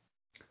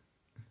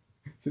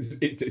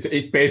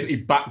 It's basically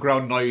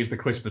background noise, the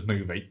Christmas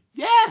movie.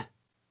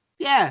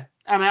 Yeah.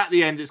 And at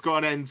the end, it's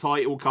got an end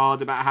title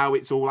card about how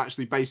it's all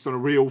actually based on a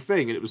real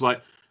thing. And it was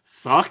like,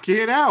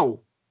 fucking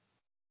hell.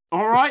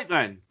 All right,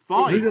 then.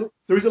 Fine.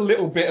 There is a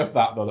little bit of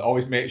that, though, that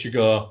always makes you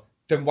go,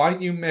 then why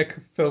don't you make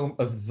a film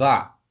of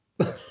that?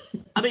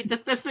 I mean,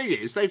 the thing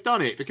is, they've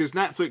done it because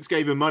Netflix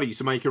gave them money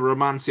to make a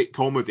romantic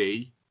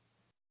comedy.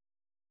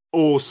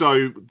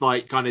 Also,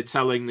 like, kind of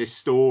telling this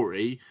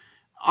story.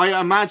 I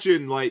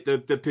imagine, like, the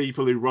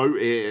people who wrote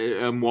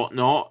it and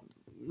whatnot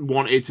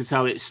wanted to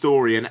tell its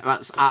story, and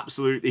that's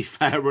absolutely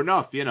fair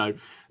enough, you know.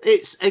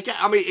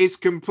 It's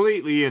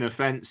completely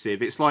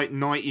inoffensive. It's like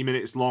 90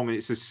 minutes long, and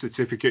it's a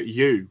certificate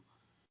you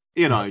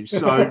know,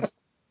 so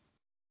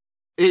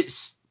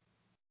it's,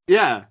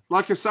 yeah,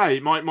 like I say,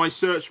 my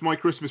search for my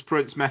Christmas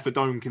Prince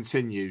methadone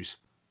continues.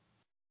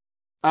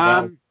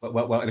 Well,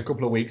 in a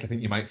couple of weeks, I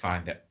think you might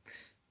find it.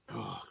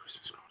 Oh,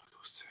 Christmas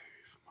Chronicles 2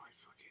 for my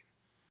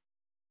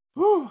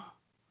fucking...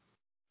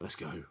 Let's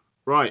go.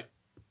 Right.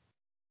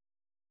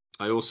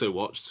 I also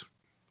watched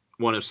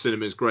one of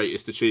cinema's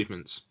greatest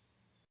achievements.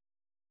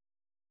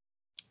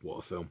 What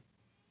a film.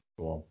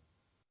 Go on.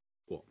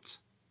 What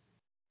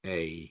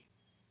a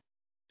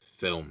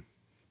film.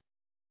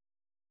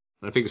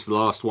 And I think it's the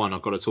last one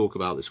I've got to talk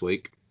about this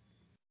week.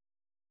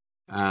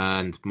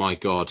 And my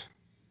God,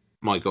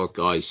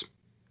 guys.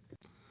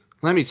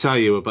 Let me tell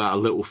you about a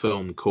little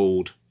film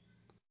called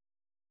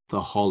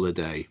The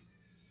Holiday.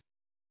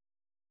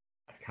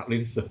 I can't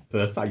believe this is the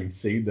first time you've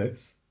seen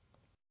this.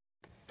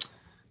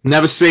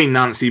 Never seen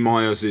Nancy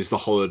Meyers' The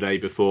Holiday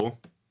before.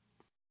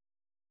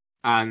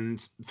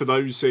 And for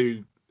those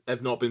who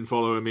have not been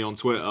following me on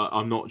Twitter,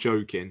 I'm not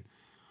joking.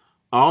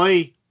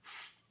 I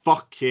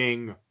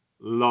fucking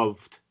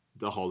loved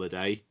The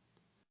Holiday.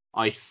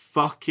 I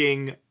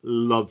fucking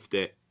loved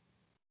it.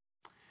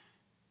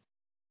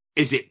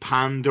 Is it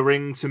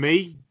pandering to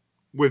me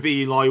with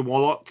Eli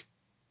Wallach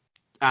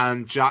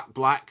and Jack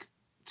Black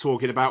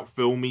talking about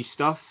filmy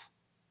stuff?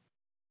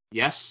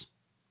 Yes.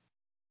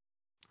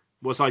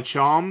 Was I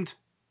charmed?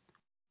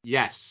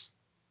 Yes.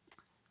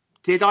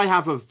 Did I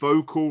have a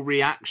vocal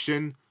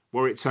reaction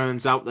where it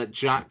turns out that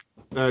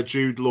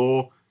Jude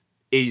Law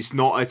is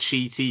not a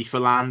cheaty,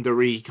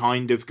 philandery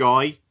kind of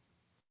guy?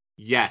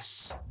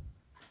 Yes.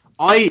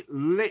 I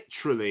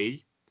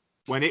literally,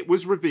 when it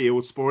was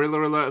revealed,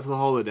 spoiler alert for The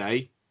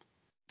Holiday,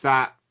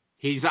 that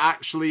he's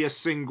actually a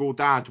single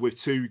dad with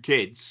 2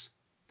 kids,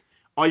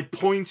 I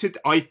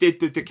did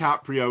the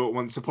DiCaprio at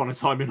Once Upon a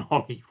Time in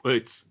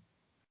Hollywood.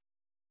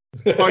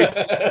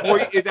 I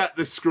pointed at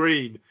the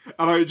screen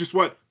and I just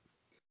went,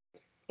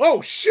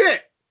 oh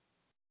shit!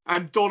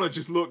 And Donna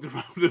just looked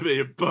around at me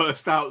and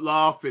burst out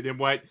laughing and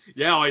went,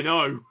 yeah, I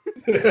know.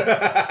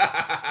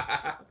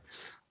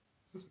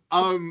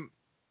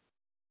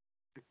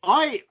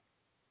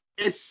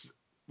 It's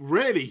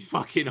really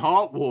fucking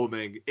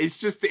heartwarming.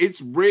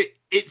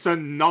 It's a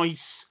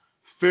nice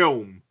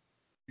film.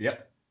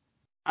 Yep.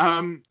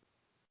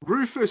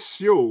 Rufus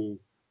Sewell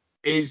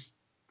is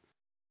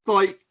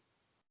like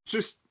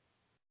just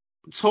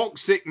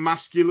toxic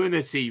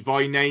masculinity.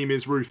 My name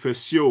is Rufus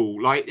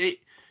Sewell. Like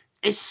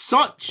it's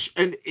such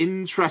an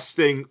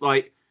interesting,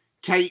 like,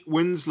 Kate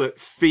Winslet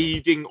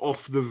feeding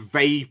off the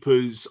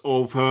vapors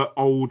of her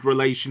old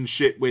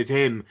relationship with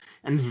him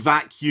and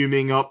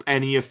vacuuming up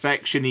any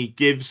affection he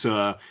gives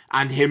her,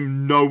 and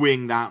him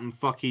knowing that and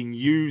fucking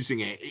using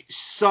it. It's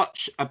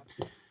such a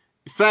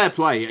fair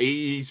play.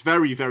 He's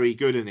very, very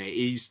good in it.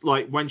 He's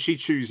like, when she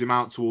chews him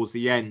out towards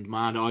the end,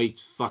 man, I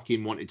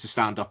fucking wanted to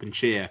stand up and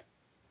cheer.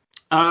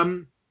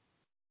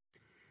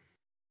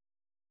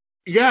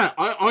 Yeah,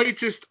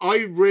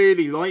 I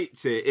really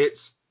liked it.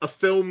 It's a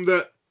film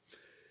that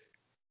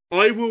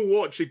I will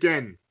watch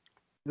again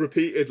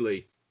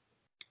repeatedly.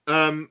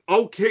 I'll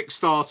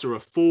Kickstarter a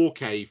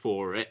 4K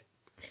for it.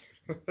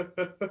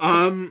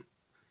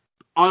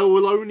 I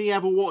will only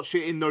ever watch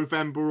it in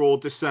November or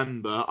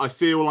December. I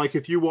feel like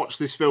if you watch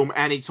this film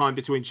anytime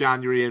between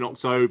January and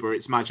October,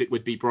 its magic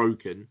would be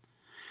broken.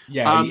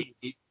 Yeah,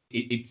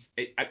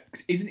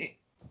 isn't it?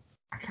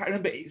 I can't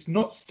remember. It's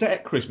not set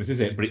at Christmas,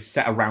 is it? But it's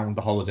set around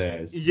the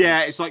holidays.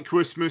 Yeah, it's like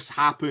Christmas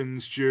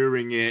happens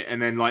during it,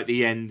 and then like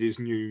the end is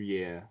New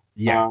Year.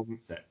 Yeah.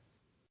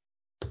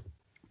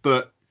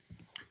 But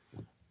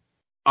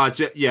I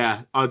don't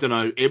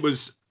know. It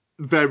was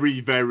very,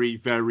 very,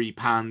 very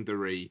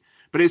pandery.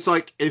 But it's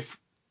like if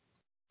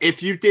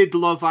you did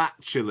Love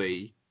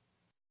Actually,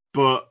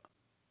 but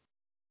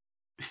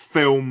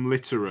film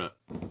literate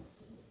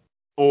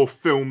or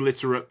film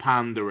literate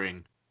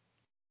pandering,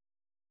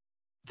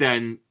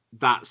 then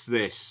that's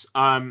this.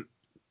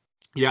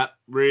 Yeah,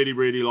 really,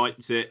 really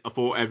liked it. I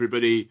thought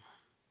everybody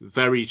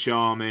very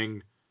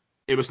charming.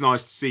 It was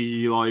nice to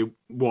see Eli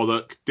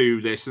Wallach do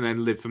this and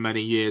then live for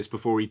many years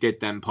before he did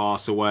then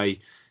pass away.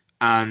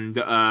 And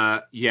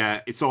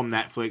yeah, it's on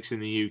Netflix in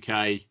the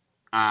UK,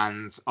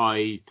 and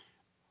I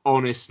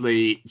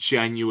honestly,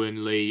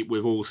 genuinely,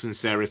 with all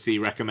sincerity,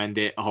 recommend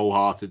it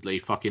wholeheartedly.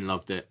 Fucking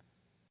loved it.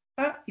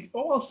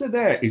 All I'll say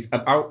there is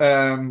about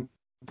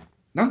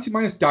Nancy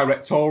Meyer's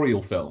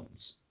directorial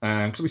films.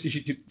 Because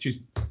obviously she's,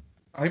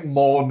 I think,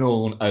 more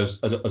known as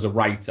a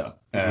writer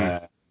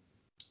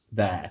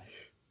there.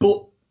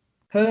 But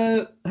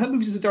her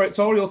movies as a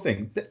directorial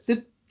thing,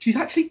 she's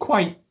actually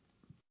quite...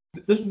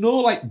 There's no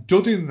like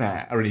dud in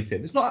there or anything.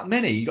 There's not that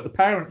many. You've got The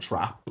Parent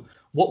Trap,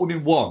 What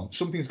Women Want,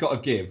 Something's Got to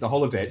Give, The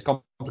Holiday, It's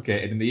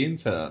Complicated, and The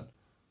Intern.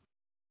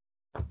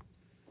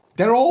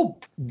 They're all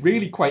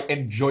really quite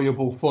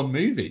enjoyable, fun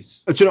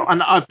movies. Do you know,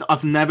 and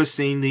I've never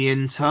seen The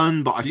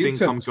Intern, but I The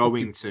think I'm Intern's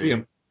going to.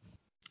 brilliant.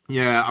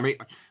 Yeah, I mean,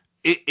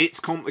 it's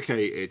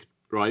complicated,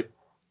 right?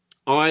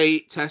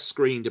 I test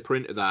screened a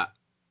print of that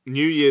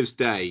New Year's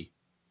Day.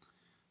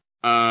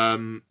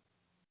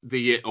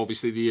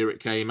 Obviously the year it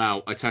came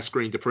out, I test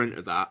screened a print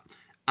of that,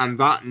 and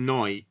that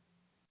night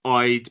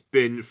I'd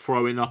been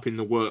throwing up in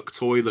the work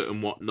toilet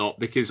and whatnot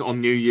because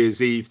on New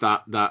Year's Eve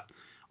that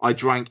I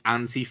drank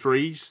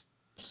antifreeze,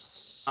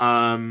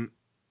 and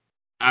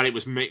it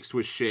was mixed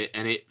with shit,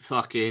 and it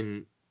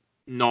fucking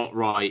not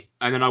right.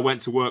 And then I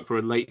went to work for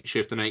a late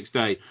shift the next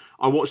day.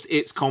 I watched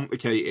It's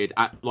Complicated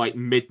at like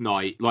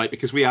midnight, like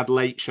because we had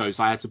late shows,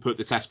 I had to put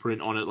the test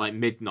print on at like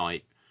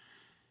midnight,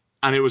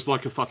 and it was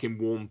like a fucking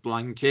warm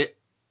blanket.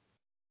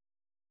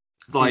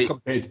 Like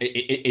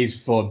It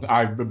is fun.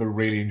 I remember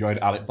really enjoyed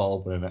Alec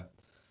Baldwin in it.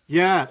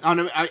 Yeah, I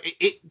know.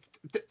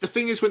 The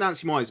thing is with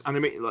Nancy Myers, and I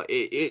mean,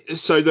 like,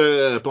 so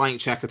the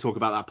Blank Check, I talk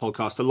about that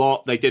podcast a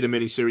lot. They did a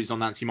mini series on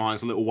Nancy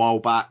Myers a little while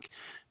back,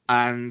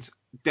 and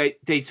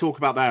they talk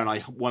about that, and I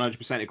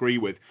 100% agree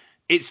with.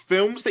 It's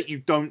films that you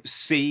don't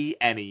see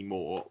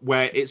anymore,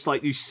 where it's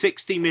like these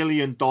 $60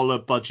 million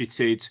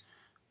budgeted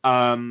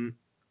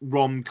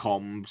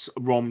rom-coms,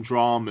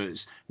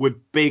 rom-dramas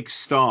with big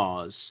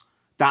stars.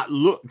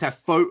 They're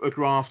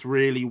photographed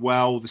really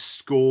well. The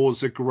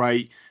scores are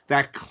great.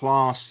 They're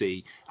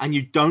classy, and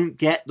you don't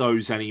get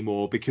those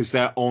anymore because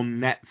they're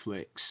on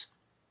Netflix.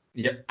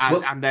 Yeah,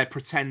 and they're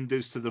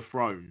pretenders to the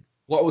throne.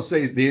 What I would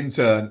say is The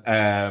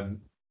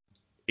Intern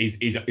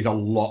is a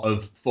lot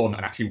of fun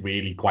and actually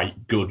really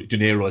quite good. De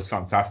Niro is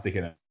fantastic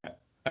in it,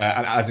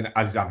 and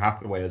as is Anne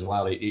Hathaway as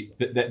well.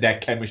 Their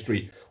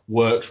chemistry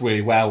works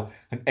really well,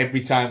 and every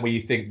time where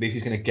you think this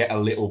is going to get a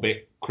little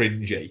bit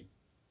cringy,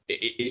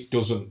 it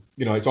doesn't.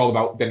 You know, it's all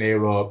about De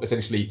Niro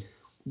essentially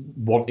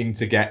wanting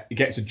to he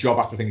gets a job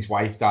after his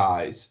wife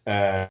dies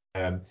as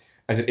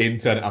an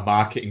intern at a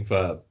marketing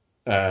firm,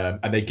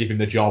 and they give him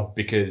the job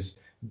because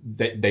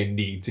they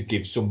need to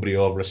give somebody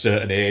over a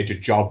certain age a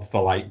job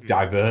for like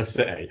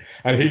diversity,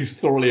 and he's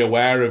thoroughly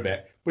aware of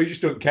it, but he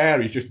just don't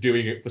care. He's just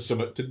doing it for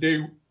something to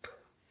do,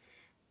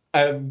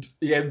 and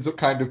he ends up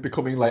kind of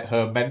becoming like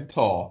her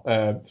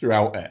mentor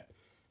throughout it.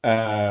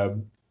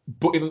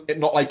 But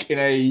not like in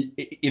a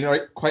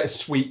quite a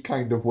sweet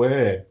kind of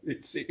way.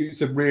 It's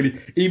a really,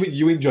 even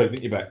you enjoy it,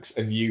 didn't you, Bex?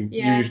 And you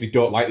usually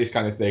don't like this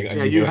kind of thing. And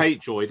yeah, you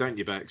hate Joy, don't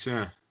you, Bex?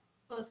 Yeah.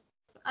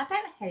 I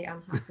don't hate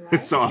Anne Hathaway.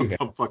 That's what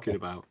I'm fucking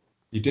about.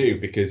 You do,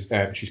 because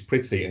she's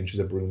pretty and she's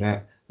a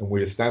brunette, and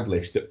we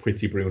established that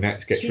pretty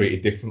brunettes get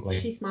treated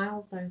differently. She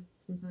smiles though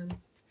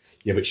sometimes.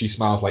 Yeah, but she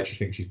smiles like she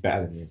thinks she's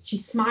better than you. She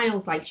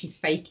smiles like she's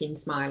faking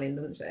smiling,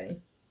 doesn't she?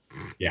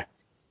 Yeah.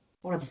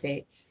 What a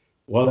bitch.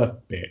 What a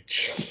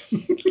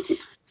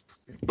bitch.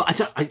 But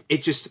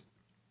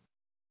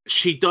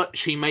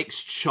she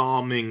makes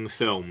charming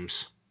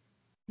films.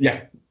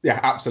 Yeah,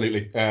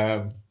 absolutely.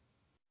 Yeah,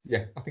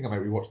 I think I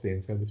might rewatch The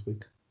Intern this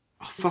week.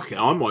 Oh, fuck it,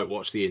 I might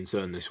watch The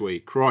Intern this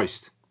week.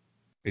 Christ.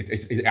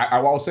 I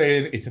was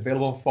saying it's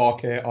available on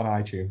 4K on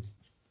iTunes.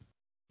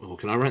 Oh,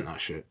 can I rent that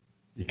shit?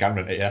 You can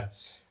rent it, yeah.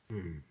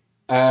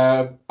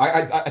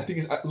 I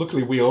think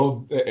luckily we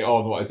own it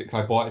on, what is it?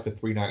 Because I bought it for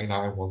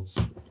 $3.99 once.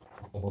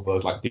 One of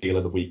those like deal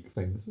of the week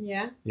things.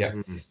 Yeah. Yeah.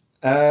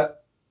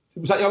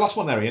 Was that your last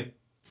one there, Ian?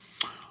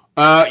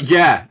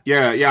 Yeah.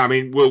 I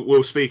mean,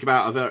 we'll speak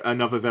about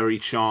another very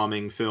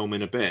charming film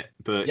in a bit,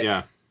 but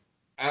yeah.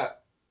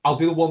 I'll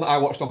do the one that I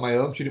watched on my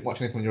own. You didn't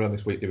watch anything on your own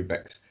this week, did you,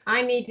 Bex?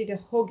 I needed a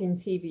hug in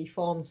TV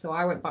form, so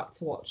I went back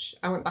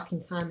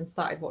in time and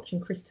started watching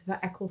Christopher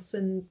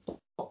Eccleston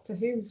Doctor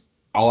Who's.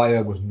 All I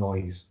heard was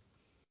noise.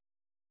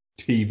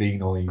 TV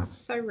noise. That's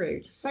so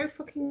rude. So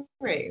fucking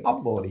rude.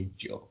 I'm only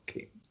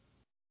joking.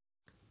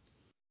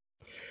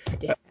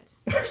 Dickhead.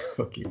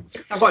 Fuck you.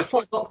 I've got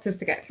 4 Doctors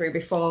to get through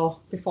before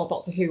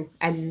Doctor Who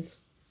ends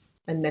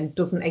and then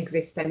doesn't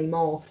exist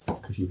anymore.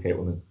 Because you hate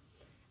women.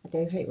 I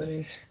do hate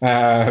women.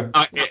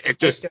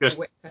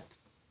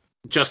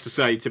 Just to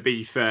say, to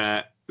be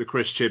fair, the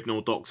Chris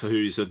Chibnall Doctor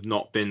Who's have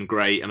not been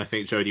great, and I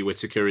think Jodie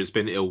Whittaker has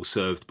been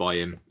ill-served by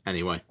him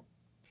anyway.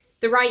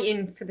 The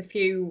writing for the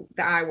few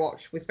that I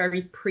watched was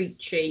very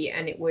preachy,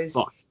 and it was...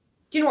 Fine.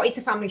 Do you know what? It's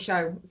a family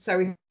show, so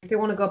if they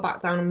want to go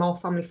back down a more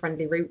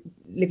family-friendly route,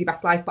 live your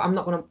best life. But I'm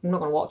not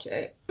gonna watch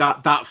it.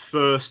 That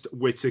first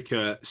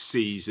Whittaker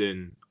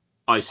season,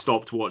 I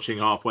stopped watching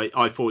halfway.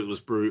 I thought it was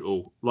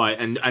brutal.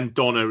 And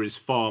Donna is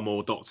far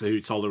more Doctor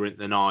Who tolerant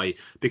than I,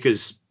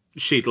 because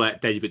she'd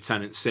let David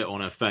Tennant sit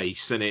on her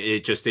face, and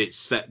it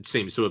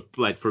seems to have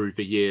bled through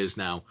for years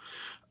now.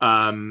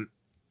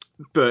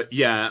 But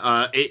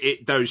yeah,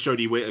 those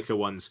Jodie Whittaker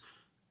ones,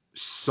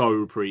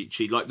 so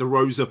preachy. Like the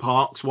Rosa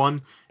Parks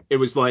one, it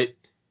was like,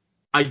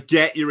 I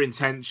get your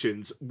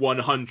intentions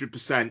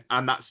 100%,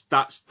 and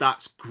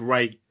that's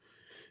great,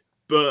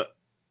 but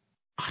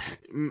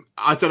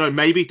I don't know,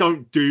 maybe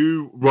don't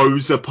do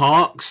Rosa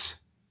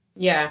Parks.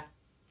 Yeah.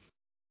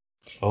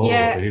 Oh,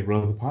 Yeah. they did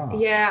Rosa Parks.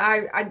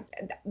 Yeah, I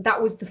that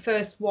was the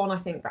first one I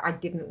think that I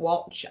didn't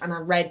watch, and I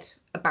read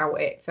about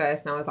it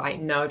first, and I was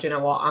like, no, do you know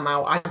what? I'm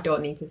out. I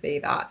don't need to see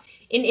that.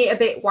 Isn't it a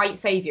bit white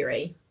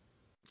saviour-y?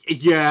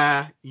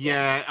 Yeah.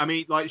 I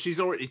mean, she's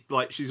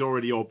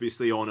already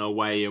obviously on her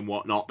way and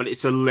whatnot, but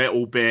it's a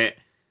little bit.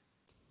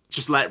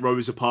 Just let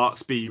Rosa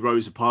Parks be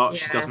Rosa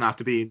Parks. Yeah. She doesn't have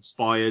to be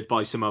inspired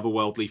by some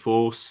otherworldly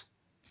force.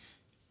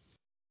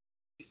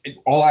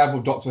 All I have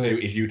with Doctor Who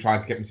is you trying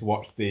to get me to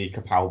watch the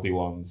Capaldi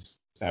ones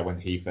when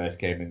he first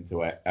came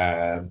into it,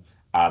 and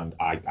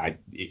I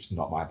it's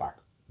not my bag.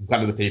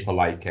 Some of the people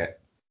like it,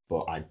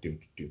 but I do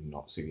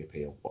not see the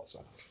appeal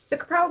whatsoever. The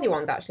Capaldi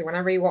ones, actually, when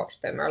I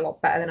rewatched them, are a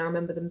lot better than I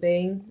remember them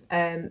being.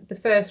 The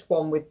first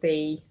one with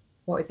the,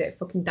 what is it,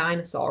 fucking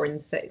dinosaur in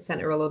the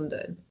centre of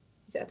London.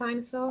 Is it a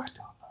dinosaur? I don't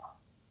know.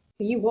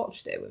 You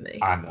watched it with me.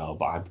 I know,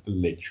 but I've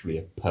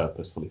literally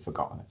purposefully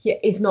forgotten it. Yeah,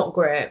 it's not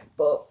great,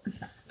 but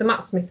the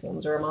Matt Smith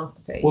ones are a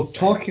masterpiece. Well,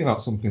 talking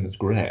about something that's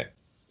great.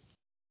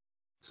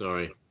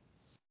 Sorry.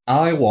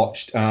 I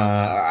watched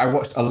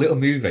a little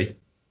movie,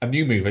 a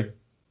new movie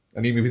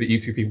that you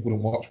two people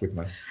wouldn't watch with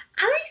me.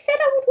 I said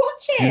I would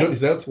watch it. You don't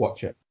deserve to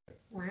watch it.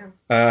 Wow.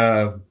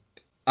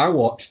 I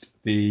watched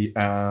the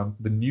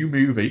new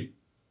movie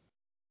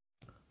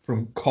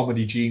from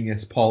comedy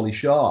genius Pauly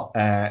Shore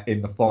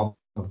in the form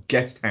of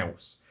Guest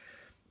House.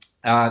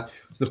 The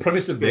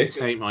premise of this...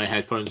 Take my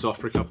headphones off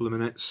for a couple of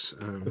minutes.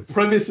 The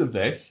premise of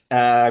this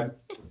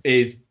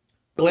is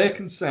Blake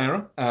and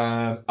Sarah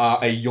are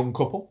a young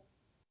couple,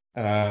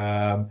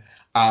 and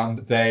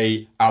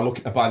they are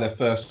looking to buy their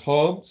first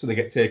home, so they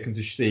get taken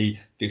to see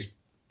this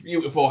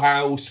beautiful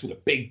house with a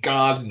big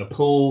garden and a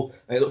pool,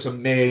 and it looks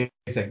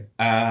amazing.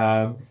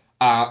 And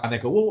they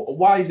go, well,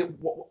 why is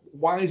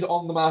it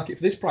on the market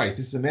for this price?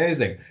 This is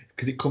amazing.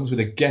 Because it comes with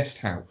a guest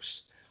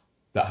house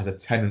that has a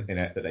tenant in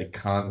it that they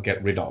can't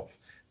get rid of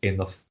in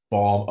the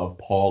form of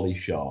Pauly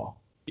Shore.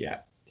 Yeah.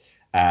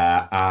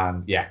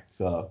 And yeah,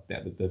 so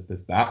yeah,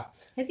 there's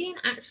that. Has Ian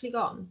actually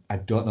gone? I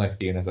don't know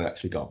if Ian has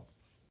actually gone.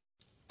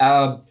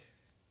 The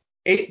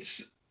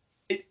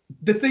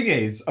thing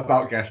is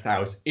about Guest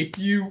House, if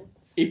you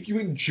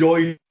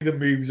enjoy the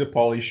movies of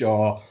Pauly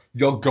Shore,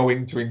 you're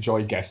going to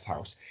enjoy Guest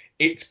House.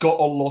 It's got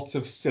a lot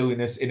of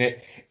silliness in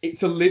it.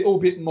 It's a little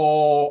bit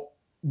more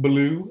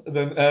blue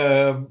than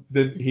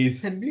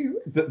his like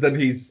blue.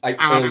 They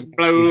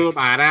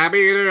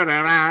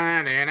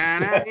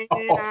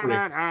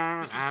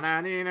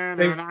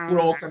were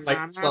all kind of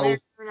like 12.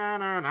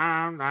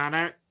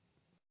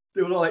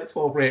 They were all like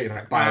 12 rating,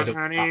 like by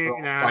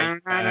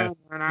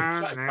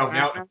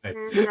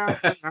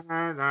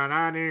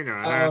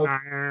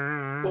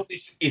but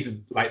this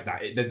isn't like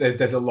that.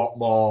 There's a lot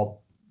more.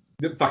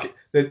 In fact,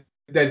 there's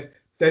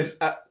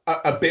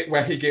a bit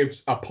where he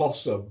gives a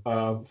possum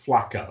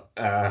flacker,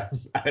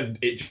 and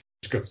it just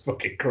goes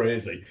fucking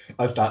crazy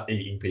and starts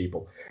eating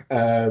people,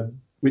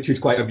 which is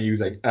quite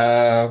amusing. Is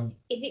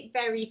it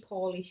very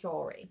Pauly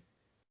Shore-y?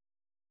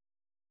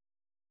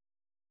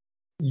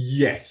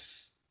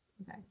 Yes.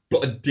 Okay.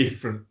 But a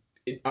different.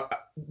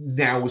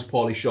 Now as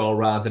Pauly Shore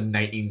rather than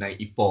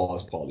 1994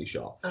 as Pauly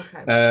Shore.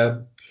 Okay.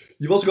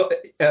 You've also got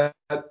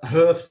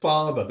her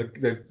father,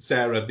 the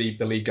Sarah, the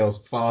lead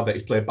girl's father,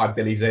 is played by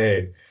Billy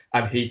Zane,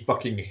 and he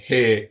fucking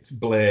hates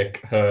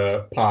Blake,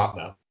 her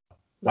partner,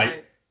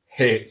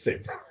 hates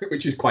him,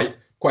 which is quite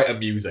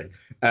amusing.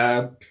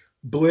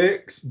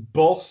 Blake's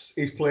boss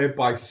is played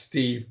by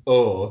Steve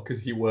O, because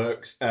he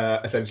works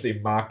essentially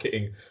in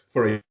marketing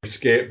for a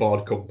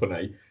skateboard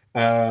company.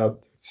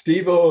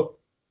 Steve O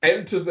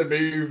enters the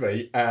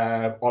movie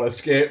on a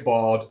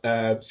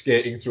skateboard,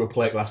 skating through a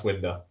plate glass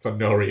window for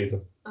no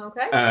reason.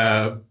 Okay.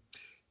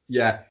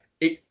 Yeah,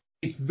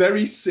 it's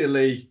very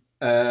silly.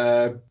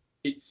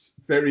 It's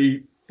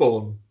very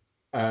fun.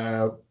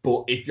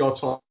 But if your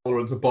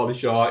tolerance of Pauly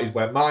Shore is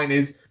where mine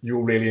is,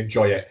 you'll really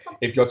enjoy it.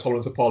 If your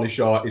tolerance of Pauly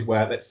Shore is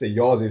where, let's say,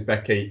 yours is,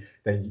 Becky,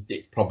 then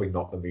it's probably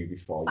not the movie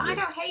for But you. I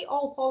don't hate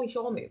all Pauly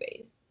Shore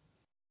movies.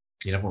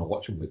 You never want to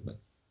watch them with me.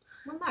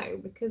 Well, no,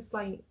 because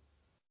like.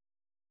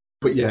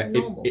 But yeah,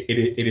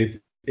 it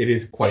It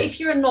is So quite. if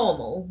you're a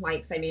normal,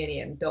 like say me and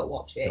Ian, don't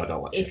watch it. No,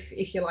 don't watch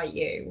if you're like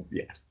you,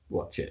 Yeah,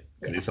 watch it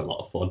because it's a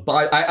lot of fun.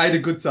 But I had a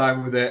good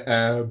time with it.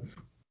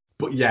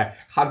 But yeah,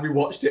 had we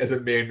watched it as a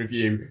main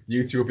review,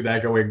 you two would be there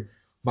going,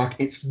 Mark,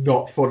 it's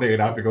not funny,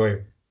 and I'd be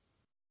going,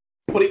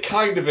 but it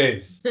kind of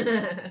is.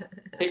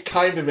 It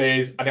kind of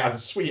is, and it has a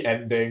sweet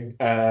ending.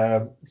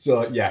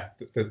 So yeah,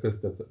 there's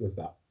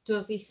that.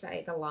 does he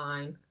say the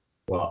line?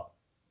 What?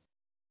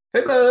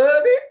 Hey,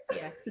 buddy.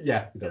 Yeah.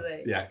 Yeah, he does. Does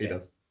he? Yeah, he Okay.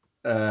 does.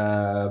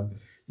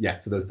 Yeah,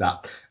 so there's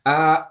that.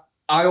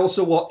 I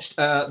also watched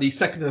the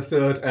second and the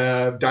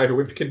third Diana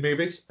Wimpkin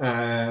movies.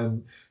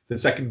 The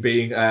second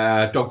being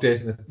Dog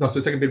Days, so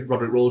the second being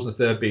Roderick Rules, and the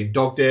third being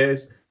Dog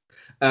Days.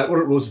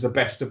 Roderick Rules is the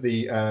best of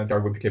the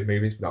Diana Wimpkin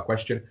movies, without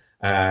question.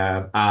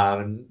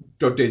 And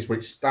Dog Days, where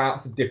it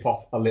starts to dip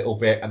off a little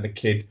bit, and the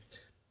kid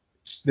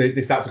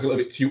they start to get a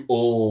little bit too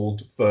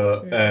old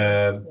for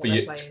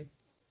you. Playing.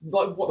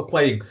 Not what they're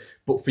playing,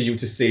 but for you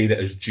to see that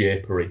as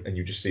japery, and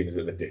you just see him as a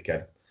bit of a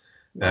dickhead.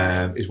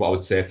 Is what I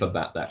would say for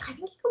that there. I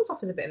think he comes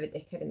off as a bit of a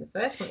dickhead in the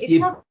first one. Is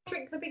Yeah.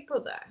 Roderick the big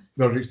brother?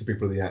 Roderick's the big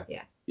brother, yeah.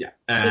 Yeah. Yeah.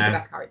 He's the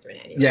best character in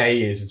it anyway. Yeah,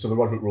 he is. And so the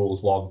Roderick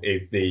Rules one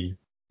is the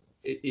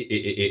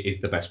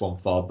best one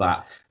for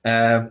that.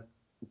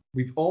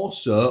 We've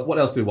also, what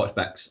else do we watch,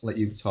 Bex? I'll let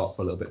you talk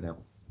for a little bit now.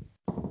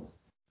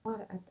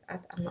 Well,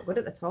 I'm not good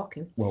at the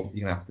talking. Well,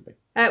 you're gonna have to be.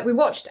 We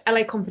watched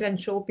LA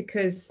Confidential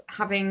because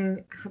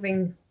having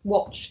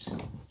watched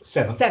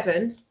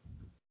Seven,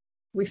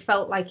 we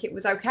felt like it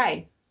was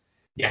okay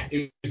Yeah,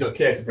 it was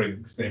okay to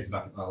bring Spades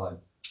back in our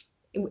lives.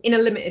 in a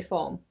limited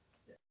form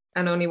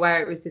and only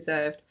where it was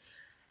deserved.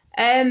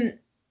 LA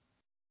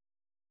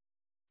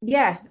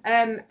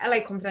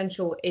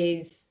Confidential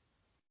is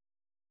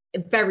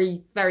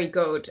very, very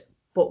good,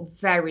 but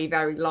very,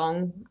 very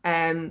long.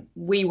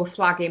 We were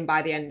flagging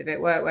by the end of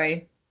it, weren't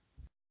we?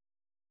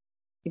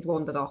 He's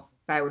wandered off.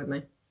 Bear with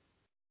me.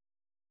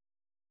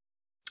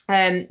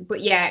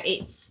 But yeah,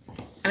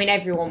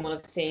 everyone will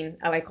have seen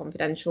LA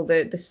Confidential.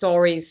 The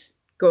story's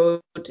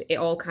good. It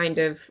all kind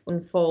of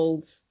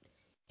unfolds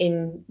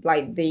in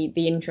like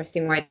the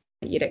interesting way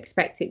that you'd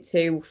expect it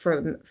to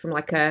from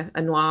like a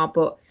noir,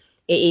 but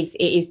it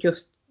is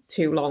just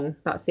too long.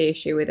 That's the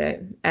issue with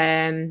it.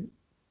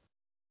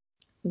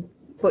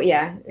 But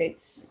yeah,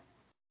 it's.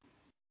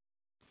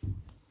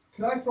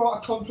 Can I throw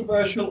out a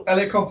controversial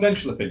LA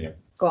Confidential opinion?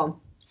 Go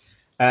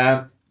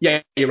on.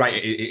 Yeah, you're right.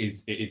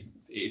 It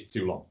is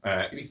too long.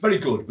 It's very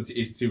good, but it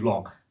is too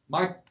long.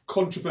 My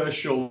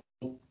controversial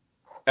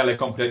LA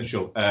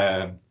Confidential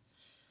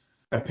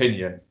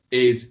opinion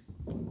is,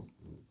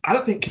 I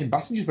don't think Kim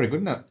Basinger's very good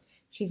in that.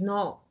 She's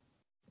not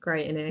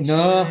great in it.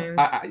 No,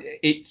 I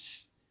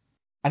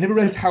never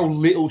realised how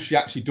little she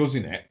actually does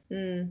in it.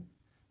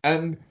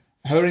 And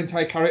her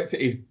entire character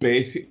is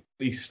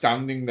basically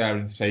standing there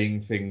and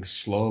saying things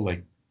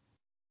slowly.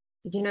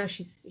 Did you know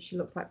she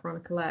looks like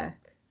Veronica Lake?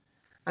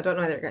 I don't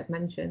know that it gets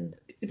mentioned.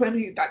 But I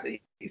mean,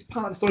 it's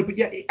part of the story. But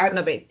yeah,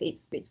 no, but it's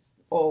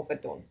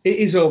overdone. It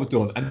is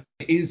overdone, and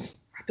it is.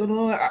 I don't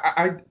know.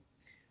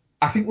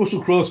 I think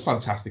Russell Crowe's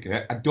fantastic in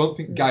it. I don't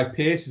think Guy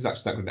Pearce is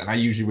actually that good in it, and I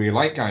usually really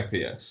like Guy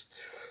Pearce.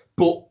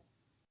 But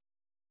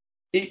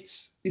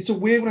it's a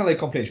weird one, LA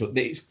Confidential.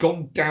 It's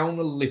gone down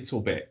a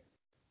little bit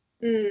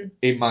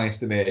in my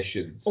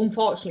estimations.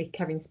 Unfortunately,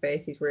 Kevin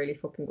Spacey's really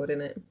fucking good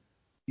in it.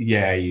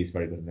 Yeah, he is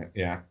very good in it.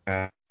 Yeah.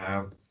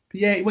 But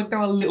yeah, it went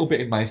down a little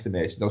bit in my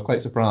estimation. I was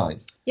quite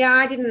surprised. Yeah,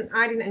 I didn't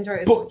enjoy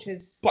it as much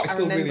as but I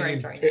still remember really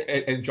enjoying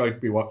it. enjoyed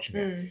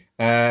rewatching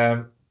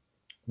it.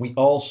 We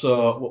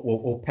also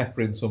we'll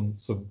pepper in some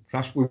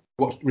trash. I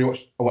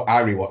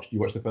rewatched. You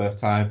watched the first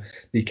time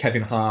the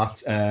Kevin Hart,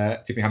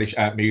 Tiffany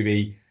Haddish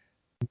movie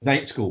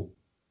Night School.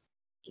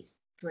 It's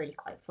really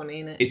quite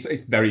funny, isn't it?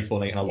 It's very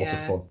funny and a lot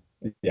of fun.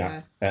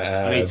 Yeah.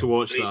 I need to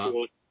watch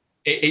that.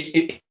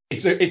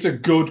 It's a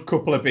good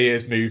couple of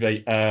beers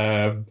movie.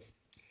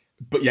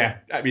 But yeah,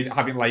 I mean,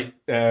 having like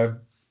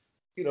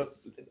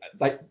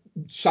like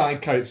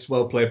side characters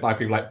well played by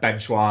people like Ben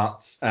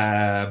Schwartz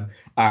and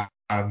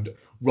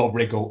Rob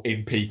Riggle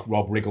in peak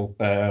Rob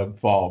Riggle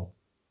form.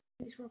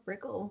 Who's Rob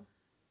Riggle?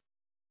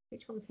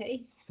 Which one's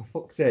he? For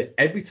fuck's sake!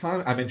 Every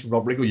time I mention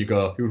Rob Riggle, you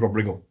go, "Who's Rob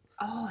Riggle?"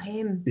 Oh,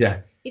 him.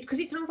 Yeah. It's because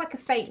it sounds like a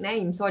fake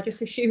name, so I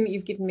just assume that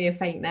you've given me a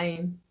fake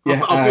name.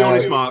 Yeah, I'll be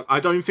honest, Mark. I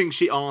don't think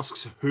she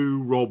asks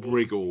who Rob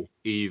Riggle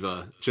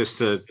either. Just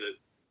to.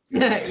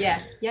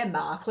 yeah,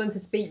 Mark, learn to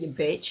speak, you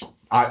bitch.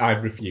 I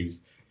refuse.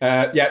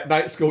 Yeah,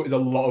 Night School is a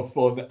lot of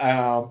fun.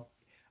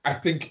 I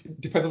think,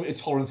 depending on what your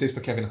tolerance is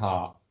for Kevin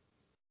Hart,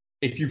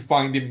 if you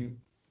find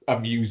him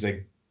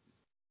amusing,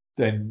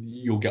 then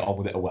you'll get on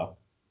with it well.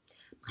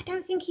 I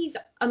don't think he's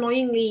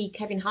annoyingly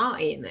Kevin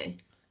Harty in this.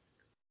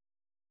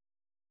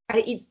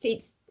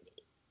 It's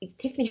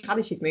Tiffany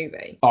Haddish's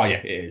movie. Oh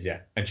yeah, it is. Yeah,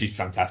 and she's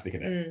fantastic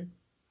in it.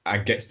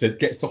 And gets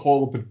to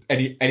hold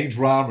any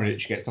drama in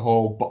it. She gets to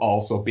hold, but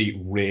also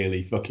be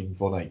really fucking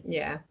funny.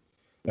 Yeah.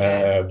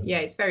 Yeah,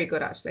 it's very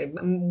good actually.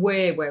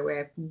 Way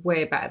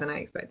better than I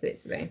expected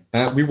it to be.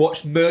 We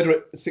watched Murder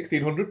at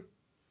 1600.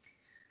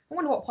 I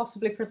wonder what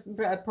possibly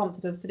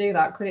prompted us to do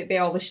that. Could it be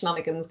all the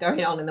shenanigans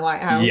going on in the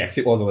White House? Yes,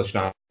 it was all the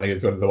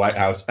shenanigans under the White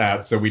House.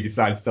 So we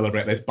decided to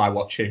celebrate this by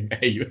watching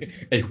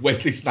a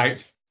Wesley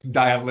Snipes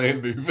Diane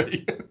Lane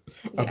movie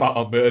about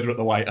a murder at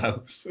the White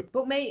House.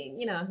 But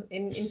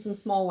in some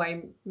small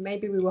way,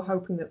 maybe we were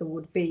hoping that there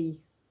would be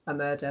a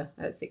murder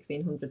at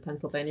 1600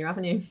 Pennsylvania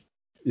Avenue.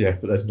 Yeah,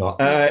 but there's not.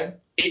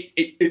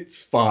 It's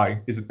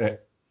fine, isn't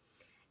it?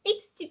 Do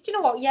you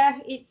know what? Yeah,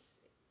 it's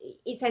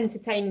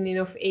entertaining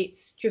enough.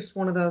 It's just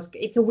one of those.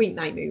 It's a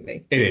weeknight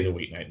movie. It is a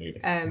weeknight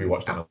movie. We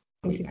watched it. I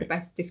think it's the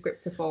best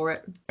descriptor for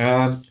it.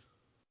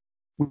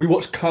 We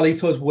watched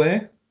Carlito's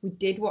Way. We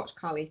did watch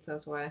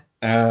Carlito's Way.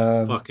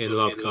 Fucking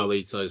love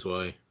Carlito's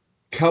Way.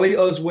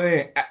 Carlito's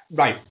Way.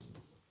 Right.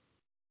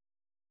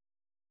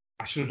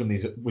 I should have done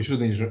these. We should have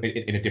done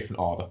these in a different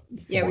order.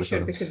 Yeah, we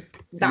should, because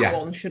that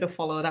one should have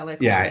followed that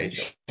later. Yeah, it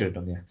should have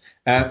done.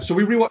 Yeah. So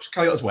we rewatched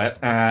Carlito's Way.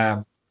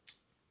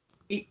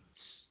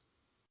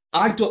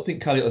 I don't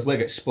think Carlito's Way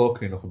gets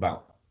spoken enough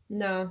about.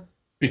 No.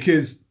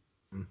 Because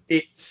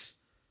it's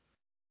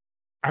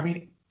 2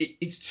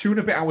 and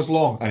a bit hours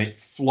long and it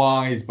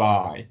flies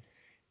by.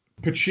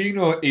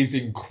 Pacino is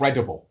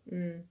incredible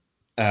in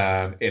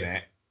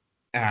it.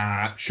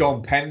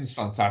 Sean Penn's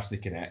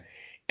fantastic in it.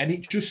 And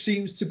it just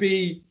seems to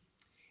be,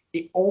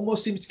 it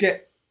almost seems to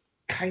get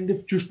kind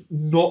of just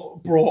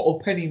not brought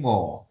up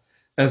anymore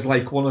as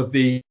like one of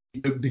the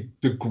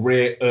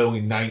great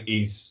early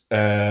 90s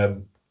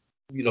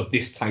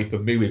this type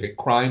of movie, like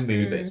crime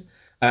movies.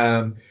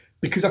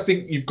 Because I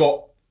think you've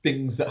got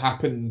things that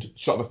happened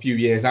sort of a few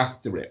years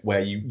after it,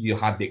 where you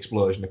had the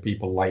explosion of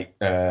people like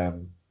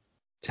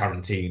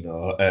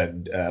Tarantino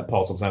and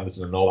Paul Thomas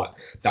Anderson and all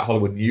that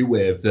Hollywood new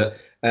wave that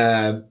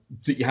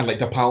you had, like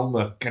De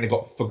Palma kind of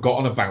got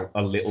forgotten about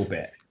a little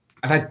bit.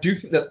 And I do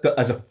think that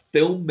as a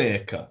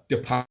filmmaker,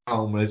 De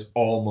Palma has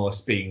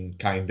almost been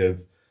kind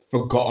of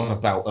forgotten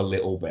about a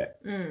little bit.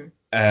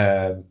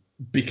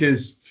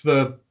 Because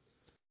for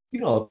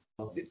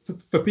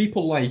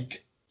people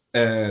like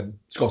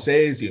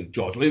Scorsese and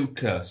George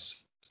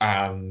Lucas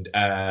and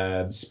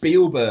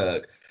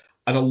Spielberg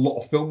and a lot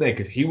of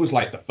filmmakers, he was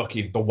like the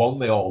one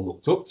they all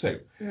looked up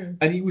to.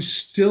 And he was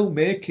still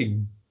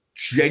making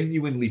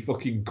genuinely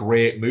fucking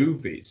great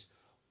movies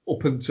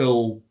up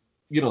until,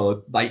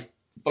 for like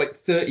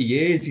 30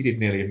 years he did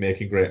nearly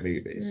making great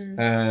movies.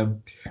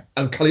 And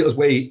Carlito's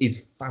Way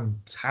is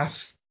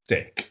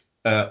fantastic.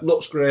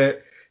 Looks great,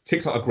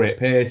 ticks out a great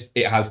pace.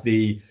 It has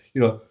the,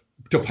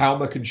 De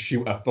Palma can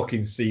shoot a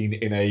fucking scene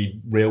in a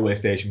railway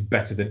station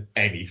better than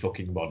any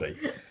fucking body.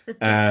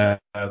 But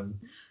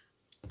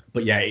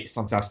yeah, it's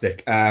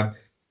fantastic.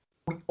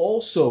 We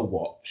also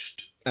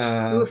watched... we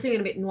were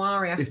feeling a bit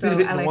noir after feeling a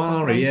bit LA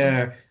noir,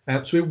 Confidential.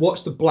 yeah. So we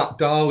watched The Black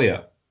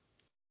Dahlia.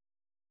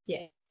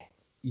 Yeah.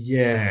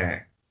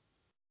 Yeah.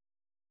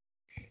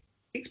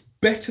 It's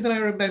better than I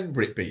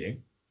remember it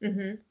being.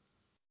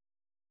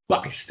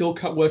 But I still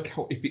can't work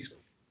out if it's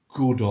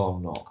good or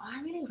not. Oh,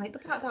 I really like The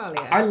Black Dahlia.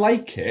 I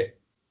like it,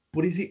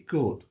 but is it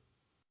good?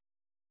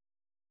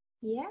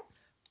 Yeah.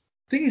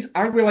 Thing is,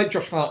 I really like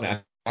Josh Hartnett.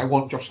 And I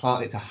want Josh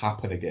Hartnett to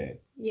happen again.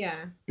 Yeah.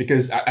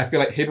 Because I feel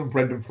like him and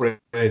Brendan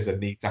Fraser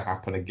need to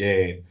happen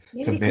again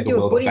Maybe to they make could the do a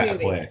world a buddy better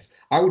movie. place.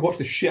 I would watch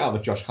the shit out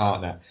of Josh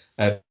Hartnett.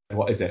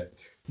 What is it?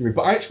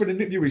 But I actually read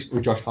an interview recently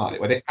with Josh Hartnett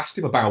where they asked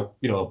him about,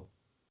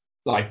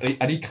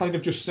 and he kind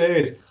of just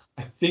says,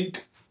 I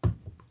think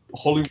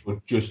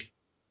Hollywood just,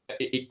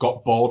 it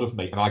got bored of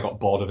me and I got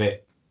bored of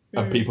it.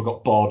 And people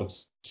got bored of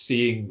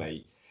seeing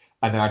me.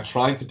 And then I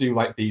tried to do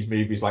like these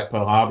movies like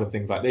Pearl Harbor and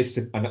things like this.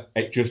 And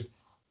it just,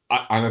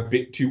 I'm a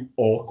bit too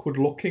awkward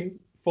looking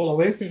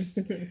for this.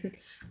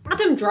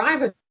 Adam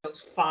Driver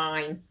was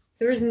fine.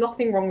 There is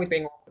nothing wrong with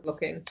being awkward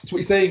looking. So what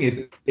you're saying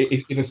is,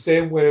 in the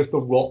same way as The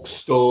Rock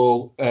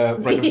stole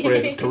Brendan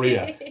Fraser's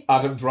career,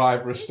 Adam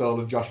Driver has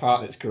stolen Josh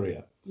Hartnett's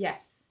career. Yes.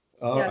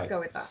 All Let's right. go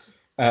with that.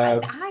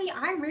 Um,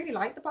 I really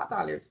like The Black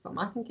Dahlia as a film.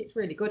 I think it's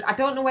really good. I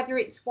don't know whether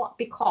it's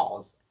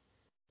because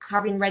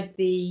having read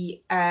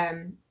the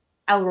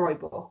Elroy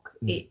book,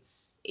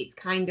 it's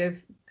kind of,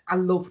 I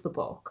love the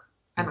book,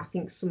 and I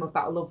think some of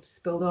that love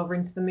spilled over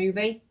into the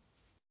movie.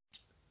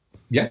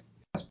 Yeah,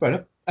 that's fair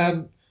enough.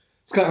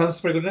 Scott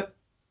Hanson's very good in it.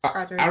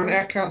 Aaron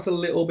Eckhart's a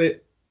little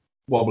bit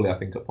wobbly, I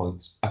think, at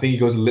points. I think he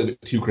goes a little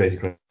bit too crazy.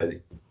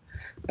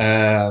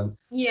 Yeah,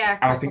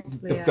 and I think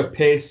the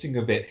pacing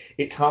of it,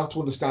 it's hard to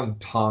understand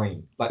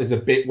time. Like there's a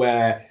bit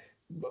where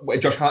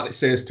Josh Hartnett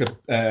says to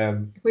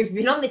we've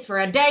been on this for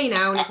a day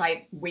now, and it's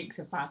like weeks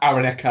have passed.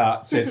 Aaron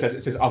Eckhart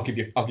says I'll give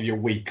you a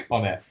week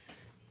on it,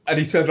 and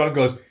he turns around and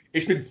goes,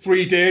 it's been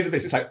 3 days of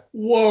this. It's like,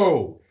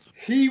 whoa,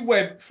 he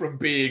went from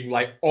being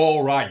like,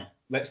 all right,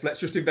 let's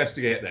just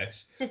investigate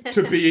this,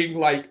 to being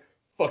like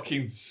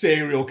fucking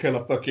serial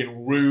killer,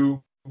 fucking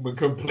room and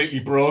completely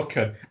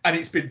broken, and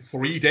it's been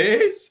 3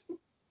 days.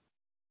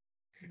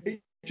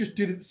 It just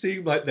didn't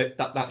seem like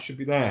that should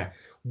be there.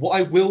 What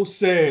I will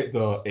say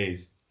though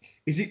is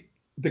it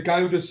the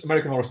guy who does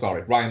American Horror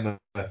Story, Ryan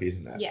Murphy,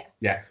 isn't it? Yeah.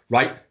 Yeah.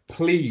 Right.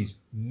 Please,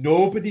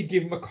 nobody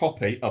give him a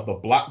copy of The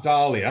Black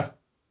Dahlia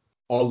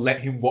or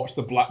let him watch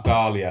the Black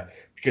Dahlia,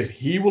 because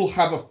he will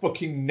have a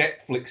fucking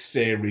Netflix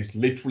series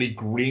literally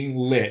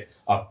green-lit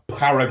a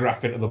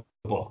paragraph into the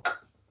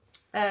book.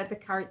 The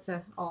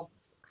character of,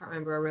 can't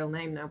remember her real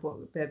name now,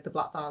 but the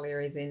Black Dahlia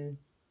is in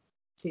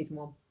season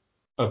 1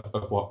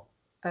 Of what?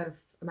 of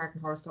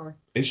American Horror Story.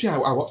 Is she? I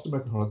watched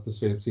the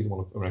season 1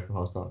 of American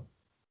Horror Story.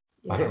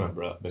 Yeah. I don't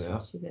remember that being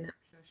out. She's in it, I'm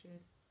sure she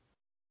is.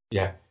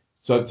 Yeah.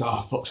 So,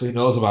 fuck, so he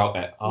knows about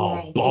it. Oh,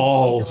 Yeah, he's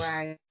balls.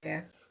 aware,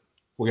 yeah.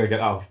 We're going to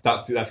get out.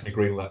 That's going to be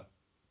greenlit.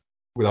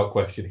 Without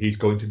question. He's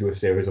going to do a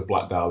series of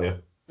Black Dahlia.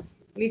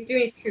 He's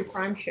doing his true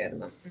crime shit at the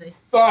moment, isn't he?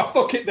 Oh,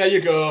 fuck it, there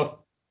you go.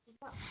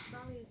 Black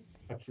Dahlia.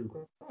 A true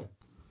crime.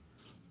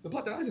 The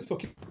Black Dahlia is a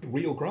fucking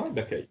real crime,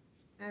 Becky.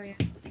 Oh, yeah.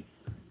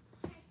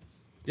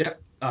 Yeah.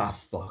 Ah,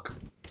 fuck.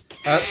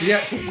 Yeah,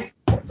 so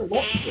what's the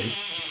watch thing?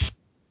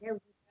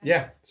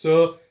 Yeah,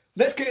 so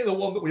let's get to the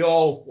one that we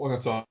all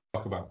want to talk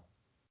about.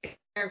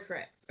 Go for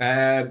it.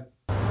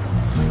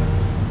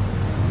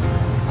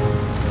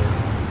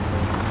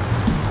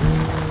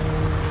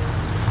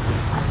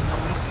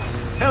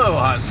 Hello,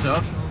 hot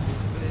stuff.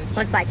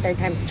 Looks like third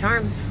time's a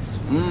charm.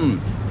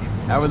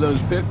 How are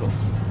those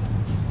pickles?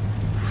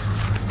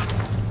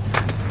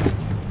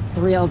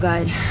 Real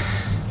good.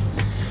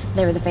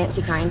 They were the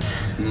fancy kind.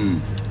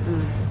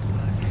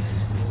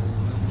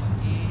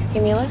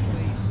 Give me a lift.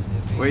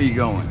 Where are you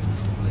going?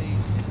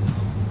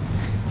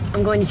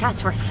 I'm going to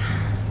Chatsworth.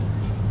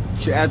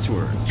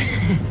 Chatsworth.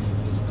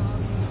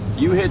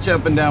 You hitch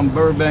up and down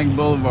Burbank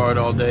Boulevard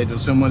all day till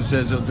someone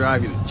says they'll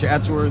drive you to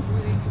Chatsworth?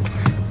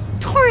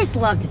 Tourists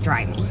love to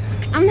drive me.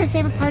 I'm their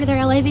favorite part of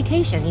their LA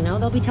vacation. You know,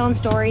 they'll be telling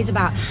stories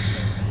about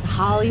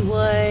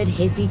Hollywood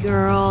hippie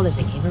girl that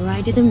they gave a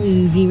ride to the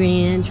movie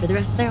ranch for the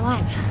rest of their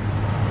lives.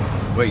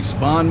 Wait,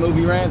 Spawn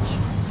Movie Ranch?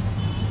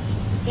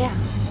 Yeah.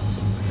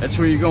 That's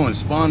where you're going,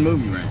 Spawn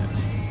Movie Ranch.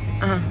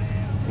 Uh-huh.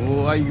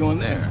 Well, why are you going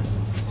there?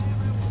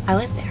 I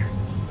live there.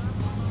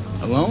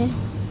 Alone?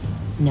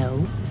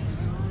 No.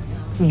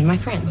 Me and my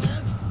friends.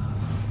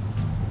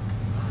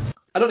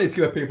 I don't need to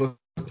give people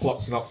a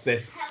plot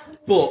synopsis,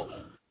 but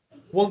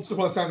Once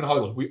Upon a Time in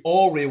Hollywood, we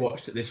all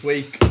rewatched it this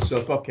week,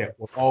 so fuck it.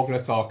 We're all going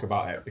to talk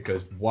about it,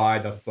 because why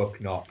the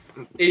fuck not?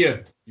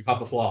 Ian, you have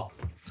the floor.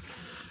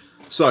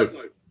 So,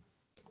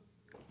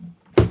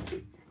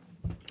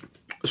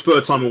 it's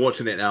third time we're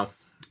watching it now.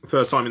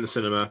 First time in the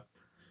cinema.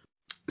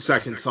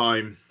 Second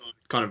time,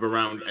 kind of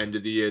around end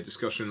of the year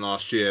discussion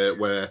last year,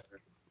 where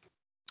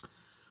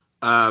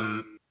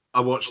I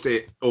watched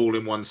it all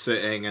in one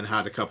sitting and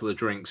had a couple of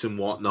drinks and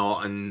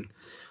whatnot, and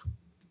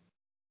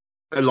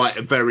like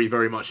very,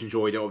 very much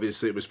enjoyed it.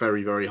 Obviously, it was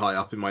very, very high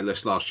up in my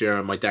list last year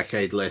and my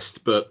decade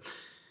list, but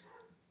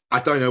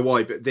I don't know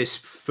why, but this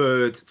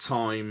third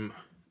time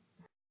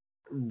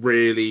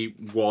really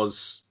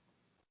was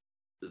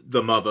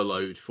the mother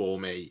load for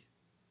me.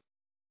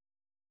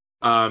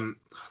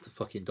 The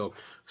fucking dog.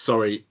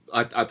 Sorry,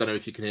 I don't know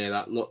if you can hear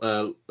that.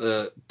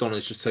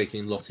 Donna's just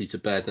taking Lottie to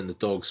bed and the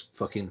dog's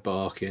fucking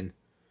barking.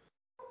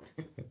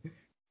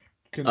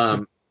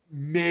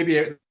 Maybe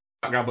out in the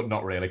background, but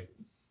not really.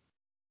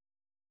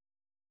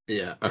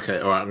 Yeah,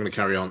 okay, alright, I'm going to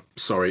carry on.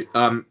 Sorry.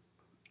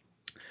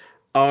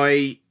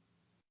 I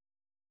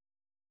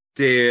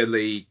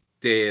dearly,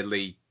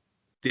 dearly,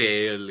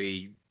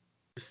 dearly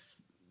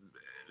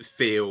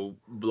feel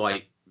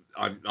like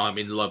I'm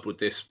in love with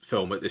this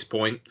film at this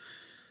point.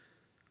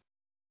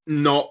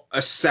 Not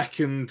a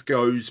second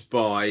goes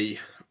by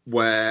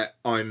where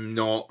I'm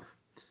not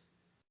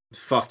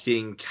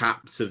fucking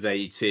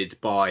captivated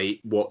by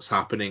what's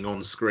happening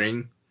on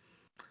screen.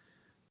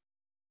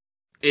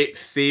 It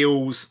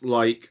feels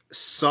like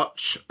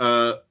such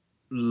a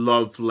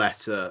love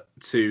letter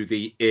to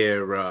the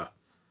era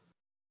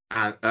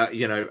and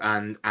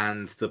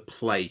and the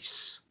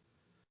place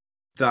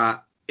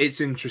that it's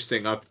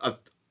interesting.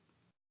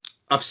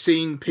 I've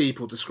seen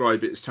people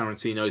describe it as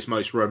Tarantino's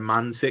most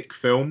romantic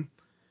film,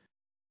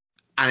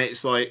 and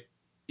it's like,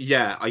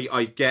 yeah,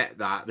 I get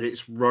that, but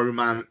it's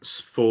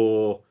romance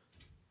for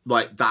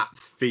like that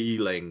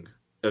feeling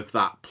of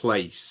that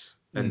place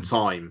and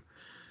time.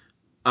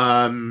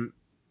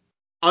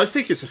 I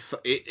think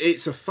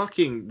it's a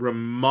fucking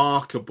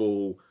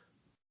remarkable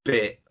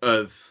bit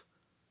of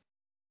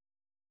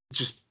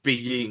just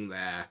being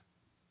there.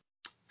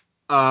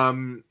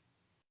 But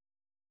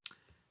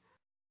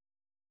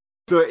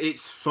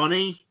it's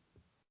funny,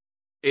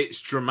 it's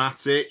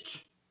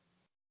dramatic,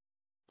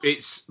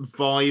 it's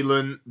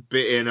violent, but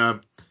in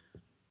a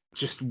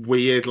just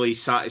weirdly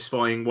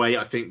satisfying way,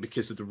 I think,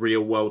 because of the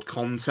real world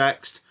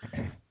context.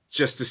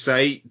 Just to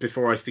say,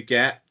 before I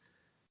forget,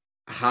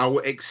 how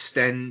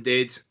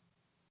extended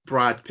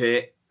Brad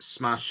Pitt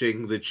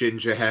smashing the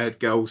ginger-haired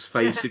girl's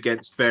face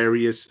against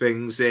various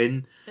things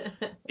in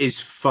is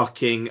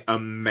fucking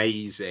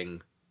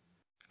amazing.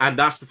 And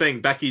that's the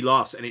thing, Becky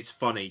laughs and it's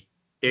funny.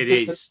 It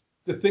is.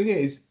 The thing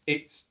is,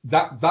 it's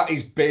that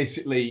is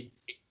basically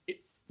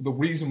the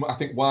reason I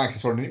think why,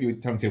 because I saw an interview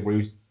with Tarantino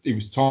where he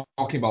was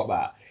talking about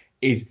that,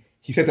 is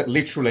he said that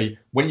literally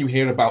when you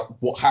hear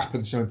about what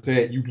happens to Sharon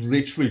Tate, you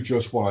literally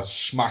just want to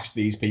smash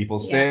these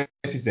people's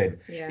faces in.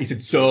 Yeah. He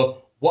said,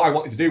 so what I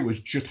wanted to do was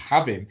just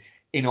have him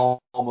in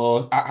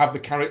almost, have the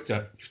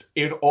character just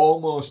in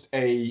almost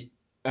a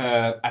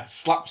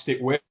slapstick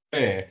way,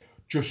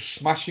 just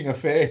smashing a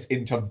face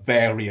into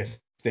various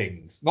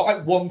things. Not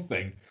like one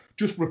thing,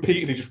 just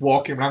repeatedly just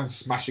walking around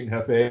smashing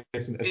her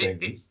face into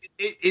things.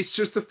 It's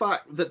just the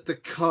fact that the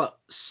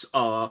cuts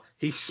are,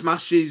 he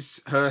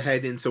smashes her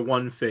head into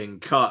one thing,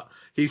 cut.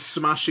 He's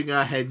smashing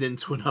her head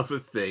into another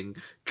thing,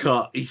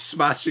 cut. He's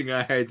smashing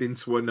her head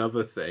into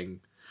another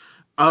thing.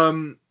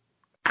 And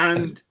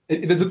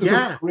there's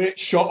a great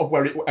shot of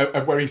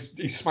where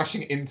he's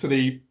smashing it into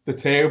the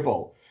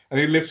table, and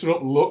he lifts her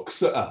up,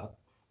 looks at her,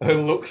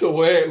 and looks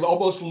away,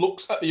 almost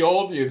looks at the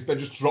audience, then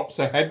just drops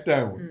her head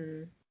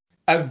down,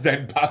 and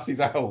then passes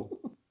out.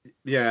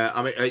 Yeah,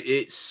 I mean,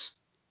 it's...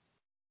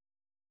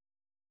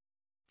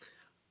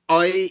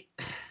 I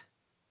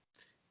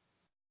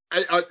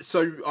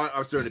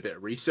was doing a bit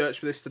of research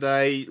for this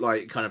today,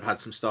 like kind of had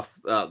some stuff,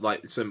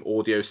 like some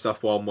audio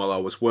stuff on while I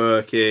was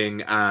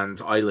working,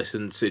 and I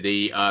listened to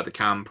the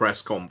Cannes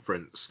press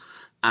conference,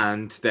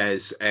 and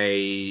there's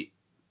the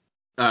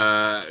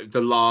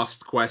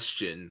last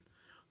question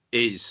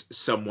is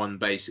someone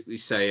basically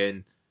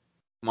saying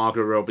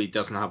Margot Robbie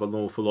doesn't have an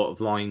awful lot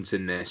of lines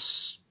in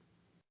this.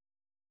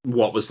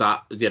 What was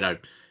that?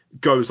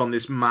 Goes on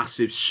this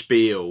massive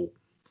spiel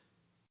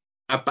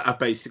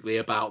basically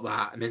about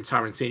that, and then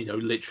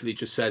Tarantino literally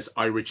just says,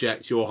 I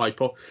reject your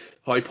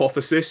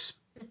hypothesis,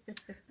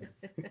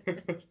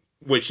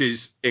 which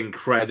is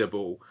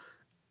incredible.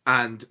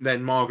 And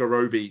then Margot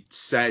Robbie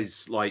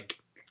says, like,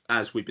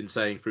 as we've been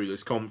saying through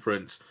this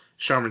conference,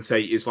 Sharon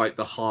Tate is like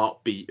the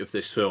heartbeat of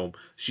this film.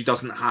 She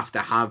doesn't have to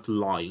have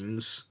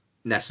lines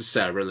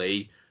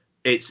necessarily.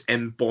 It's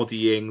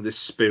embodying the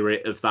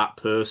spirit of that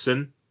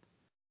person.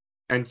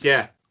 And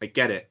yeah, I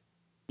get it.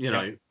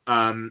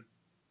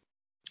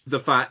 The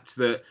fact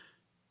that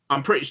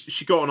I'm pretty sure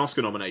she got an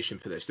Oscar nomination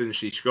for this, didn't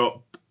she? She got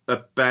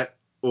a bet,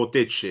 or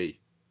did she?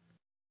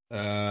 She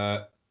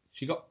got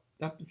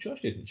that, sure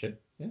she didn't she?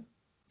 Yeah.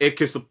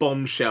 Because the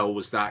Bombshell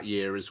was that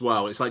year as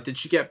well. It's like, did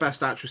she get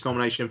Best Actress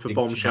nomination for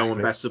Bombshell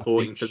and Best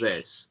Supporting for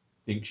this?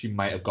 I think she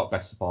might have got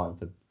Best Supporting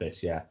for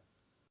this, yeah.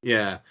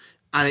 Yeah,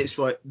 and it's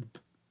like,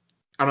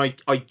 and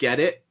I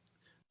get it,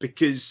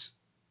 because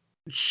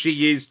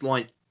she is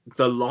like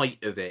the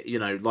light of it,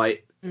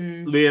 like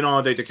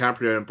Leonardo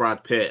DiCaprio and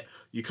Brad Pitt.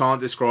 You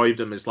can't describe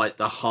them as like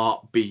the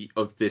heartbeat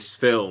of this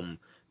film.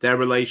 Their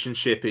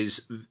relationship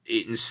is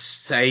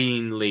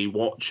insanely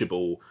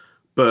watchable,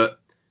 but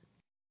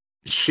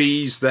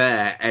she's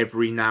there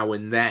every now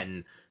and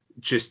then,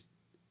 just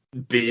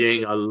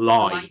being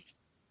alive.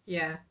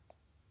 Yeah.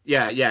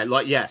 Yeah,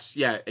 like, yes,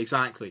 yeah,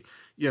 exactly.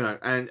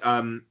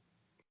 And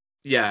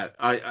yeah,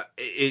 I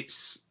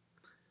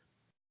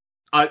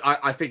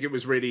think it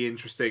was really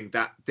interesting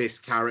that this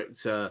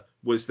character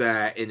was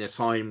there in a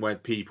time when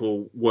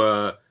people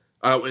were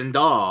and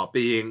are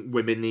being,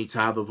 women need to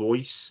have a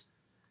voice.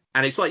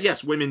 And it's like,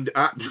 yes, women,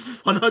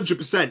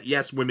 100%,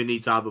 yes, women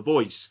need to have a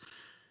voice.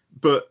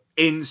 But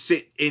in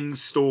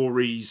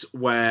stories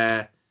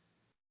where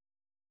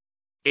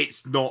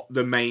it's not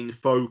the main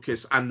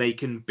focus and they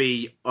can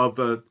be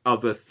other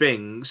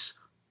things,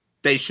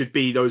 they should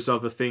be those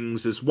other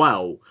things as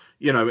well.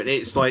 And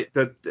it's like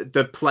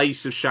the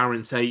place of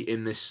Sharon Tate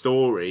in this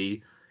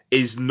story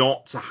is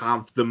not to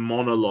have the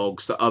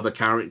monologues that other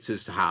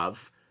characters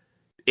have.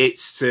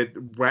 It's to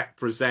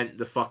represent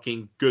the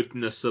fucking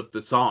goodness of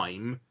the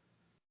time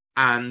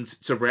and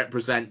to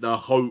represent the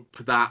hope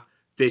that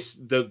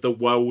the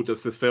world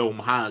of the film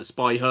has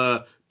by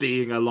her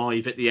being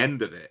alive at the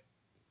end of it.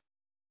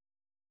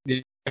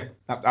 Yeah,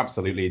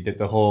 absolutely.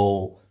 The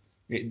whole...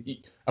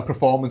 a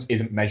performance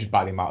isn't measured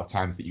by the amount of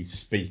times that you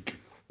speak.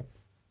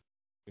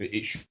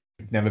 It should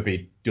never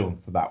be done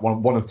for that.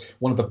 One of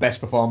the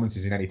best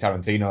performances in any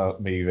Tarantino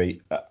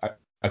movie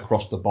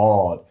across the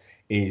board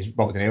is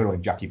Robert De Niro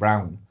in Jackie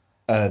Brown,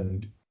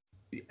 and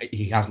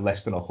he has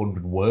less than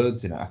 100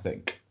 words in it, I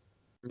think.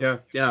 Yeah.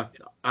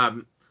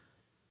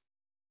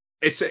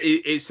 It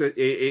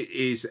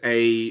is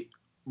a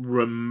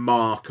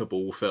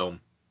remarkable film.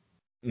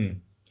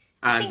 And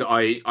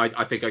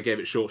I think I gave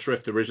it short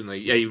shrift originally.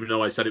 Yeah, even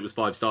though I said it was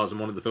 5 stars and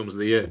one of the films of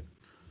the year.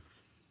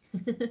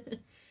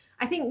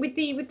 I think with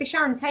the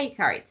Sharon Tate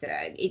character,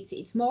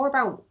 it's more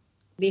about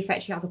the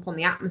effect she has upon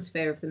the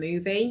atmosphere of the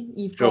movie.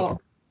 You've got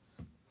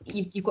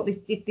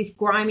this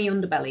grimy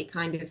underbelly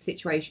kind of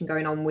situation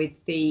going on with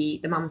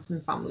the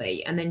Manson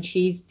family, and then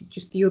she's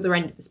just the other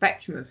end of the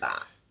spectrum of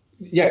that.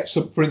 Yeah.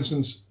 So, for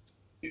instance,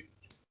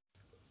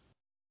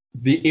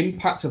 the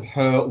impact of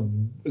her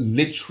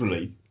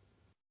literally.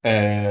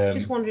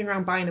 Just wandering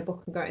around buying a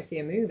book and going to see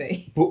a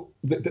movie. But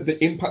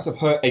the impact of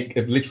her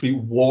of literally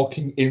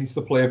walking into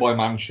the Playboy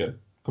Mansion,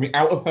 coming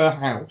out of her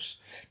house,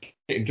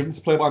 getting driven to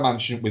the Playboy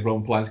Mansion with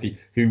Roman Polanski,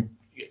 who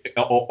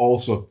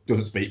also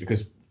doesn't speak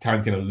because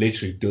Tarantino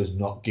literally does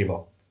not give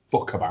a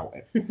fuck about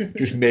it.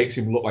 Just makes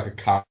him look like a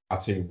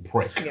cartoon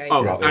prick. Yeah,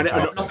 Oh, he's and-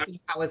 got Austin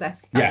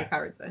Powers-esque kind Yeah. of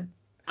character.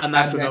 And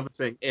that's And then- another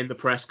thing in the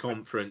press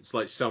conference.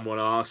 Like someone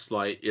asked,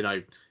 like, you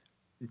know,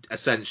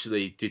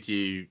 essentially, did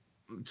you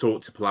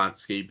talk to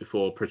Polanski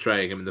before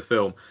portraying him in the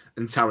film?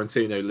 And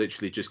Tarantino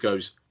literally just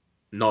goes,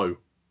 no.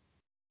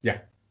 Yeah,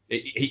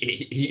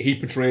 he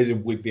portrays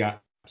him with the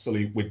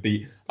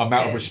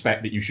amount of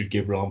respect that you should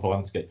give Roman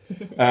Polanski,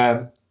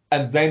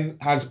 and then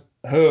has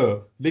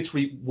her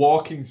literally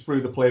walking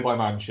through the Playboy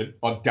Mansion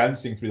or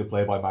dancing through the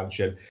Playboy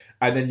Mansion,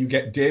 and then you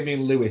get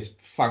Damian Lewis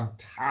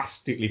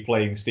fantastically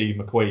playing Steve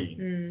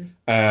McQueen,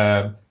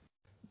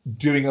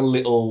 doing a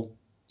little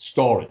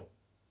story.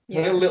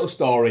 Telling a little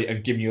story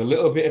and giving you a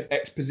little bit of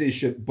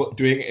exposition, but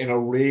doing it in a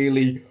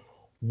really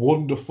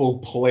wonderful,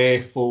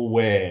 playful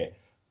way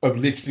of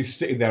literally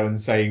sitting there and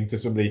saying to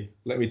somebody,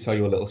 let me tell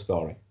you a little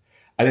story.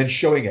 And then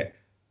showing it.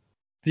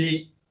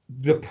 The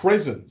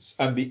presence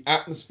and the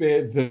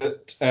atmosphere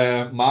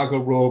that Margot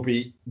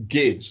Robbie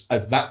gives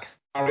as that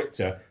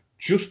character,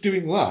 just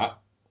doing that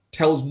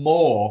tells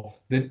more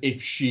than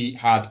if she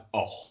had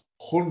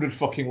 100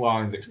 fucking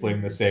lines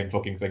explaining the same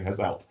fucking thing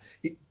herself.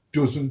 It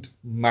doesn't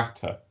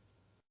matter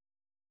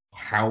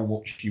how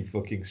much you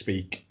fucking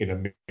speak in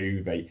a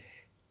movie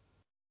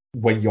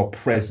when your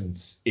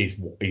presence is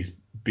what is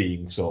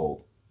being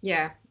sold.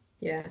 Yeah.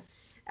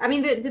 I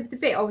mean, the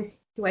bit obviously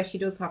where she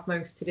does have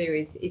most to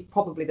do is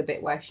probably the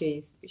bit where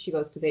she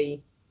goes to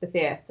the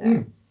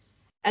theatre,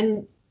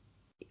 and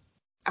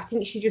I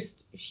think she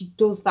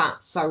does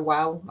that so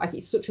well. Like,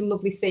 it's such a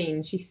lovely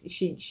scene.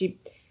 She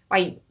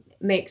like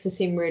makes us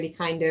seem really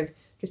kind of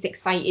just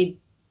excited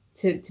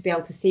to be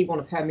able to see one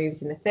of her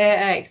movies in the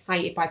theatre,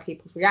 excited by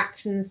people's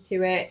reactions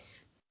to it.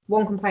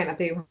 One complaint I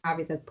do have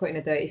is her putting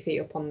her dirty feet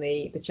up on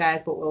the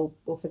chairs, but we'll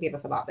forgive her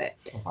for that bit.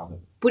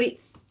 But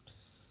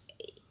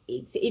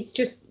it's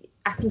just,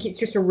 I think it's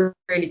just a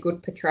really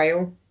good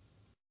portrayal.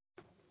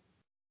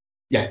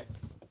 Yeah.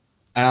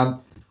 I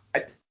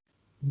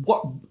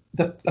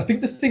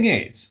think the thing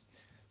is,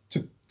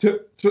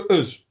 to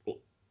us,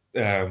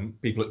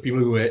 people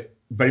who are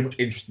very much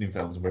interested in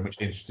films and very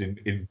much interested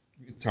in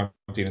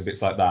Tarantino and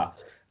bits like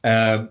that,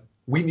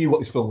 we knew what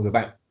this film was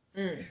about.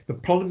 The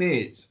problem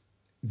is,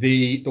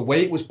 the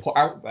way it was put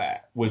out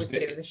there was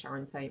that it was a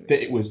Sharon Tate movie.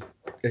 That it was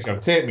a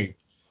Sharon Tate movie,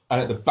 and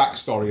at the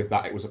backstory of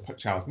that, it was a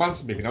Charles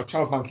Manson movie. Now,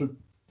 Charles Manson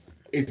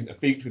isn't a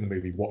feature in the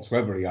movie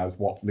whatsoever. He has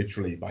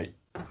literally like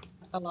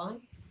a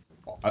line,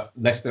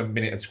 less than a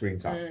minute of screen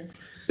time.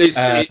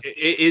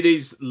 It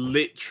is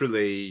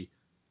literally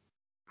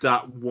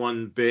that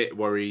one bit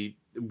where he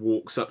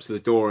walks up to the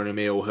door and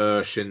Emile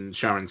Hirsch and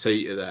Sharon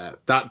Tate are there.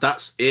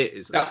 That's it,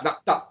 isn't it?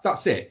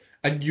 That's it.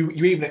 And you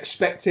even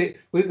expect it.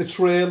 Within the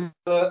trailer,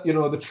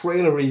 the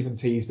trailer even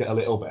teased it a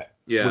little bit.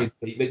 Yeah.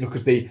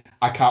 Because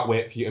I can't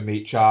wait for you to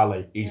meet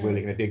Charlie. He's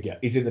really going to dig you.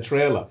 He's in the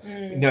trailer.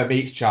 He never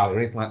meets Charlie or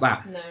anything like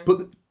that. No.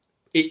 But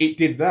it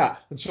did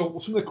that. And so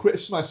some of the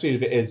criticism I see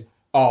of it is,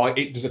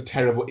 it does a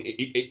terrible.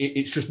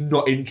 It's just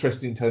not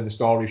interesting in telling the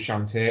story of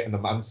Sharon Tate and the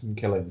Manson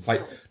killings.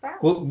 Like,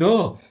 well,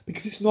 no,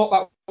 because it's not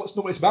that. That's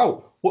not what it's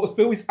about. What the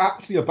film is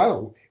actually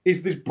about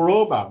is this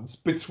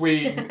bromance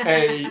between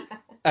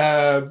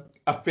a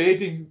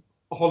fading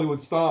Hollywood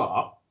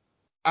star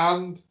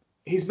and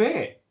his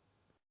mate,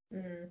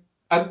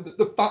 and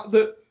the fact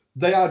that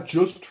they are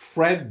just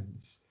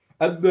friends,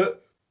 and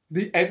that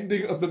the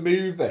ending of the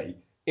movie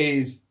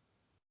is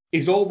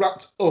all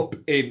wrapped up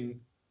in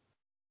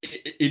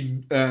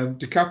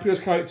DiCaprio's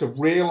character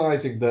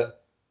realizing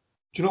that,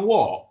 do you know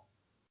what?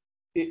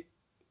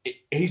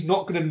 He's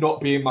not going to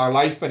not be in my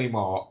life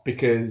anymore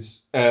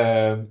because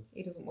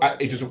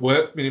it doesn't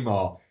work for me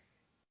anymore.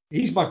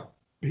 He's my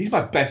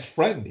best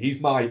friend. He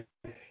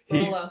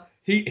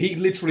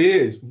literally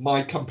is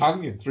my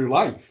companion through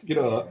life,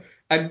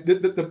 And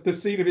the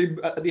scene of him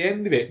at the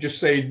end of it just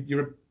saying,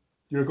 "You're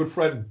a good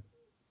friend,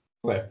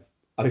 Cliff,"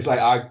 and he's like,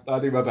 "I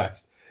do my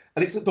best."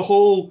 And it's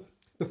the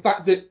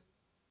fact that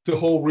the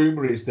whole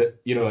rumor is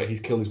that he's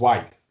killed his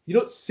wife. You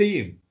don't see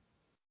him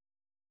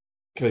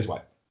kill his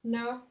wife.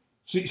 No.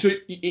 So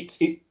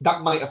it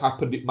that might have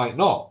happened. It might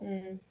not.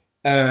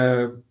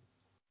 And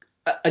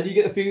you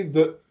get the feeling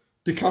that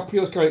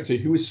DiCaprio's character,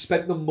 who has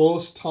spent the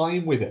most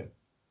time with him,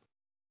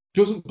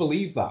 doesn't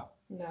believe that.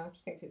 No,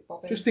 just thinks it's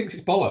bobbing. Just thinks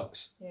it's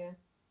bollocks. Yeah.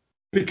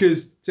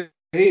 Because to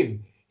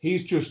him,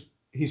 he's just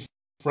his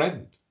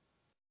friend.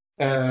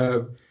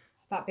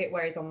 That bit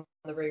where he's on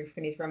the roof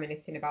and he's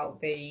reminiscing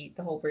about the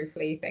whole Bruce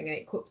Lee thing, and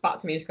it cuts back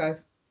to me and just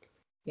goes,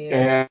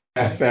 yeah,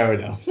 fair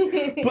enough.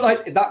 But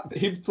like that,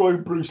 him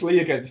throwing Bruce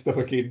Lee against the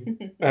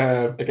fucking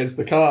against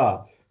the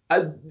car,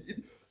 and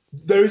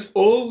there is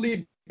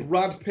only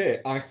Brad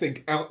Pitt, I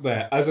think, out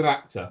there as an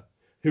actor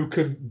who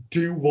can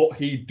do what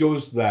he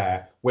does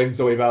there when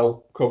Zoe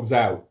Bell comes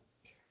out,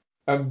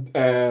 and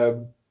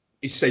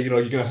he's saying,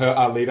 you're going to hurt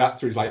our lead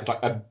actor.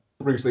 And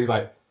Bruce Lee's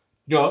like,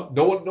 no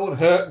one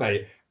hurt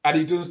me, and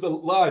he does the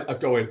line of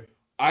going,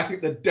 I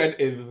think the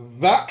dent in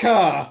that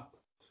car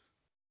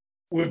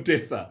would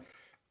differ.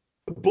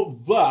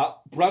 But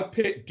Brad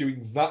Pitt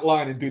doing that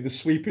line and doing the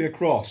sweeping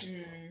across,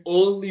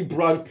 only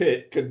Brad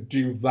Pitt can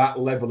do that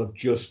level of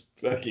just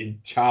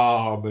fucking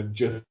charm and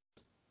just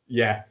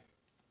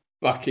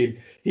fucking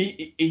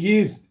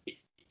he's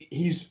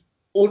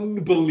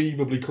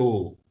unbelievably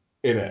cool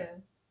in it. Yeah.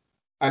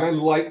 And I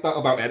like that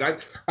about it.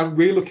 And I'm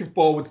really looking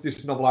forward to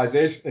this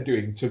novelization they're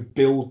doing to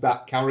build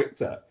that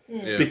character.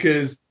 Yeah.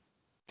 Because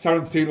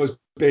Tarantino has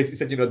basically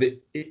said,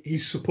 that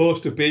he's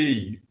supposed to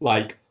be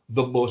like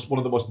one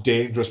of the most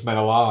dangerous men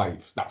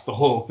alive. That's the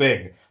whole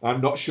thing. And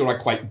I'm not sure I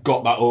quite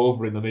got that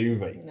over in the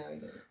movie. No, you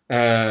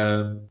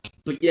don't.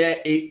 But yeah,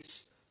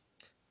 it's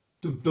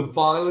the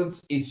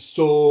violence is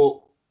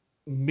so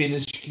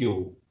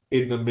minuscule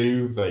in the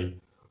movie,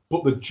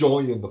 but the joy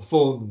and the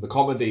fun, and the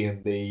comedy,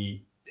 and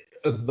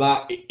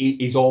that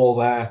is all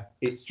there.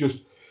 It's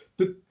just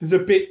there's a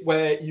bit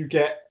where you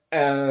get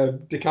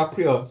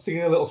DiCaprio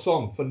singing a little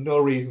song for no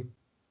reason.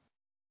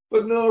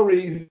 For no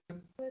reason.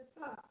 Where's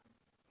that?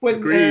 When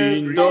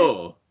Green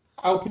Door.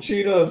 Al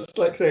Pacino's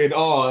like saying,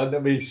 "Oh," and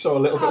then we saw a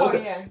little bit. Oh, Was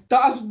it? yeah.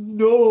 That has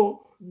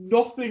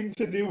nothing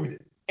to do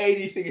with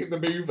anything in the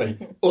movie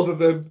other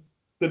than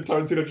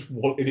Tarantino just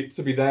wanted it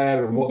to be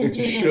there and wanted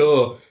to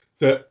show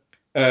that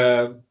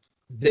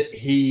that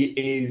he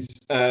is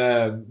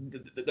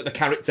the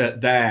character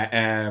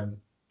there.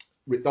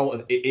 Rick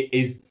Dalton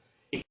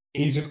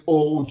he's an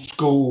old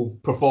school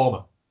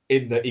performer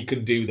in that he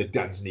can do the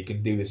dancing, he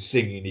can do the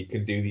singing, he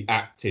can do the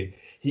acting.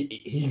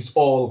 He's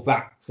all of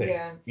that thing.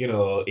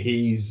 Yeah.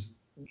 He's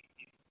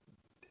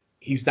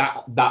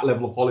that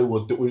level of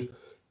Hollywood that was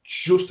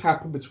just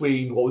happened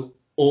between what was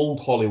old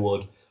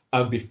Hollywood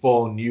and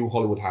before new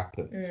Hollywood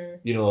happened.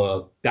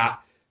 That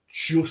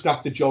just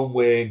after John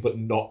Wayne, but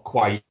not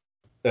quite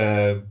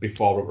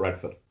before Robert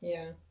Redford.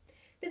 Yeah.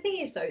 The thing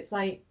is, though, it's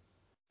like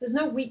there's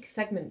no weak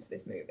segments to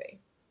this movie.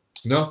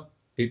 No,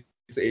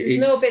 there's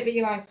no bit that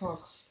you're like,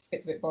 oh, this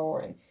bit's a bit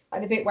boring.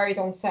 Like the bit where he's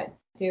on set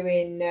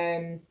doing,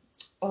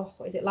 what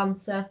is it,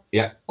 Lancer?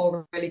 Yeah.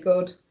 All really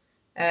good.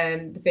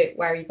 The bit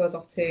where he goes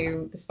off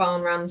to the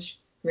Spahn Ranch,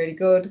 really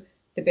good.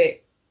 The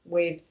bit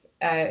with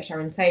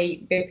Sharon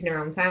Tate bipping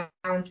around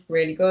town,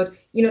 really good.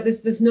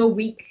 There's no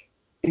weak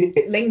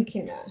link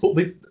in there. But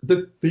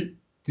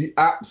the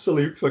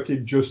absolute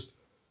fucking just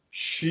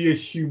sheer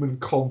human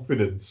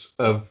confidence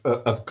of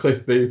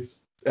Cliff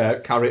Booth's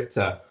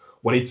character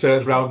when he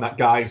turns around and that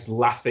guy's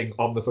laughing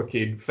on the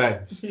fucking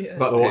fence. Yeah.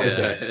 About what is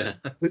it?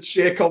 Yeah. The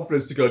sheer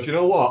confidence to go, do you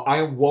know what? I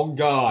am one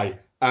guy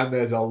and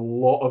there's a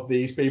lot of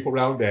these people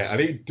around here and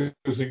he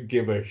doesn't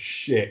give a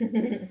shit.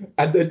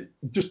 And then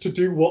just to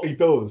do what he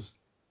does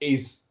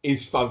is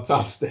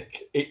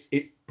fantastic. It's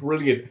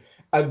brilliant.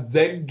 And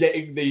then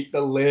getting the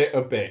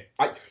later bit,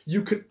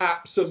 you can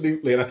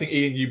absolutely, and I think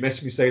Ian, you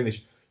messaged me saying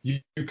this,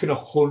 you can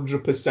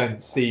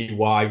 100% see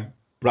why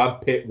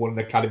Brad Pitt won an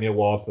Academy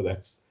Award for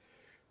this.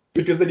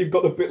 Because then you've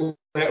got the bit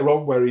later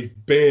on where he's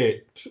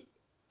baked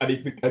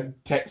and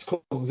Tex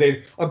comes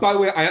in. And by the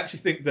way, I actually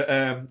think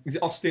that, is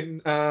it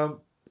Austin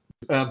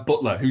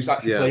Butler, who's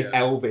actually played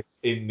Elvis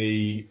in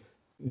the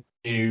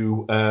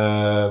new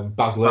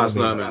Baz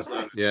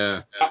Luhrmann.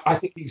 Yeah. I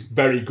think he's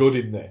very good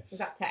in this. Is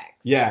that Tex?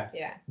 Yeah.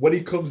 Yeah. When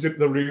he comes into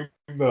the room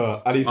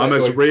though, and he's I'm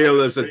like as going,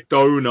 real as a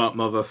donut,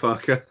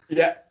 motherfucker.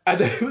 Yeah, and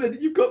then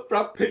you've got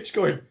Brad Pitt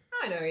going,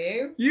 I know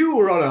you. "You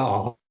were on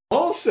a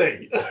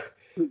horsey,"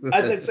 and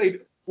then saying,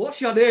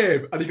 "What's your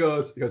name?" And he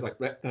goes like,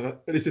 and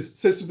he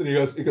says something. He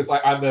goes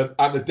like, "I'm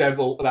the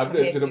devil," and I'm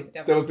here to the be the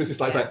devil. devil's business.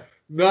 Like, Yeah. it's like,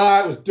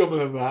 no, it was dumber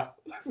than that.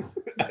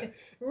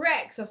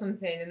 Rex or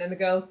something, and then the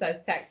girl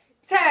says Tex.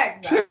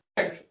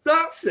 Tex,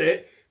 that's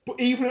it. But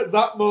even at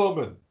that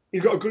moment,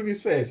 he's got a gun in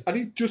his face, and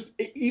he just,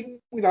 even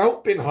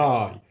without being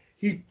high,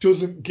 he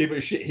doesn't give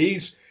a shit.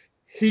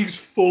 He's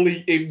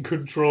fully in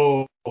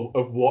control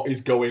of what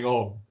is going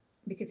on.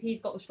 Because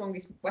he's got the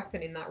strongest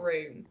weapon in that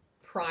room,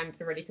 primed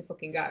and ready to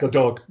fucking go. The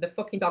dog. The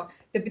fucking dog.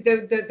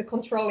 The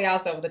control he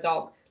has over the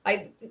dog.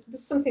 Like,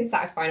 there's something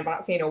satisfying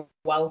about seeing a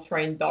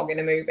well-trained dog in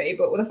a movie,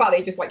 but with the fact that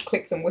he just like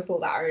clicks and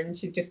whistles at her and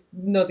she just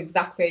knows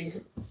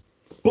exactly.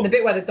 And the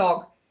bit where the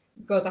dog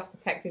goes after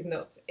Tex's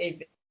nuts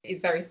is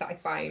very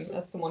satisfying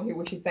as someone who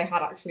wishes they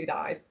had actually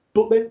died.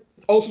 But then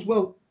also as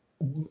well,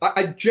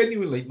 I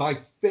genuinely, my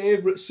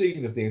favourite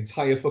scene of the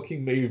entire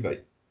fucking movie,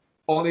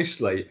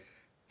 honestly,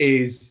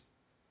 is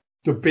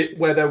the bit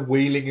where they're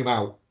wheeling him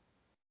out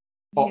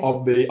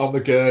on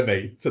the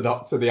gurney to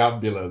the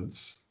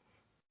ambulance.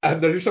 And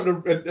they're just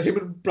having him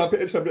and Brad Pitt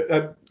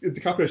and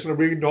DiCaprio having a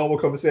really normal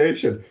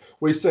conversation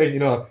where he's saying, you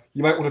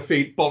might want to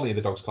feed Bonnie,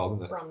 the dog's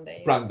called, isn't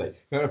it? Brandy.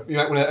 You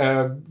might want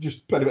to just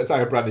spend a bit of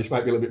time with Brandy. She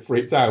might be a little bit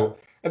freaked out.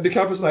 And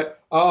DiCaprio's like,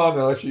 oh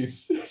no,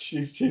 she's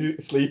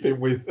sleeping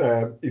with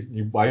his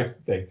new wife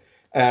thing.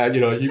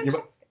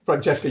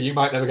 Francesca, you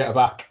might never get her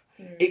back.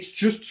 It's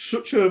just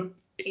such a.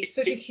 It's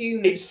such a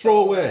human. It's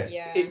throwaway.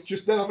 Yeah. It's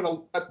just them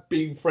having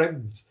being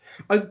friends.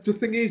 And the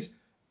thing is,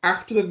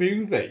 after the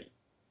movie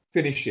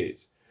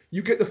finishes,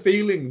 you get the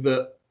feeling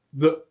that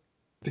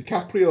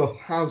DiCaprio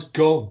has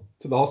gone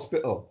to the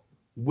hospital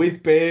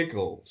with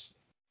bagels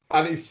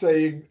and he's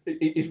saying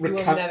he's will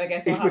never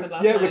guess what happened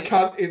last night.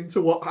 recanting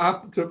to what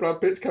happened to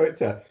Brad Pitt's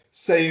character,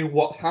 saying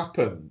what's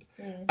happened,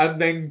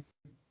 and then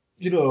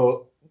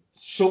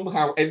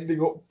somehow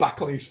ending up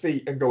back on his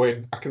feet and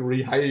going, I can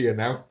rehire you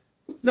now.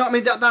 No, I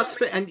mean that's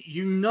fit, and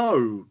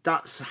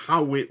that's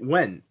how it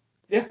went.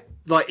 Yeah.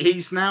 Like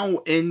he's now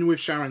in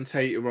with Sharon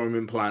Tate and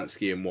Roman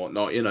Polanski and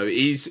whatnot.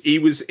 He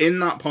was in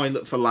that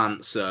pilot for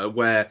Lancer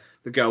where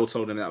the girl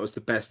told him that was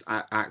the best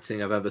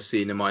acting I've ever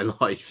seen in my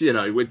life.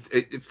 With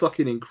a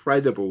fucking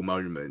incredible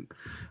moment.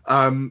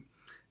 And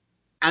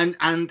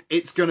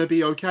it's gonna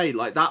be okay.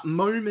 Like that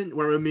moment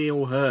where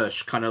Emil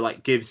Hirsch kind of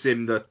like gives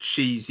him the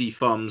cheesy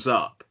thumbs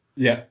up.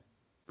 Yeah.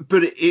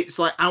 But it's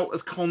like out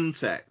of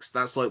context.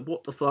 That's like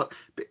what the fuck.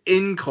 But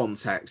in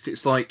context,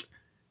 it's like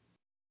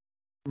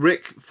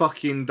Rick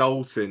fucking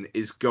Dalton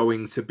is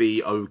going to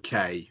be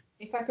okay.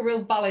 It's like a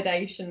real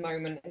validation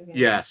moment, isn't it?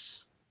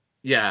 Yes.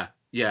 Yeah.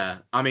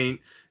 I mean,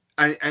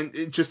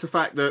 and just the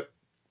fact that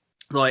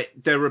like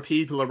there are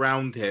people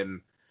around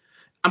him.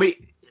 I mean,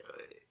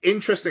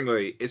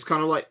 interestingly, it's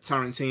kind of like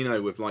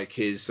Tarantino with like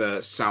his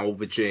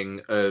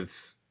salvaging of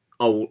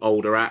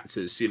older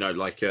actors,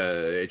 like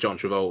John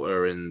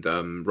Travolta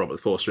and Robert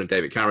Forster and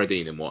David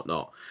Carradine and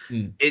whatnot.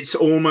 It's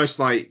almost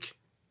like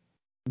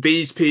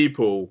these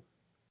people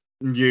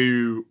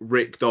knew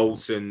Rick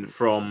Dalton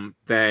from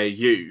their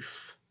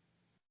youth,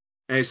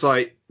 and it's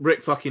like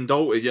Rick fucking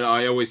Dalton.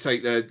 I always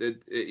take I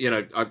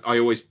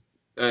always take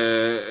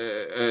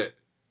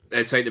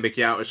the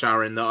Mickey out of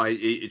Sharon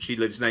that she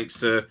lives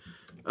next to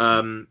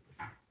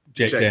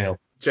Jake Cahill.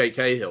 Jake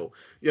Cahill,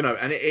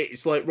 and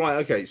it's like, right,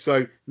 okay,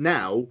 so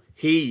now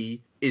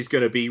he is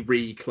going to be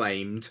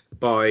reclaimed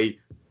by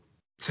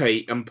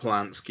Tate and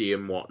Polanski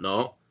and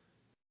whatnot,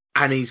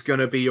 and he's going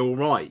to be all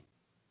right.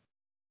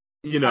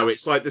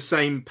 It's like the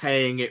same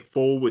paying it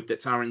forward that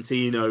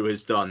Tarantino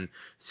has done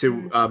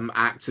to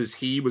actors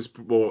he was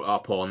brought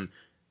up on.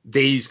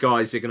 These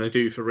guys are going to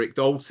do for Rick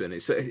Dalton.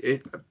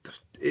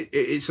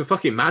 It's a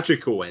fucking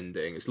magical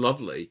ending. It's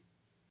lovely.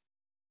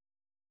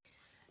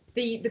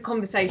 The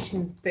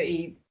conversation that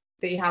he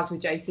has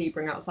with Jay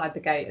Sebring outside the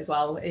gate as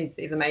well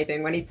is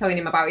amazing. When he's telling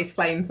him about his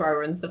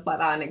flamethrower and stuff like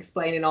that, and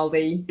explaining all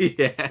the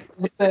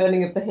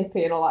burning of the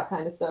hippie and all that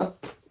kind of stuff.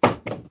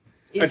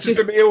 And just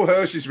Emil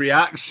Hirsch's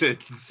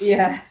reactions.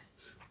 Yeah.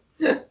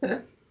 But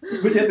yeah,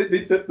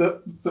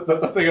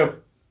 the thing of,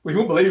 we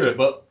won't believe it,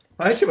 but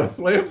I actually have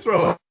a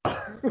flamethrower.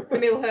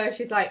 Emil Hirsch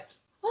is like,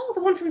 oh,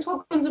 the one from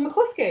 12 Guns and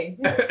McCluskey.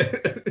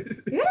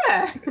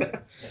 Yeah. And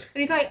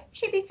he's like,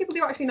 shit, these people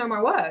do actually know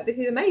my work. This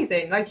is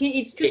amazing. Like,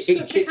 it's just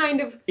such a kind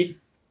of,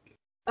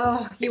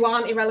 you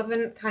aren't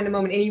irrelevant kind of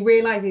moment. And he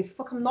realises,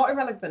 fuck, I'm not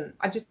irrelevant.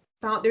 I just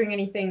aren't doing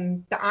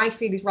anything that I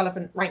feel is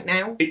relevant right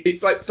now.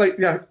 It's like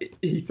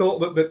he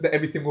thought that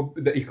everything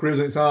that his career's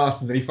on its arse,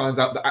 and then he finds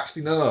out that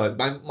actually no,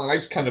 my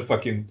life's kind of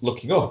fucking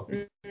looking up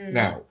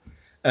now.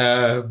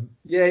 It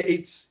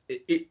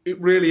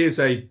really is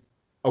a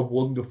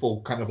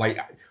wonderful kind of like,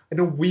 in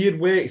a weird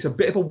way, it's a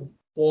bit of a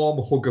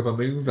warm hug of a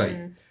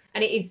movie.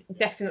 And it is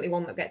definitely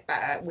one that gets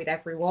better with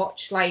every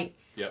watch. Like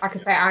I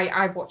say,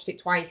 I've watched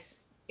it twice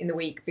in the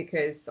week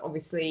because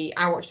obviously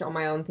I watched it on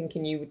my own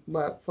thinking you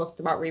weren't fussed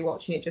about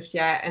rewatching it just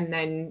yet, and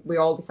then we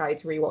all decided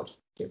to rewatch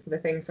it for the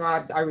thing, so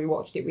I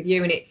rewatched it with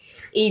you, and it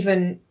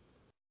even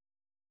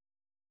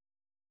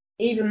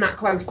that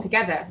close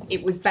together,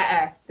 it was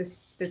better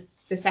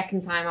the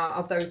second time out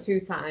of those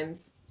two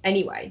times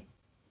anyway.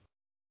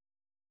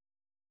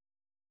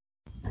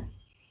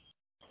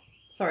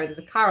 Sorry, there's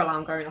a car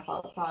alarm going off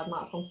outside.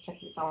 Matt's wants to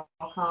check if it's our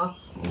car.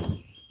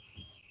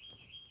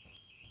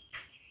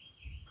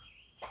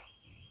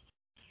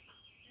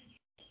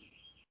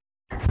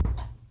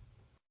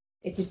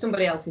 It is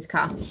somebody else's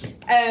car.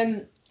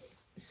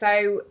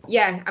 So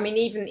yeah, I mean,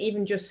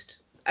 even just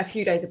a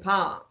few days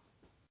apart,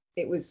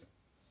 it was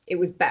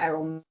better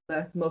on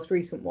the most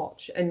recent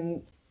watch,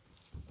 and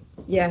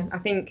yeah, I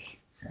think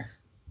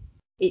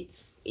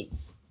it's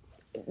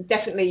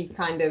definitely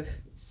kind of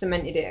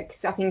cemented it,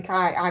 because I think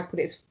I put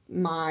it as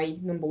my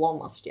number one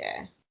last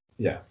year.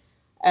 Yeah.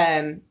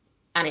 And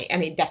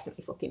it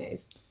definitely fucking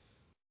is.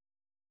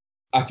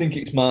 I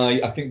think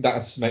that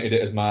has cemented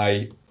it as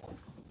my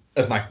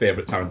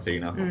favourite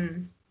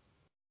Tarantino.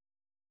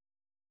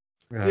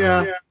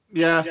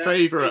 Yeah,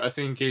 favourite I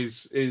think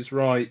is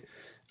right.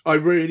 I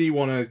really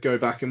want to go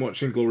back and watch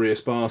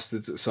Inglourious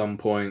Bastards at some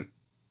point.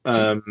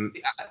 I want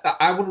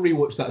to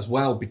rewatch that as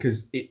well,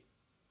 because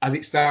as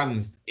it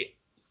stands,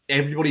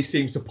 everybody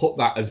seems to put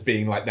that as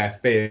being like their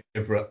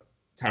favourite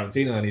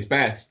Tarantino and his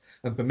best,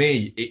 and for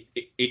me,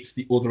 it's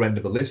the other end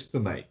of the list for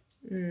me.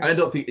 And I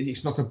don't think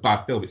it's not a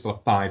bad film; it's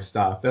not a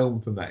 5-star film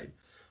for me,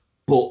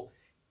 but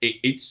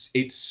it's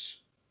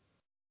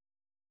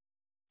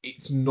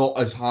not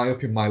as high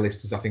up in my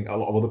list as I think a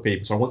lot of other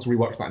people. So I want to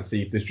rewatch that and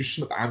see if there's just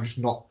something that I'm just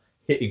not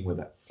hitting with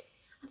it.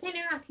 I don't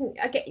know. I think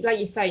I get, like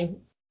you say,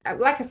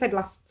 like I said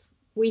last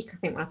week, I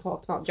think when I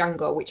talked about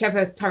Django,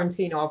 whichever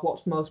Tarantino I've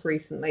watched most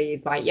recently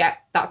is like, yeah,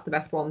 that's the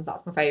best one,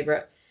 that's my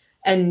favourite.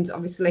 And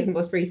obviously,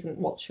 most recent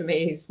watch for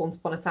me is Once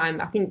Upon a Time.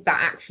 I think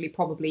that actually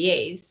probably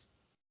is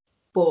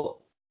but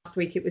last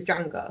week it was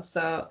Django.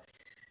 So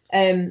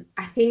I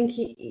think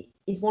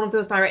he's one of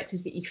those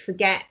directors that you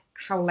forget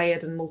how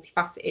layered and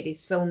multifaceted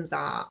his films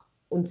are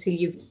until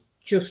you've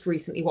just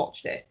recently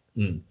watched it.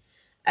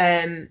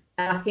 And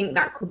I think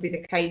that could be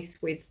the case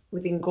with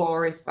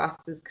Inglourious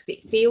Basterds, because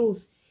it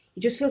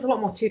just feels a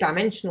lot more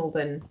two-dimensional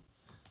than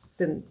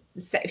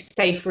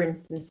say for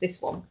instance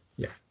this one.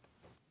 Yeah.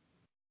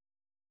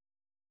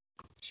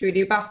 Should we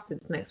do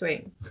Bastards next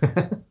week?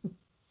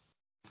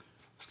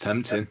 It's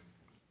tempting.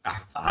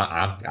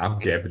 I'm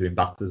game for doing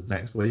Bastards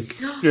next week.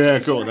 Yeah,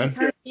 go on then.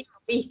 Tarantino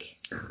week.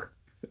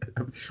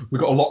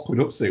 We've got a lot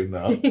coming up soon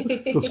though. So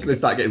it's going to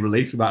start getting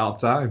released about our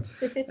time.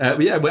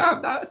 But yeah,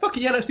 fuck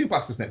it, yeah, let's do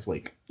Bastards next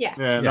week.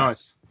 Yeah.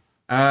 Nice.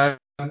 Are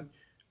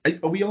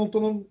we all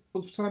done on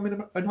Once Upon a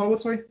Time in Hollywood,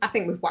 sorry? I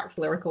think we've waxed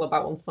lyrical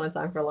about Once Upon a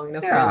Time for long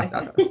enough, Yeah, really.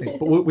 I think,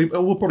 but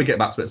we'll probably get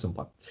back to it at some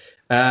point.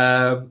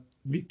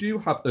 We do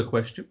have a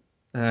question.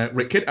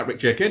 Rick Kidd at Rick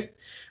J. Kidd.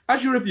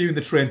 As you're reviewing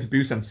the Train to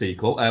Busan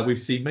sequel, we've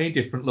seen many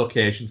different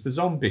locations for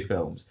zombie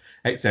films,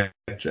 etc.,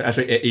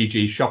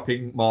 e.g.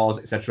 shopping malls,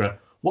 etc.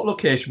 What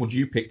location would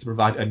you pick to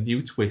provide a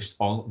new twist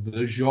on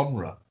the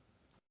genre?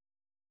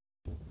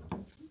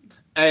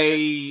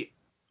 A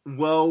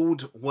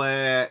world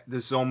where the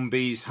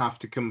zombies have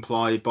to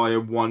comply by a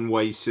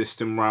one-way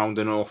system round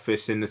an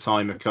office in the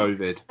time of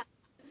COVID.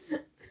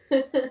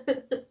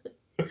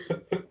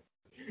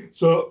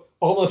 So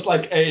almost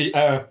like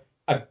a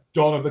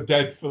Dawn of the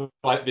Dead for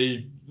like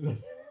the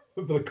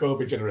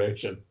COVID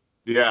generation.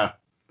 Yeah.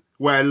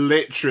 Where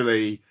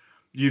literally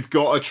you've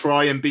got to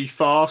try and be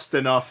fast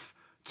enough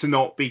to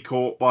not be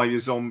caught by the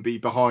zombie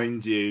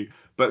behind you,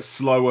 but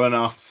slow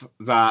enough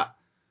that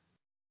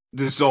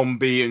the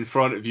zombie in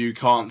front of you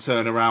can't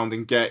turn around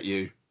and get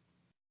you.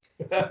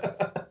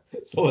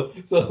 So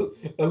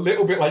a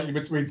little bit like you're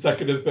between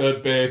second and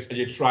third base, and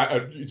you try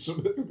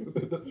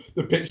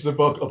the pitches of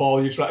both the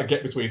ball, you try to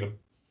get between them.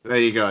 There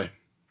you go.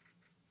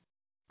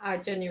 I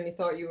genuinely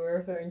thought you were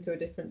referring to a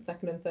different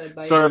second and third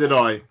base. So did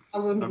I. I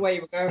wondered where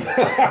you were going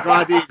with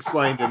Glad he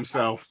explained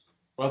himself.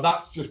 Well,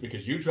 that's just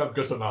because you two have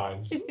gutter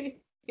minds.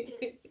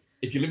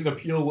 If you live in a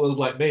pure world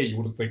like me, you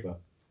wouldn't think that.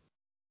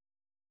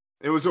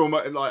 It was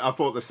almost like I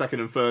thought the second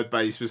and third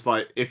base was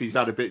like if he's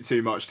had a bit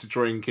too much to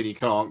drink and he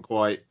can't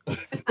quite.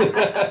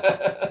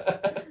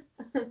 I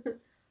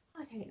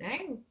don't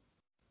know.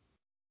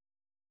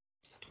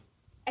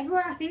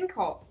 Everywhere I think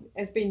of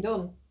has been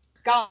done.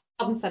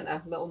 Garden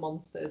Centre, Little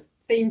Monsters.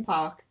 Theme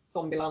Park,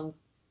 Zombieland.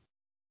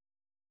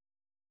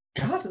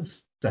 Garden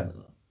Centre?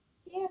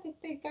 Yeah,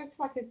 they go to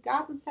like a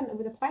garden centre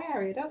with a play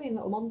area, don't they, in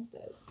Little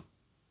Monsters?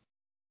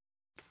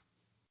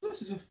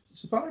 This is a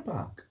safari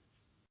park.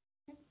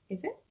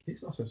 Is it?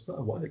 It's not a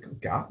what is it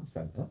called? Garden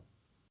Centre.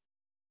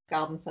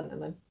 Garden centre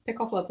then.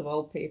 Pick off loads of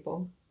old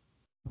people.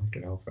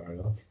 Okay, fair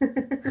enough.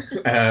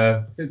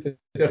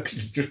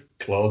 Just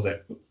close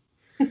it.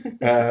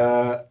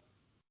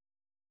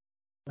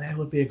 Where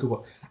would be a good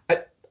one?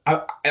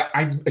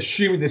 I'm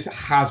assuming this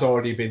has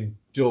already been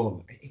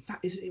done. In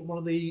fact, is it one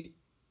of the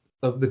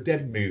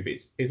Dead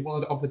movies? Is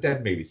one of the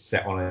Dead movies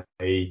set on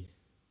a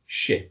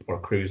ship or a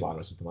cruise line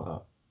or something like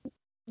that?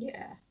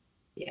 Yeah,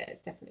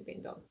 it's definitely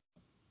been done.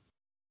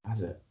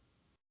 Has it?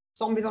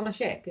 Zombies on a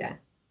ship, yeah.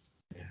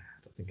 Yeah, I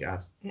don't think it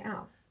has. It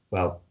has.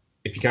 Well,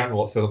 if you can't know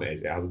what film it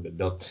is, it hasn't been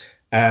done.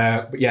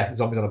 But yeah,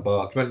 Zombies on a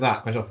Boat. Remember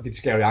that? Imagine how fucking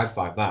scary I'd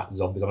find that.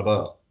 Zombies on a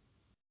Boat.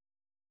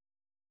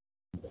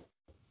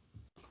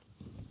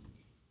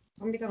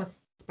 Zombies on a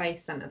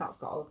space centre, that's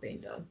got all been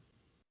done.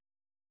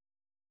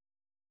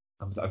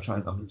 I'm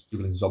just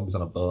googling Zombies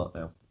on a Boat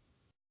now.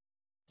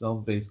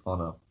 Zombies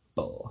on a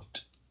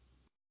Boat.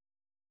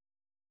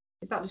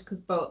 Is that just because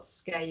boats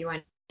scare you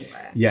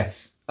anywhere?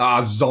 Yes.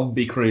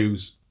 Zombie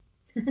Cruise.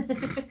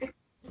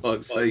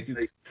 Fuck's sake.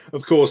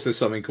 Of course, there's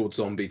something called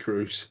Zombie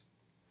Cruise.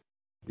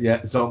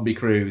 Yeah, Zombie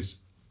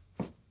Cruise.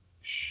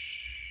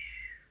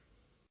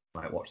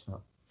 Might watch that.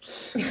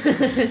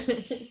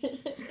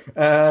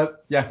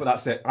 Yeah, but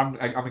that's it. I'm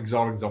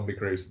ignoring Zombie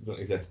Cruise. It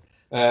doesn't exist.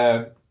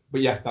 But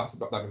yeah, that'd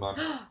be mine.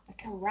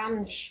 Like a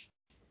ranch.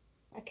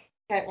 Like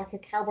a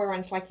cowboy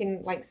ranch, like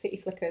in like City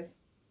Slickers.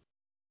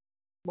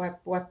 Where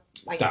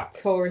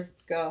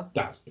tourists go.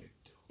 That's been done.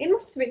 It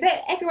must have been.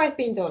 Everywhere's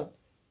been done.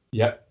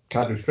 Yep.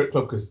 Can't do strip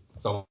club because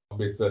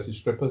zombies versus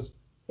strippers.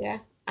 Yeah.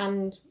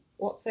 And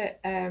what's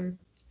it?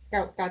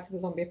 Scout's Guide to the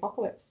Zombie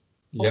Apocalypse.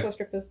 Yep. Also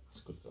strippers.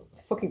 It's a good film.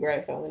 It's a fucking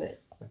great film, isn't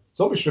it?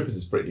 Zombie Strippers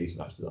is pretty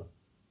decent actually though.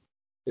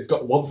 It's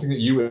got one thing that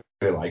you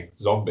really like,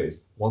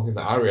 zombies. One thing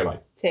that I really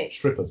like, Tits.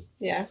 strippers.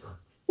 Yeah.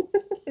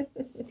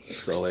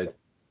 Solid.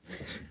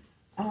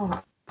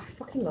 Oh, I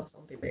fucking love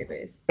zombie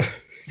movies.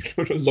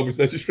 We're watching Zombies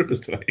versus Strippers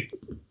tonight.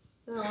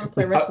 I want to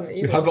play Resident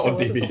Evil. We have that on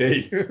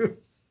DVD.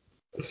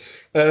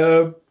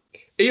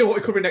 Ian, what are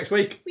we covering next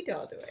week? We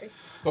don't, do we?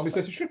 Zombies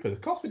versus Strippers.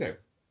 Of course we do.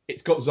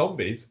 It's got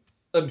zombies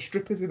and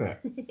strippers in it.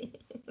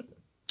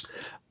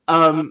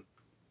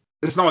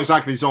 It's not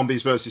exactly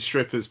zombies versus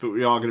strippers, but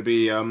we are going to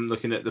be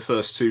looking at the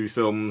first two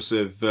films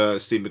of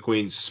Steve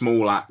McQueen's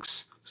Small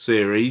Axe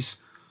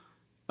series,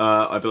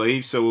 I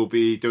believe. So we'll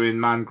be doing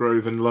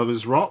Mangrove and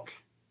Lovers Rock.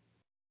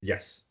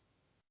 Yes.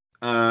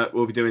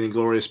 We'll be doing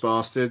Inglourious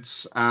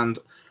Bastards, and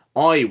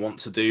I want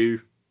to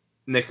do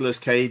Nicolas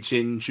Cage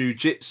in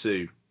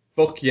Jiu-Jitsu.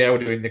 Fuck yeah, we're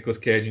doing Nicolas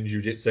Cage in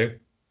Jiu-Jitsu.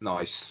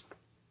 Nice.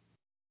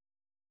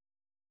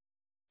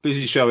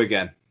 Busy show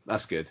again.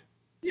 That's good.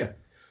 Yeah.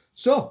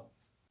 So,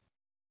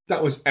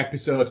 that was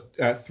episode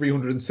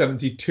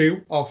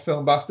 372 of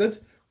Film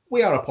Bastards.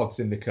 We are a Pod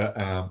Syndicate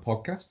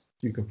podcast.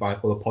 You can find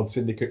other Pod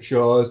Syndicate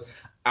shows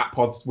at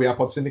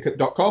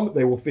wearePodSyndicate.com.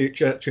 They will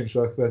feature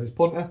Chinstroke vs.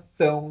 Punter,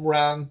 Film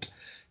Rant,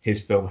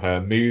 his film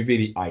Her Movie,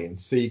 the Iron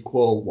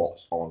Sequel,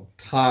 What's on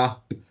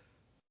Tap,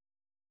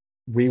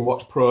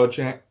 Rewatch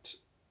Project.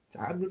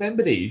 I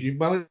remember these. You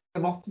mailed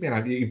them off to me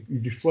and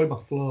you've destroyed my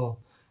flow.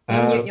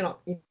 You're not.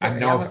 You don't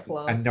really have a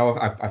flow. I know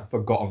I've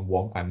forgotten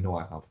one. I know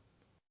I have.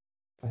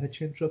 I had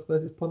Chinstroke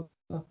vs. Punter.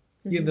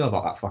 You know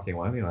about that fucking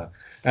one anyway.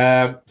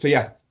 So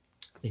yeah,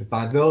 you can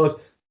find those.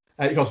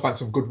 You can also find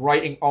some good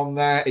writing on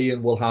there.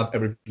 Ian will have a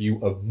review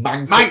of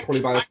Mank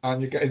probably by the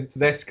time you get into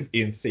this, because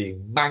Ian's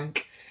seeing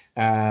Mank.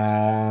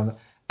 And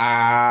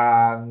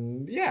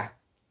yeah,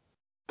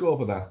 go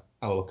over there.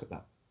 Have a look at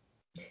that.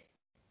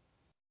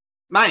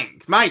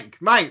 Mank.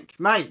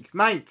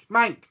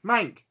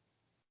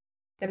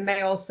 There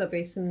may also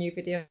be some new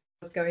videos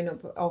going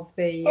up of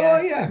the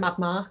Mad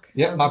Mark.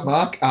 Yeah, Mad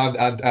Mark and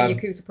the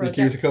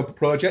Yakuza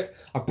Project.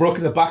 I've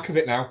broken the back of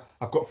it now.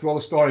 I've got through all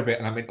the story bit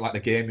and I'm into like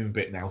the gaming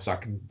bit now, so I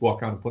can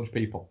walk around and punch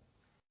people.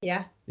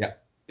 Yeah. Yeah.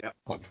 I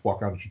just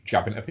walk around and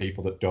jab into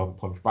people that don't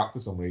punch back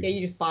for some reason. Yeah,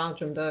 you just barge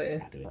them, don't you?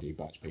 I do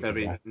barge people. There'll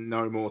be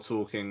no more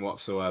talking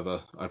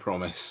whatsoever, I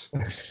promise.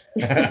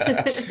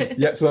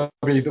 Yeah, so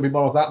there'll be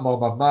more of that, more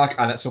Mad Mark,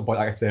 and at some point,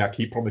 like I say, I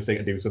keep promising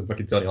to do some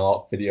fucking Tony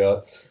Hawk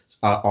video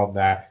on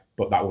there,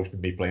 but that will just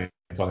be me playing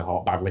Tony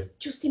Hawk badly.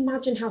 Just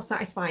imagine how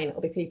satisfying it'll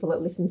be people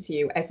that listen to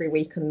you every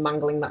week and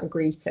mangling that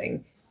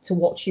greeting to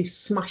watch you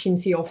smash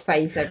into your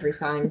face every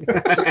time.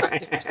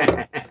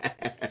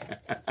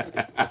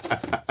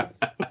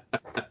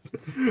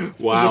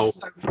 Wow. You're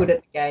so good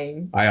at the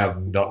game. I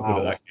am not good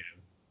at that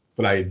game,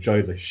 but I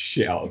enjoy the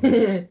shit out of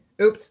it.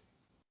 Oops.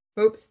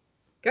 Go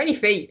on your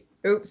feet.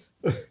 Oops.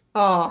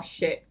 Oh,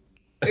 shit.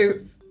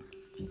 Oops.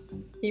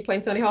 You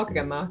playing Tony Hawk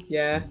again, Mark?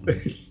 Yeah.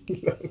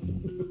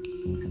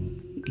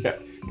 Yeah,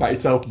 got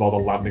yourself more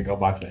than landing on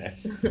my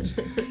face.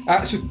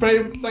 Thank you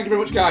very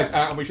much, guys,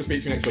 and we shall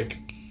speak to you next week.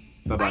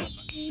 Bye-bye.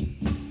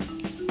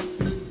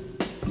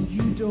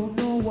 You don't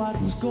know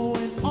what's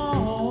going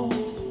on.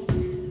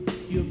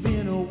 You've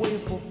been away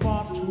for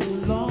far too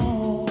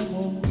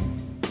long.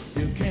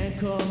 You can't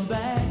come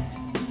back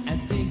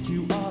and think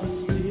you are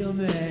still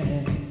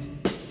there.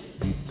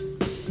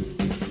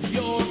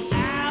 You're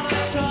out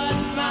of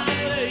touch, my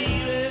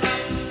baby.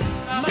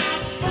 My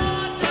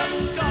boy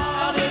just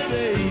started,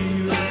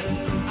 baby.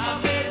 I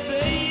said,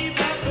 baby,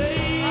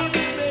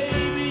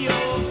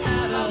 you're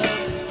out of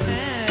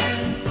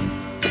hand.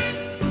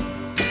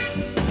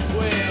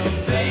 Well,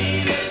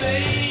 baby,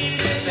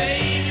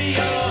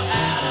 you're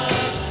out of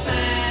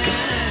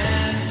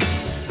hand.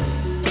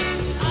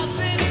 I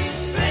said,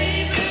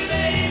 baby,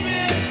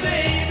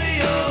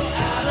 you're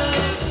out of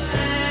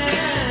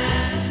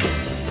hand.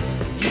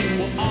 You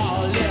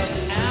are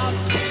left out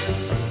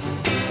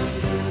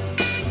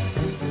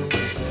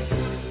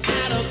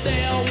of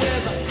there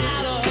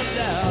without a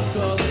doubt.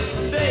 'Cause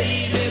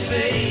baby,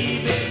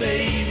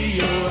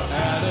 you're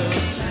out of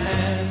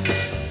hand.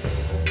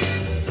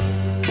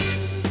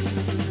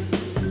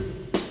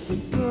 The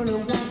girl who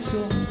wants to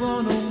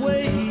run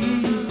away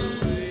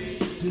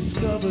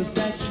discovers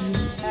that you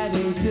had a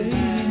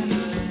date.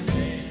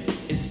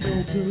 It's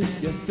no good,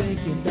 you're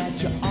thinking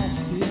that you're all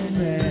still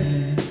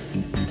mad.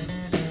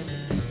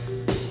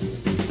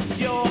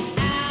 You're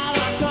out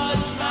of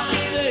touch, my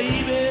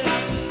baby.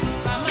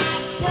 My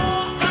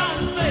poor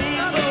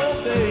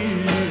unfaithful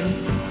baby.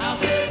 I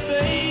said,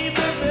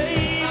 baby,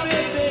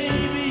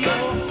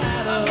 you're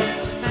out of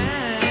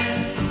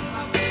time.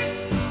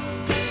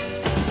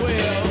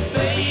 Well,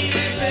 baby,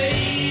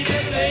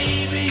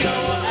 you're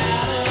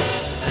out of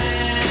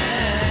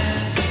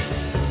time.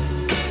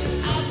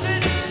 I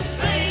said,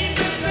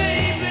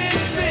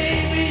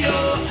 baby,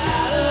 you're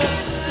out of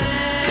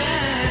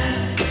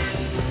time.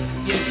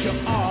 Yet you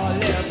are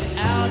left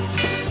out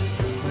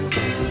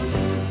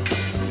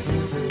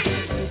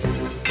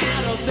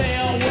of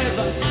there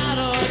without a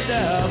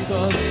doubt.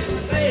 'Cause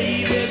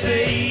baby,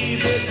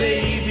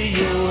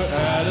 you're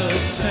out of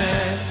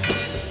time.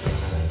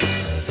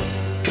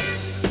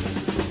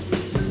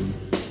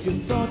 You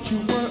thought you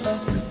were a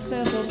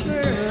clever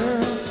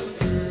girl,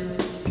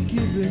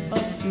 giving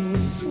up your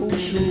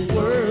social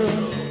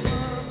world,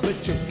 but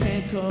you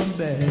can't come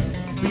back,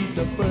 be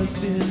the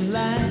first in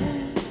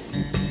line.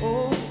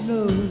 Oh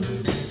no,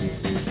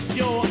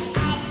 you're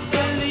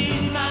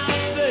obsolete, my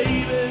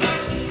baby,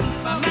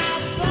 my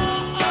poor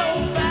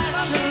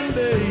old-fashioned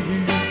baby.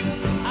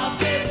 I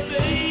said,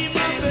 baby,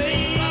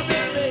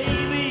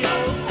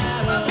 you're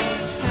out of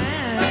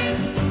time.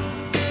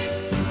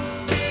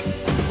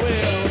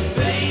 Well,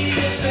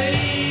 baby,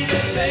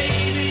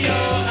 you're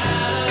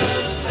out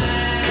of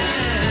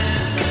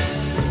time.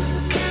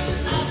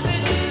 I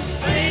said,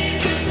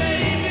 baby,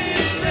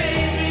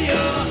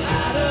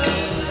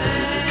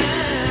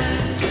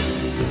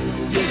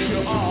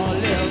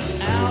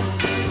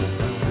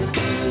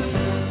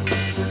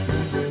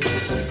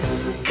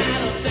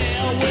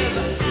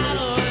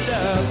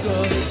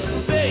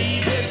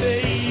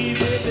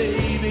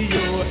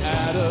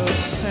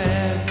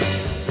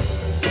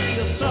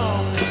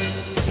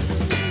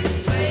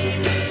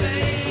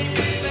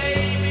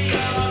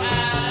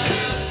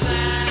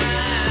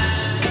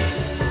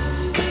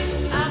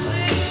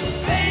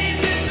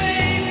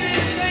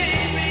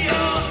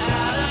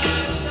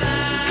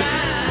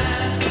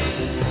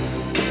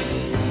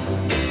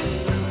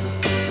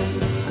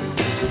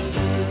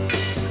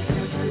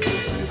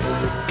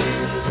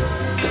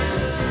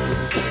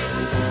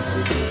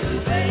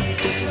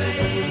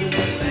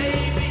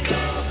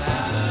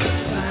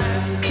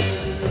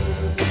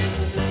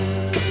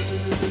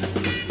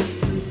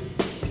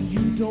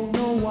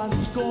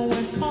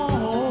 going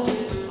home.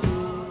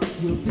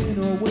 You've been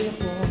away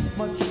for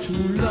much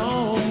too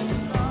long,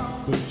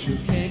 but you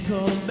can't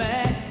come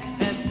back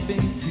and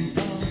think you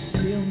are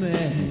still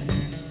mad.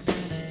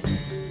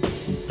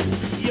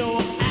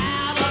 You're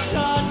out of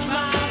touch,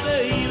 my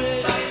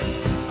baby.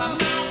 My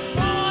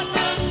boy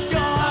done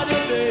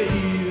started,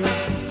 baby.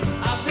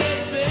 I said,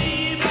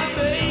 baby,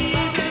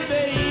 baby,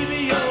 baby,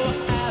 you're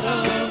out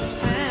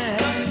of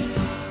time.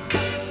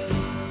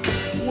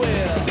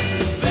 Well,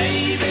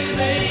 baby,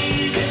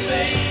 baby,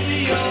 baby,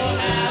 you're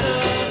out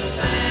of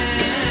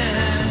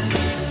time.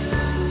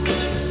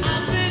 I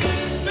said,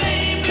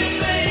 baby,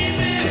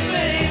 baby,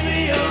 baby,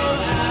 you're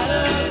out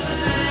of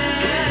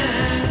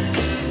time.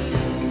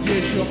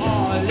 Yes, you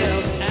are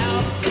left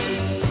out.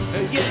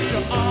 Yes,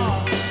 you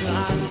are.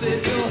 I said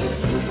you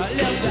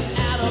left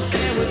out of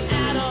there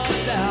without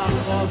a doubt.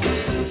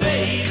 'Cause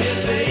baby,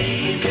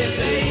 baby,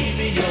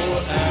 baby, you're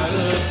out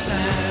of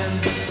time.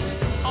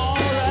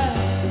 Alright.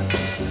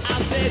 I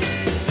said,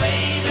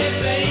 baby,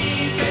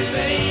 baby,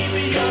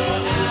 baby, you're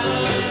out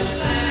of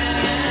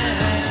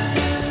time.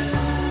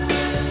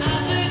 I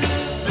said,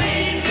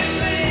 baby,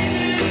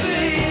 baby,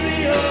 baby,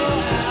 you're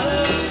out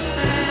of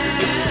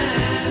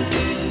time.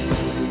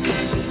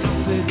 I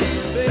said,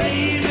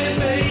 baby,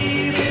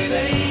 baby,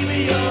 baby,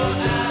 you're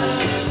out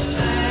of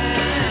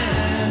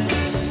time.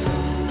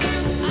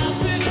 I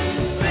said,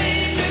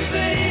 baby,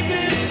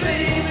 baby,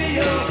 baby,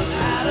 you're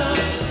out of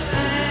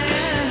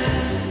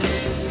time.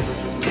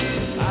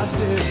 I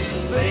said,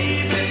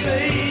 baby,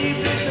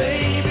 baby,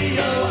 baby,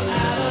 you're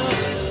out of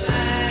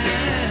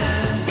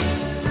time.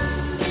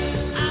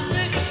 I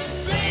said,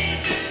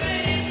 baby,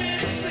 baby,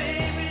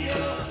 baby,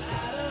 you're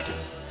out of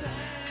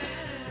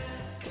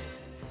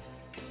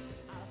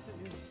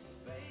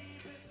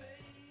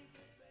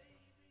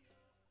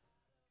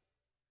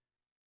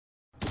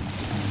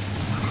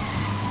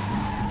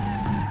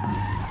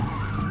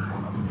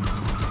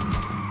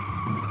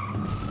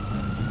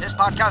This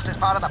podcast is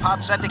part of the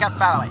Pod Syndicate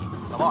family.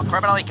 For more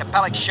criminally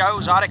compelling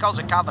shows, articles,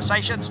 and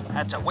conversations,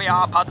 head to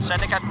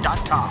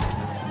wearepodsyndicate.com.